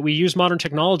thing that we use modern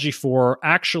technology for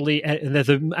actually, and that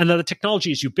the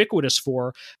technology is ubiquitous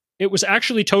for, it was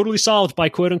actually totally solved by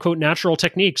quote unquote natural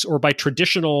techniques or by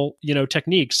traditional,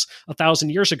 techniques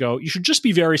 1,000 years ago. You should just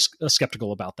be very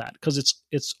skeptical about that because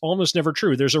it's almost never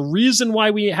true. There's a reason why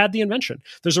we had the invention.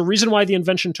 There's a reason why the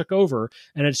invention took over,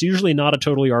 and it's usually not a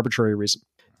totally arbitrary reason.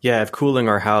 Yeah, if cooling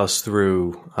our house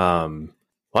through,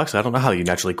 actually, I don't know how you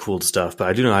naturally cooled stuff, but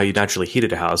I do know how you naturally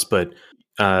heated a house. But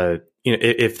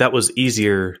if that was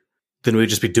easier, then we'd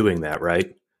just be doing that,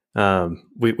 right?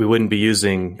 We wouldn't be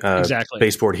using exactly.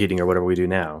 baseboard heating or whatever we do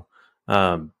now.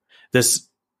 This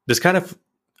kind of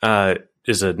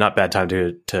is a not bad time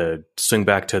to swing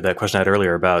back to that question I had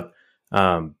earlier about,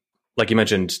 like you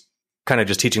mentioned, kind of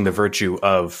just teaching the virtue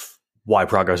of why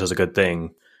progress is a good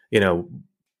thing.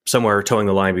 Somewhere towing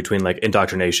the line between like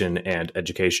indoctrination and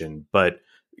education. But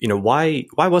why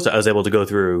was it I was able to go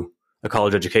through a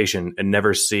college education and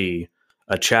never see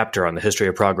a chapter on the history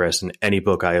of progress in any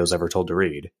book I was ever told to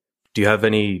read? Do you have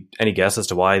any guess as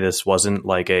to why this wasn't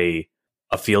like a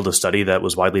field of study that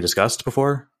was widely discussed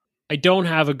before? I don't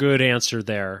have a good answer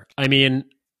there. I mean,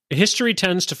 history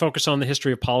tends to focus on the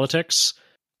history of politics,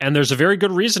 and there's a very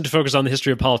good reason to focus on the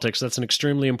history of politics. That's an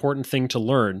extremely important thing to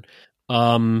learn.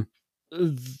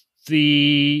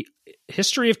 The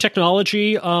history of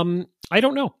technology, I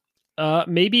don't know.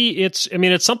 Maybe it's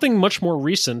something much more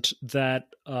recent that,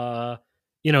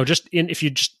 if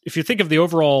you think of the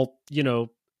overall,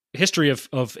 history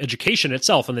of education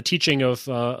itself and the teaching of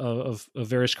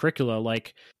various curricula,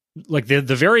 like the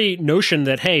very notion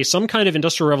that, hey, some kind of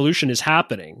industrial revolution is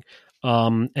happening,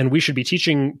 and we should be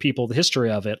teaching people the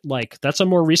history of it. Like, that's a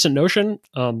more recent notion.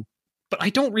 But I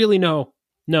don't really know.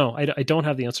 No, I don't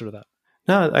have the answer to that.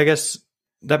 No, I guess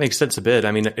that makes sense a bit.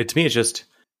 I mean, to me, it's just,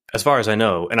 as far as I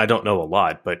know, and I don't know a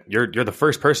lot, but you're the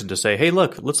first person to say, hey,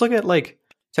 look, let's look at like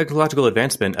technological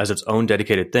advancement as its own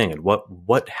dedicated thing, and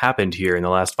what happened here in the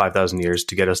last 5,000 years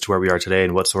to get us to where we are today,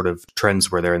 and what sort of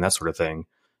trends were there and that sort of thing.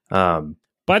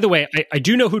 By By the way, I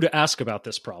do know who to ask about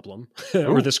this problem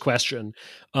or this question.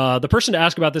 The person to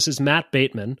ask about this is Matt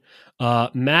Bateman.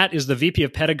 Matt is the VP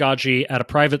of Pedagogy at a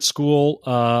private school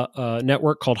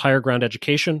network called Higher Ground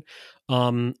Education.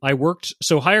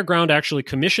 Higher Ground actually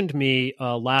commissioned me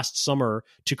last summer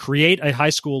to create a high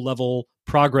school level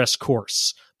progress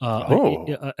course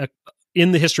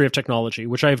in the history of technology,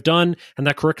 which I have done, and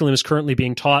that curriculum is currently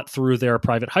being taught through their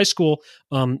private high school,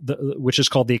 which is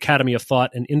called the Academy of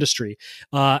Thought and Industry.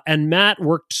 And Matt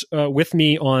worked with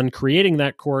me on creating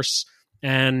that course,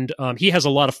 and he has a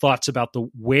lot of thoughts about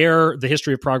where the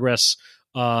history of progress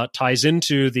ties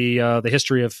into the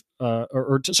history of,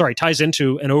 ties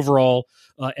into an overall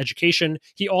education.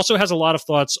 He also has a lot of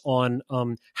thoughts on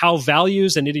how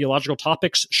values and ideological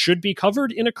topics should be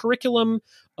covered in a curriculum,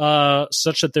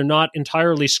 such that they're not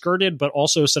entirely skirted, but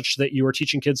also such that you are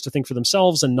teaching kids to think for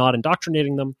themselves and not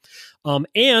indoctrinating them.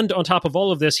 And on top of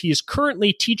all of this, he is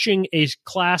currently teaching a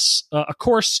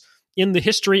course in the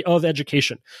history of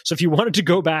education. So if you wanted to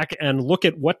go back and look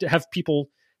at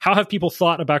how have people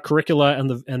thought about curricula and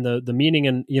the meaning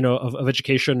and of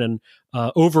education and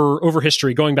over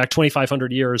history going back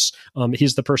 2,500 years,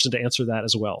 he's the person to answer that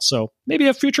as well. So maybe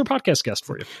a future podcast guest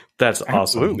for you. That's awesome.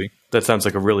 Absolutely. That sounds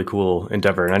like a really cool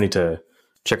endeavor, and I need to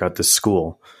check out this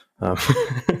school.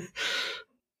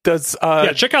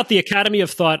 Check out the Academy of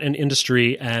Thought and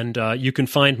Industry, and you can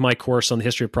find my course on the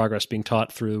history of progress being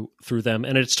taught through them,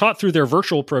 and it's taught through their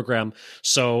virtual program.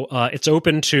 So it's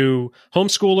open to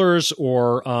homeschoolers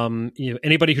or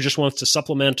anybody who just wants to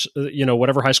supplement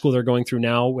whatever high school they're going through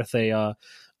now with a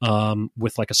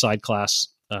side class.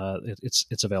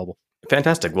 It's available.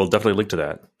 Fantastic. We'll definitely link to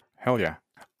that. Hell yeah.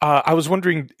 I was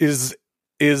wondering, is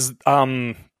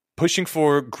pushing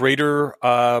for greater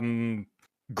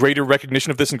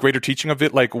recognition of this and greater teaching of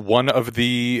it like one of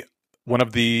the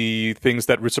things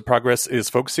that Roots of Progress is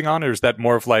focusing on, or is that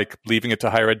more of like leaving it to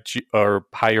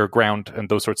higher ground and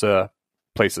those sorts of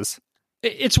places?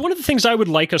 It's one of the things I would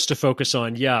like us to focus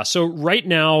on. Yeah. So right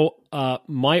now,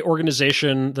 my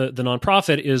organization, the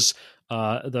nonprofit, is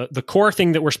the core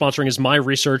thing that we're sponsoring is my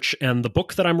research and the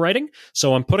book that I'm writing.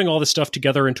 So I'm putting all this stuff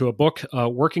together into a book.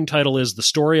 Working title is The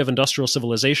Story of Industrial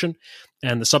Civilization,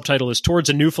 and the subtitle is Towards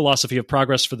a New Philosophy of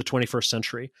Progress for the 21st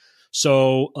Century.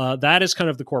 So that is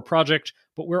kind of the core project.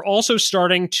 But we're also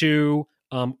starting to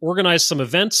organize some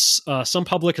events, some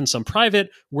public and some private,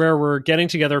 where we're getting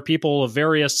together people of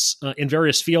in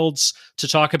various fields to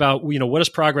talk about, what does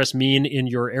progress mean in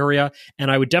your area?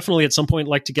 And I would definitely at some point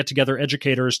like to get together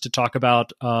educators to talk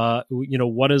about,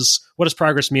 what does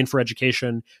progress mean for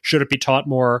education? Should it be taught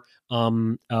more?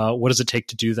 What does it take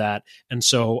to do that? And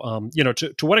so,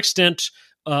 to what extent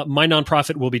my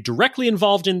nonprofit will be directly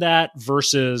involved in that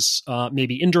versus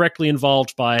maybe indirectly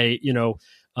involved by,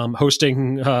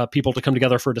 hosting people to come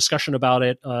together for a discussion about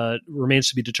it remains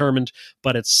to be determined,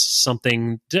 but it's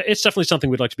definitely something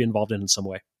we'd like to be involved in some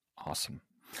way. Awesome.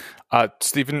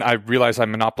 Stephen, I realize I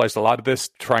monopolized a lot of this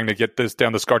trying to get this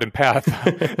down this garden path.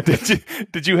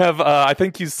 Did you have, I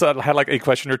think you had like a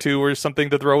question or two or something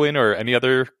to throw in, or any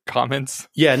other comments?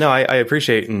 Yeah, no, I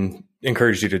appreciate and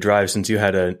encouraged you to drive, since you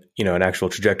had an actual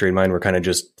trajectory in mind. Were kind of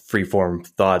just free form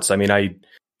thoughts. I mean,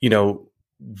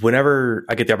 whenever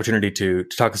I get the opportunity to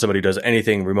talk to somebody who does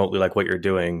anything remotely like what you're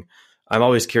doing, I'm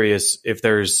always curious if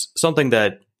there's something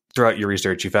that throughout your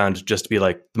research you found just to be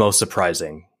like the most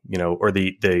surprising, or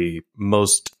the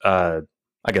most, I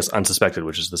guess, unsuspected,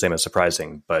 which is the same as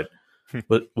surprising. But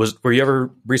were you ever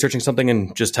researching something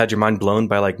and just had your mind blown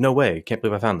by like, no way, can't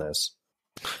believe I found this?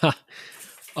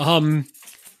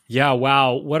 Yeah.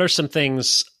 Wow. What are some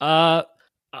things? I'm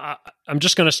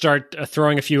just going to start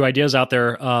throwing a few ideas out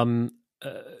there.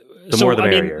 The more the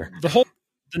merrier.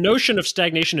 The notion of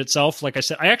stagnation itself, like I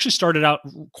said, I actually started out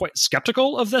quite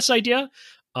skeptical of this idea.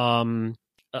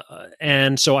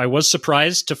 And so I was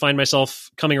surprised to find myself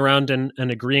coming around and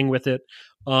agreeing with it.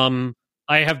 I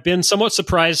have been somewhat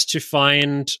surprised to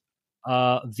find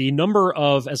the number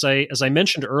of, as I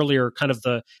mentioned earlier, kind of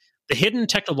the hidden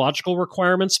technological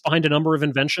requirements behind a number of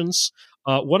inventions.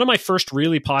 One of my first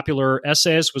really popular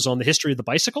essays was on the history of the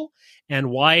bicycle and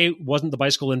why wasn't the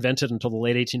bicycle invented until the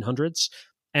late 1800s.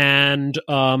 And,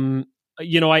 I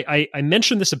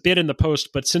mentioned this a bit in the post,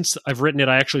 but since I've written it,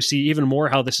 I actually see even more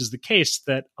how this is the case,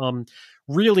 that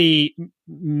really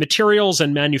materials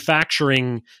and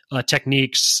manufacturing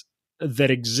techniques that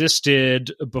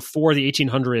existed before the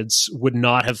 1800s would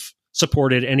not have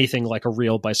supported anything like a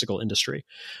real bicycle industry.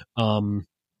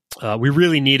 we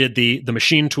really needed the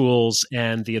machine tools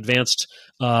and the advanced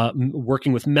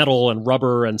working with metal and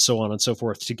rubber and so on and so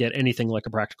forth to get anything like a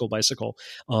practical bicycle.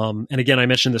 And again, I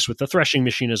mentioned this with the threshing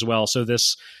machine as well. So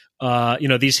this,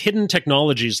 these hidden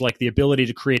technologies like the ability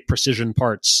to create precision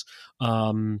parts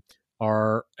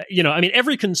are,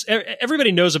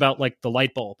 everybody knows about like the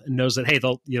light bulb and knows that, hey,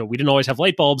 we didn't always have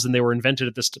light bulbs and they were invented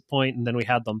at this point and then we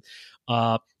had them.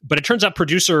 But it turns out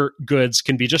producer goods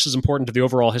can be just as important to the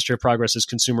overall history of progress as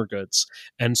consumer goods.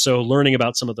 And so learning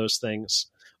about some of those things.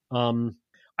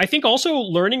 I think also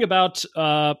learning about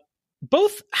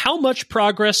both how much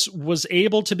progress was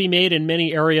able to be made in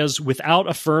many areas without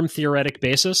a firm theoretic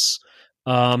basis,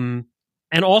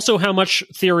 and also how much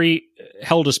theory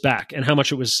held us back and how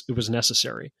much it was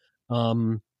necessary.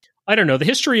 I don't know. The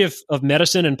history of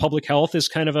medicine and public health is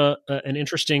kind of an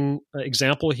interesting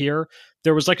example here.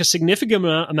 There was like a significant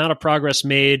amount of progress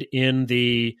made in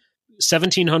the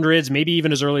 1700s, maybe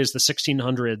even as early as the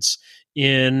 1600s,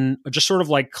 in just sort of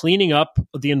like cleaning up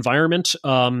the environment,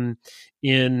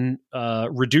 in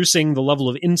reducing the level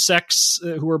of insects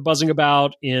who are buzzing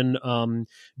about, in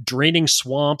draining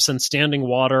swamps and standing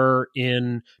water,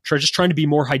 in just trying to be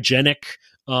more hygienic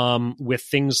with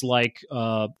things like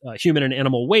human and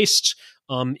animal waste,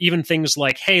 even things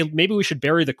like, hey, maybe we should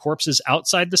bury the corpses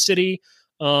outside the city,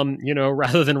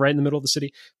 rather than right in the middle of the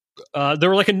city. There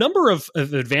were like a number of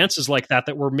advances like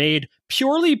that were made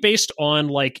purely based on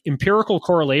like empirical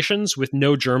correlations with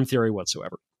no germ theory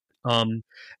whatsoever.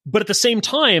 But at the same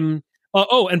time,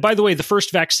 and by the way, the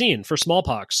first vaccine for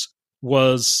smallpox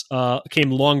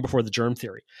came long before the germ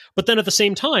theory. But then at the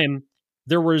same time,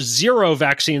 there were 0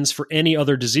 vaccines for any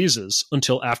other diseases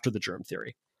until after the germ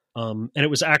theory. And it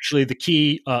was actually the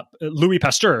key, Louis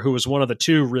Pasteur, who was one of the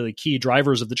 2 really key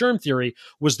drivers of the germ theory,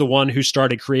 was the one who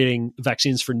started creating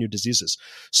vaccines for new diseases.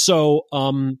 So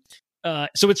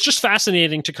it's just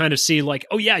fascinating to kind of see like,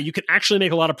 oh yeah, you can actually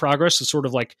make a lot of progress with sort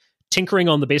of like tinkering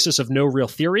on the basis of no real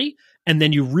theory. And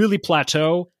then you really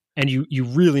plateau and you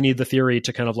really need the theory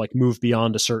to kind of like move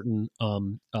beyond a certain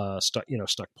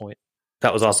stuck point.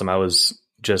 That was awesome. I was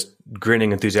just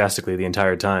grinning enthusiastically the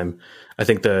entire time. I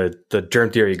think the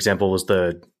germ theory example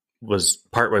was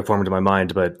partway formed in my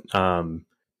mind, but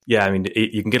you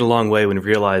can get a long way when you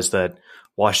realize that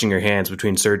washing your hands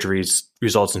between surgeries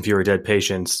results in fewer dead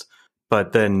patients,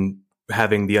 but then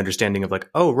having the understanding of like,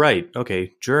 oh right,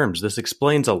 okay, germs, this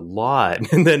explains a lot,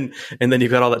 and then you've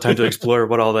got all that time to explore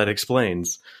what all that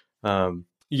explains.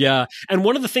 Yeah, and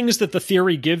one of the things that the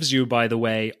theory gives you, by the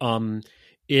way,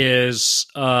 is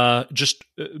just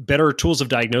better tools of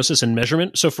diagnosis and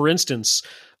measurement. So, for instance,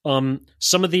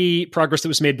 some of the progress that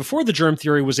was made before the germ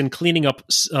theory was in cleaning up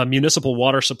municipal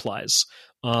water supplies.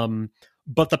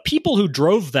 But the people who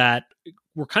drove that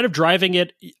were kind of driving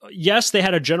it. Yes, they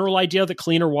had a general idea that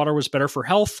cleaner water was better for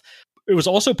health. It was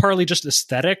also partly just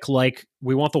aesthetic, like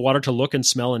we want the water to look and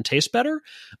smell and taste better.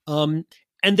 And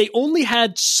they only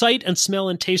had sight and smell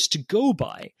and taste to go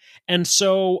by. And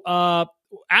so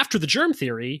after the germ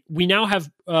theory, we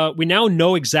now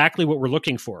know exactly what we're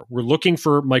looking for. We're looking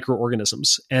for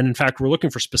microorganisms. And in fact, we're looking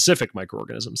for specific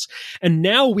microorganisms. And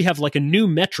now we have like a new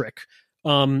metric.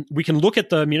 We can look at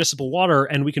the municipal water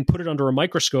and we can put it under a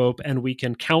microscope and we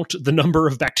can count the number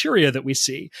of bacteria that we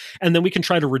see. And then we can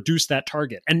try to reduce that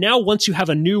target. And now once you have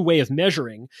a new way of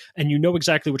measuring and you know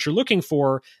exactly what you're looking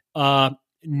for,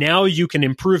 now you can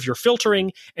improve your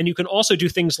filtering, and you can also do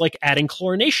things like adding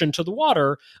chlorination to the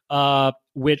water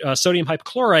with sodium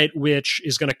hypochlorite, which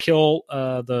is going to kill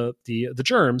the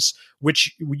germs,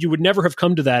 which you would never have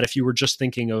come to that if you were just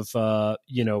thinking of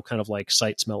kind of like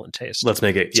sight, smell, and taste. Let's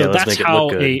make it. So let's that's make it how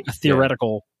look good. a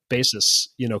theoretical basis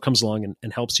comes along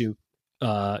and helps you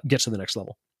get to the next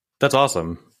level. That's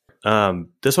awesome.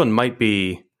 This one might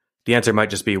be the answer.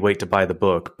 Might just be wait to buy the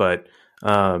book, but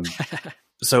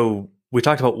so. We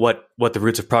talked about what the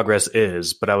roots of progress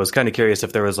is, but I was kind of curious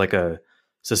if there was like a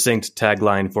succinct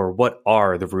tagline for what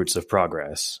are the roots of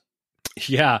progress?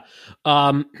 Yeah.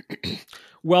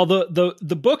 Well,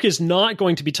 the book is not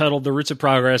going to be titled The Roots of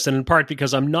Progress, and in part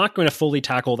because I'm not going to fully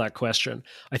tackle that question.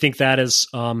 I think that is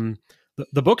the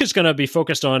book is going to be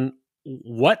focused on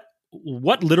what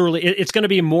literally it's going to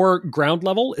be more ground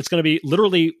level. It's going to be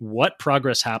literally what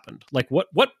progress happened. Like what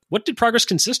did progress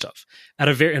consist of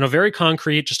in a very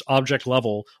concrete, just object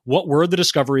level? What were the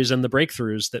discoveries and the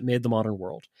breakthroughs that made the modern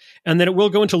world? And then it will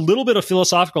go into a little bit of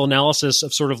philosophical analysis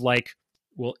of sort of like,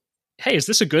 well, hey, is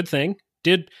this a good thing?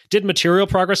 Did material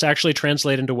progress actually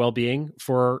translate into well-being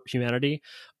for humanity?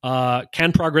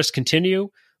 Can progress continue?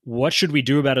 What should we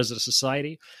do about it as a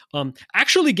society?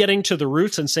 Actually getting to the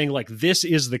roots and saying like, this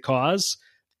is the cause,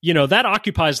 that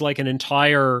occupies like an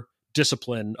entire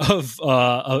discipline of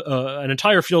an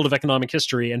entire field of economic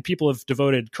history, and people have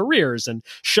devoted careers and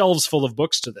shelves full of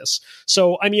books to this.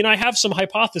 So, I mean, I have some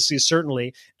hypotheses,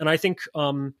 certainly, and I think,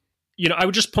 I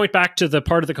would just point back to the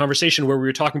part of the conversation where we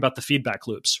were talking about the feedback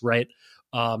loops, right?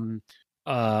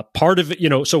 Part of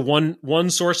it, so one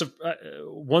source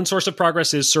of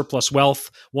progress is surplus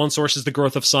wealth. One source is the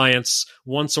growth of science.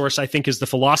 One source, I think, is the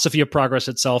philosophy of progress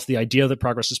itself, the idea that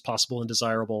progress is possible and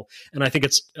desirable. And I think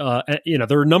it's, there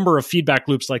are a number of feedback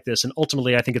loops like this, and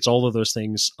ultimately, I think it's all of those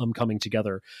things coming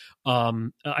together.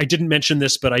 I didn't mention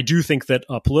this, but I do think that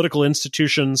political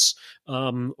institutions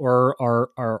are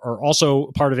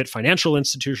also part of it, financial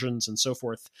institutions and so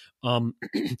forth,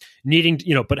 needing,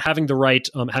 but having the right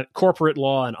corporate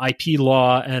law and IP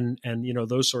law and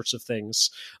those sorts of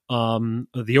things,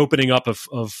 the opening up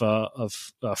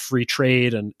of free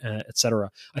trade and et cetera.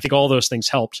 I think all those things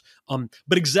helped.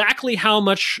 But exactly how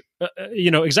much,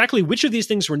 exactly which of these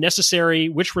things were necessary,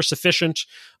 which were sufficient,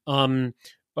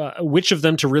 which of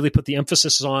them to really put the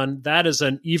emphasis on, that is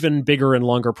an even bigger and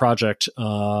longer project,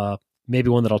 maybe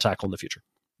one that I'll tackle in the future.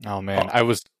 Oh, man. I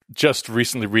was just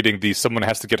recently reading the Someone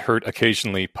Has to Get Hurt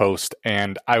Occasionally post,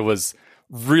 and I was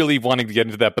really wanting to get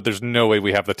into that, but there's no way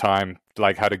we have the time,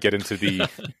 like how to get into the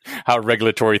how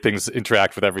regulatory things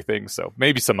interact with everything. So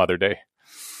maybe some other day.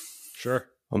 Sure.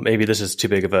 Well, maybe this is too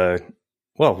big of a.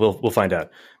 Well, we'll find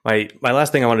out. My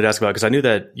last thing I wanted to ask about, because I knew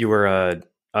that you were a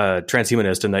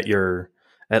transhumanist and that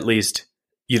at least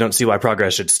you don't see why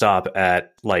progress should stop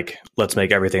at like, let's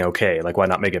make everything okay. Like, why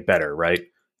not make it better, right?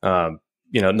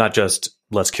 Not just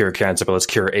let's cure cancer, but let's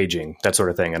cure aging, that sort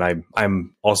of thing. And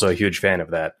I'm also a huge fan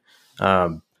of that.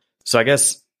 So I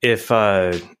guess if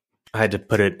I had to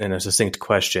put it in a succinct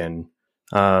question,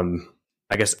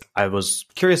 I guess I was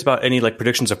curious about any like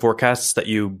predictions or forecasts that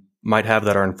you might have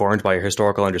that are informed by your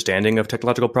historical understanding of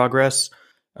technological progress,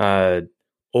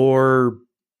 or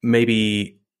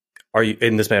maybe are you?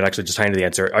 And this might actually just tie into the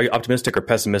answer. Are you optimistic or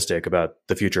pessimistic about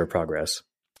the future of progress?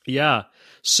 Yeah.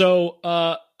 So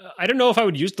I don't know if I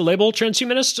would use the label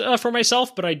transhumanist for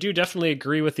myself, but I do definitely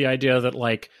agree with the idea that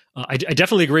I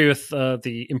definitely agree with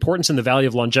the importance and the value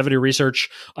of longevity research.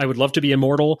 I would love to be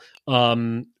immortal,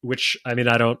 which, I mean,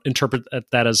 I don't interpret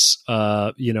that as,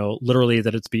 literally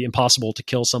that it's be impossible to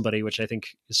kill somebody, which I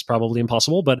think is probably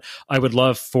impossible. But I would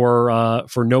love for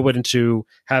no one to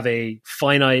have a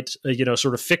finite,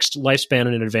 sort of fixed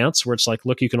lifespan in advance where it's like,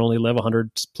 look, you can only live 100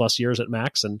 plus years at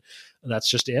max. And that's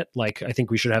just it. Like, I think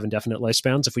we should have indefinite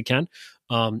lifespans if we can.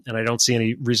 And I don't see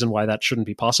any reason why that shouldn't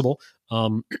be possible.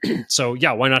 So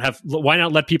yeah, why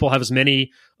not let people have as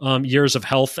many years of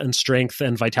health and strength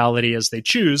and vitality as they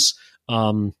choose?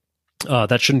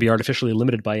 That shouldn't be artificially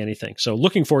limited by anything. So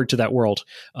looking forward to that world,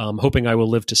 hoping I will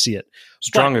live to see it.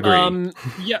 Strong agree.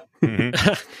 Yeah.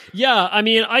 Yeah. I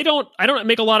mean, I don't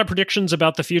make a lot of predictions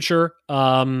about the future.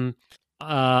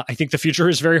 I think the future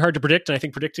is very hard to predict, and I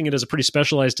think predicting it is a pretty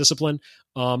specialized discipline.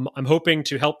 I'm hoping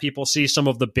to help people see some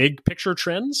of the big picture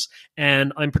trends,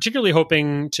 and I'm particularly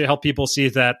hoping to help people see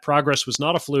that progress was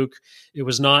not a fluke. It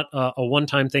was not a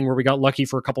one-time thing where we got lucky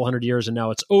for a couple hundred years and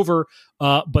now it's over,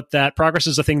 but that progress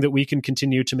is a thing that we can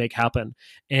continue to make happen,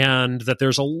 and that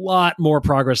there's a lot more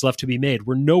progress left to be made.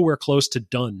 We're nowhere close to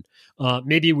done.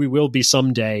 Maybe we will be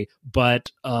someday,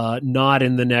 but not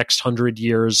in the next 100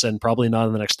 years and probably not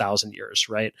in the next 1,000 years.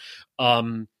 Right.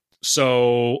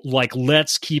 So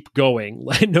let's keep going.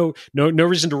 No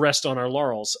reason to rest on our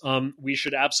laurels. We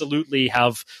should absolutely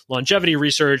have longevity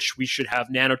research. We should have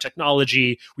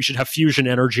nanotechnology. We should have fusion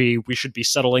energy. We should be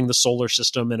settling the solar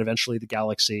system and eventually the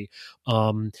galaxy,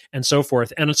 and so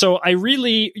forth. And so I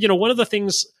really, one of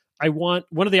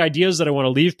the ideas that I want to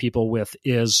leave people with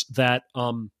is that,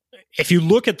 if you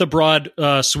look at the broad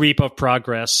sweep of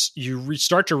progress, you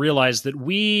start to realize that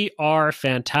we are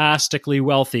fantastically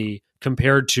wealthy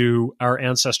compared to our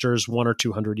ancestors 100 or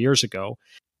 200 years ago.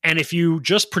 And if you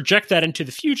just project that into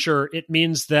the future, it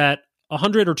means that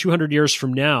 100 or 200 years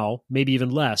from now, maybe even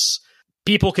less,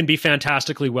 people can be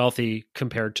fantastically wealthy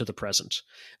compared to the present.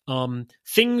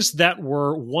 Things that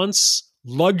were once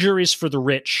luxuries for the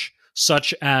rich,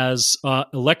 such as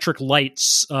electric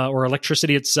lights or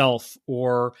electricity itself,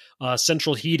 or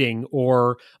central heating,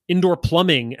 or indoor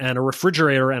plumbing and a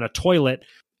refrigerator and a toilet.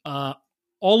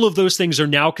 All of those things are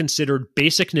now considered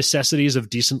basic necessities of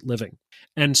decent living.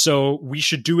 And so we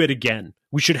should do it again.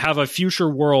 we should have a future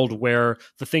world where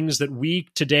the things that we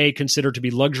today consider to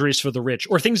be luxuries for the rich,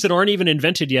 or things that aren't even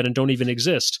invented yet and don't even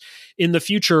exist, in the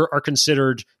future are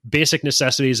considered basic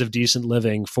necessities of decent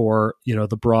living for,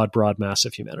 the broad mass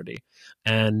of humanity.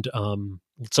 And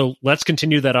so let's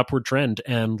continue that upward trend,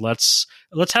 and let's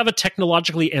have a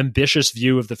technologically ambitious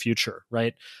view of the future,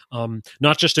 right?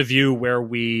 Not just a view where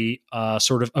we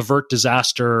sort of avert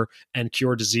disaster and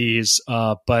cure disease,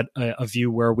 but a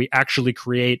view where we actually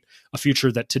create a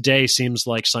future that today seems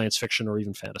like science fiction or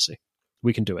even fantasy.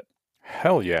 We can do it.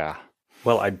 Hell yeah.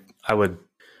 Well,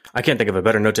 I can't think of a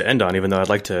better note to end on, even though I'd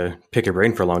like to pick your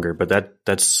brain for longer, but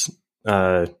that's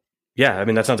that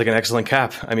sounds like an excellent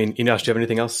cap. I mean, Eneasz, do you have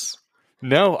anything else?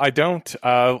 No, I don't.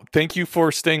 Thank you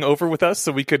for staying over with us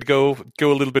so we could go a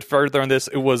little bit further on this.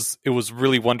 It was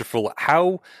really wonderful.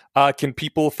 How can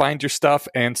people find your stuff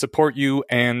and support you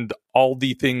and all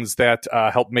the things that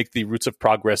help make the Roots of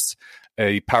Progress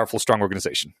a powerful, strong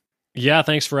organization? Yeah,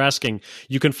 thanks for asking.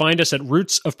 You can find us at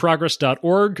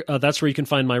rootsofprogress.org. That's where you can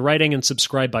find my writing and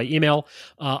subscribe by email.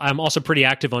 I'm also pretty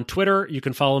active on Twitter. You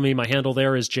can follow me. My handle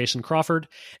there is Jason Crawford.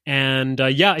 And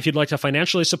if you'd like to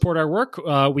financially support our work,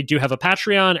 we do have a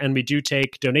Patreon, and we do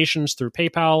take donations through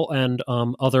PayPal and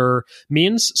other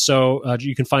means. So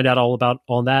you can find out all about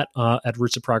all that at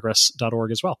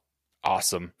rootsofprogress.org as well.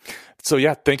 Awesome. So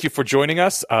thank you for joining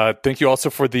us. Thank you also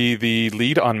for the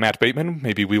lead on Matt Bateman.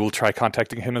 Maybe we will try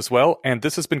contacting him as well. And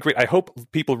this has been great. I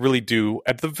hope people really do,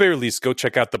 at the very least, go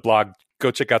check out the blog. Go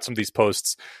check out some of these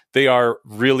posts. They are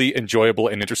really enjoyable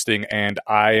and interesting, and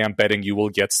I am betting you will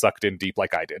get sucked in deep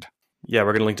like I did. Yeah,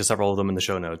 we're going to link to several of them in the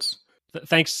show notes.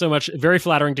 Thanks so much. Very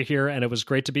flattering to hear, and it was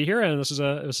great to be here. And this is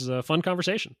a fun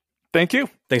conversation. Thank you.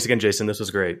 Thanks again, Jason. This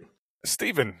was great.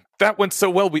 Stephen, that went so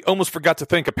well, we almost forgot to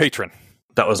thank a patron.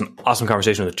 That was an awesome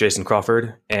conversation with Jason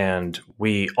Crawford, and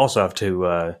we also have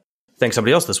to thank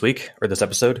somebody else this week, or this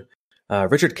episode,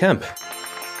 Richard Kemp.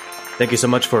 Thank you so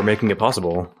much for making it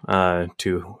possible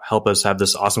to help us have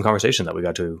this awesome conversation that we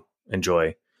got to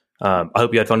enjoy. I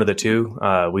hope you had fun with it too.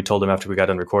 We told him after we got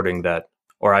done recording that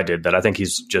I think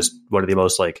he's just one of the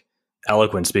most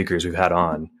eloquent speakers we've had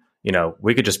on.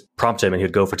 We could just prompt him and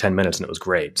he'd go for 10 minutes and it was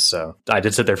great. So I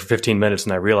did sit there for 15 minutes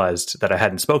and I realized that I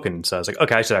hadn't spoken. So I was like,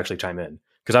 okay, I should actually chime in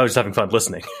because I was just having fun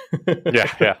listening.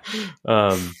 Yeah.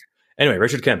 Anyway,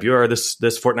 Richard Kemp, you are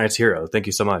this fortnight's hero. Thank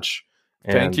you so much.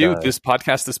 Thank you. This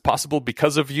podcast is possible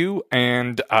because of you,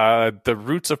 and the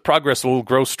Roots of Progress will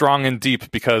grow strong and deep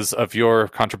because of your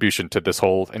contribution to this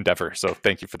whole endeavor. So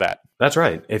thank you for that. That's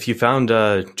right. If you found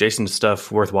Jason's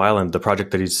stuff worthwhile and the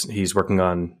project that he's working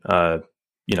on,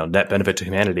 net benefit to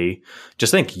humanity,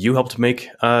 just think you helped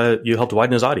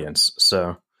widen his audience.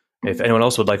 So if anyone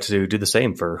else would like to do the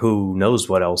same for who knows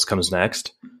what else comes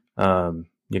next,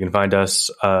 you can find us.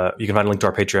 You can find a link to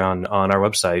our Patreon on our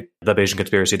website,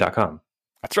 thebayesianconspiracy.com.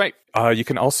 That's right. You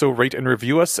can also rate and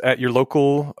review us at your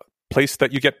local place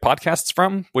that you get podcasts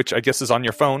from, which I guess is on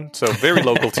your phone. So very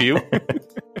local to you.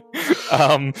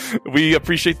 We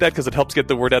appreciate that because it helps get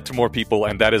the word out to more people,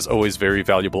 and that is always very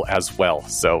valuable as well.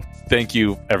 So thank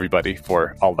you, everybody,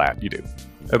 for all that you do.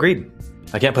 Agreed.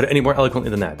 I can't put it any more eloquently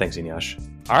than that. Thanks, Eneasz.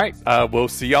 All right. We'll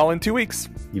see y'all in 2 weeks.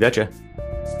 You betcha.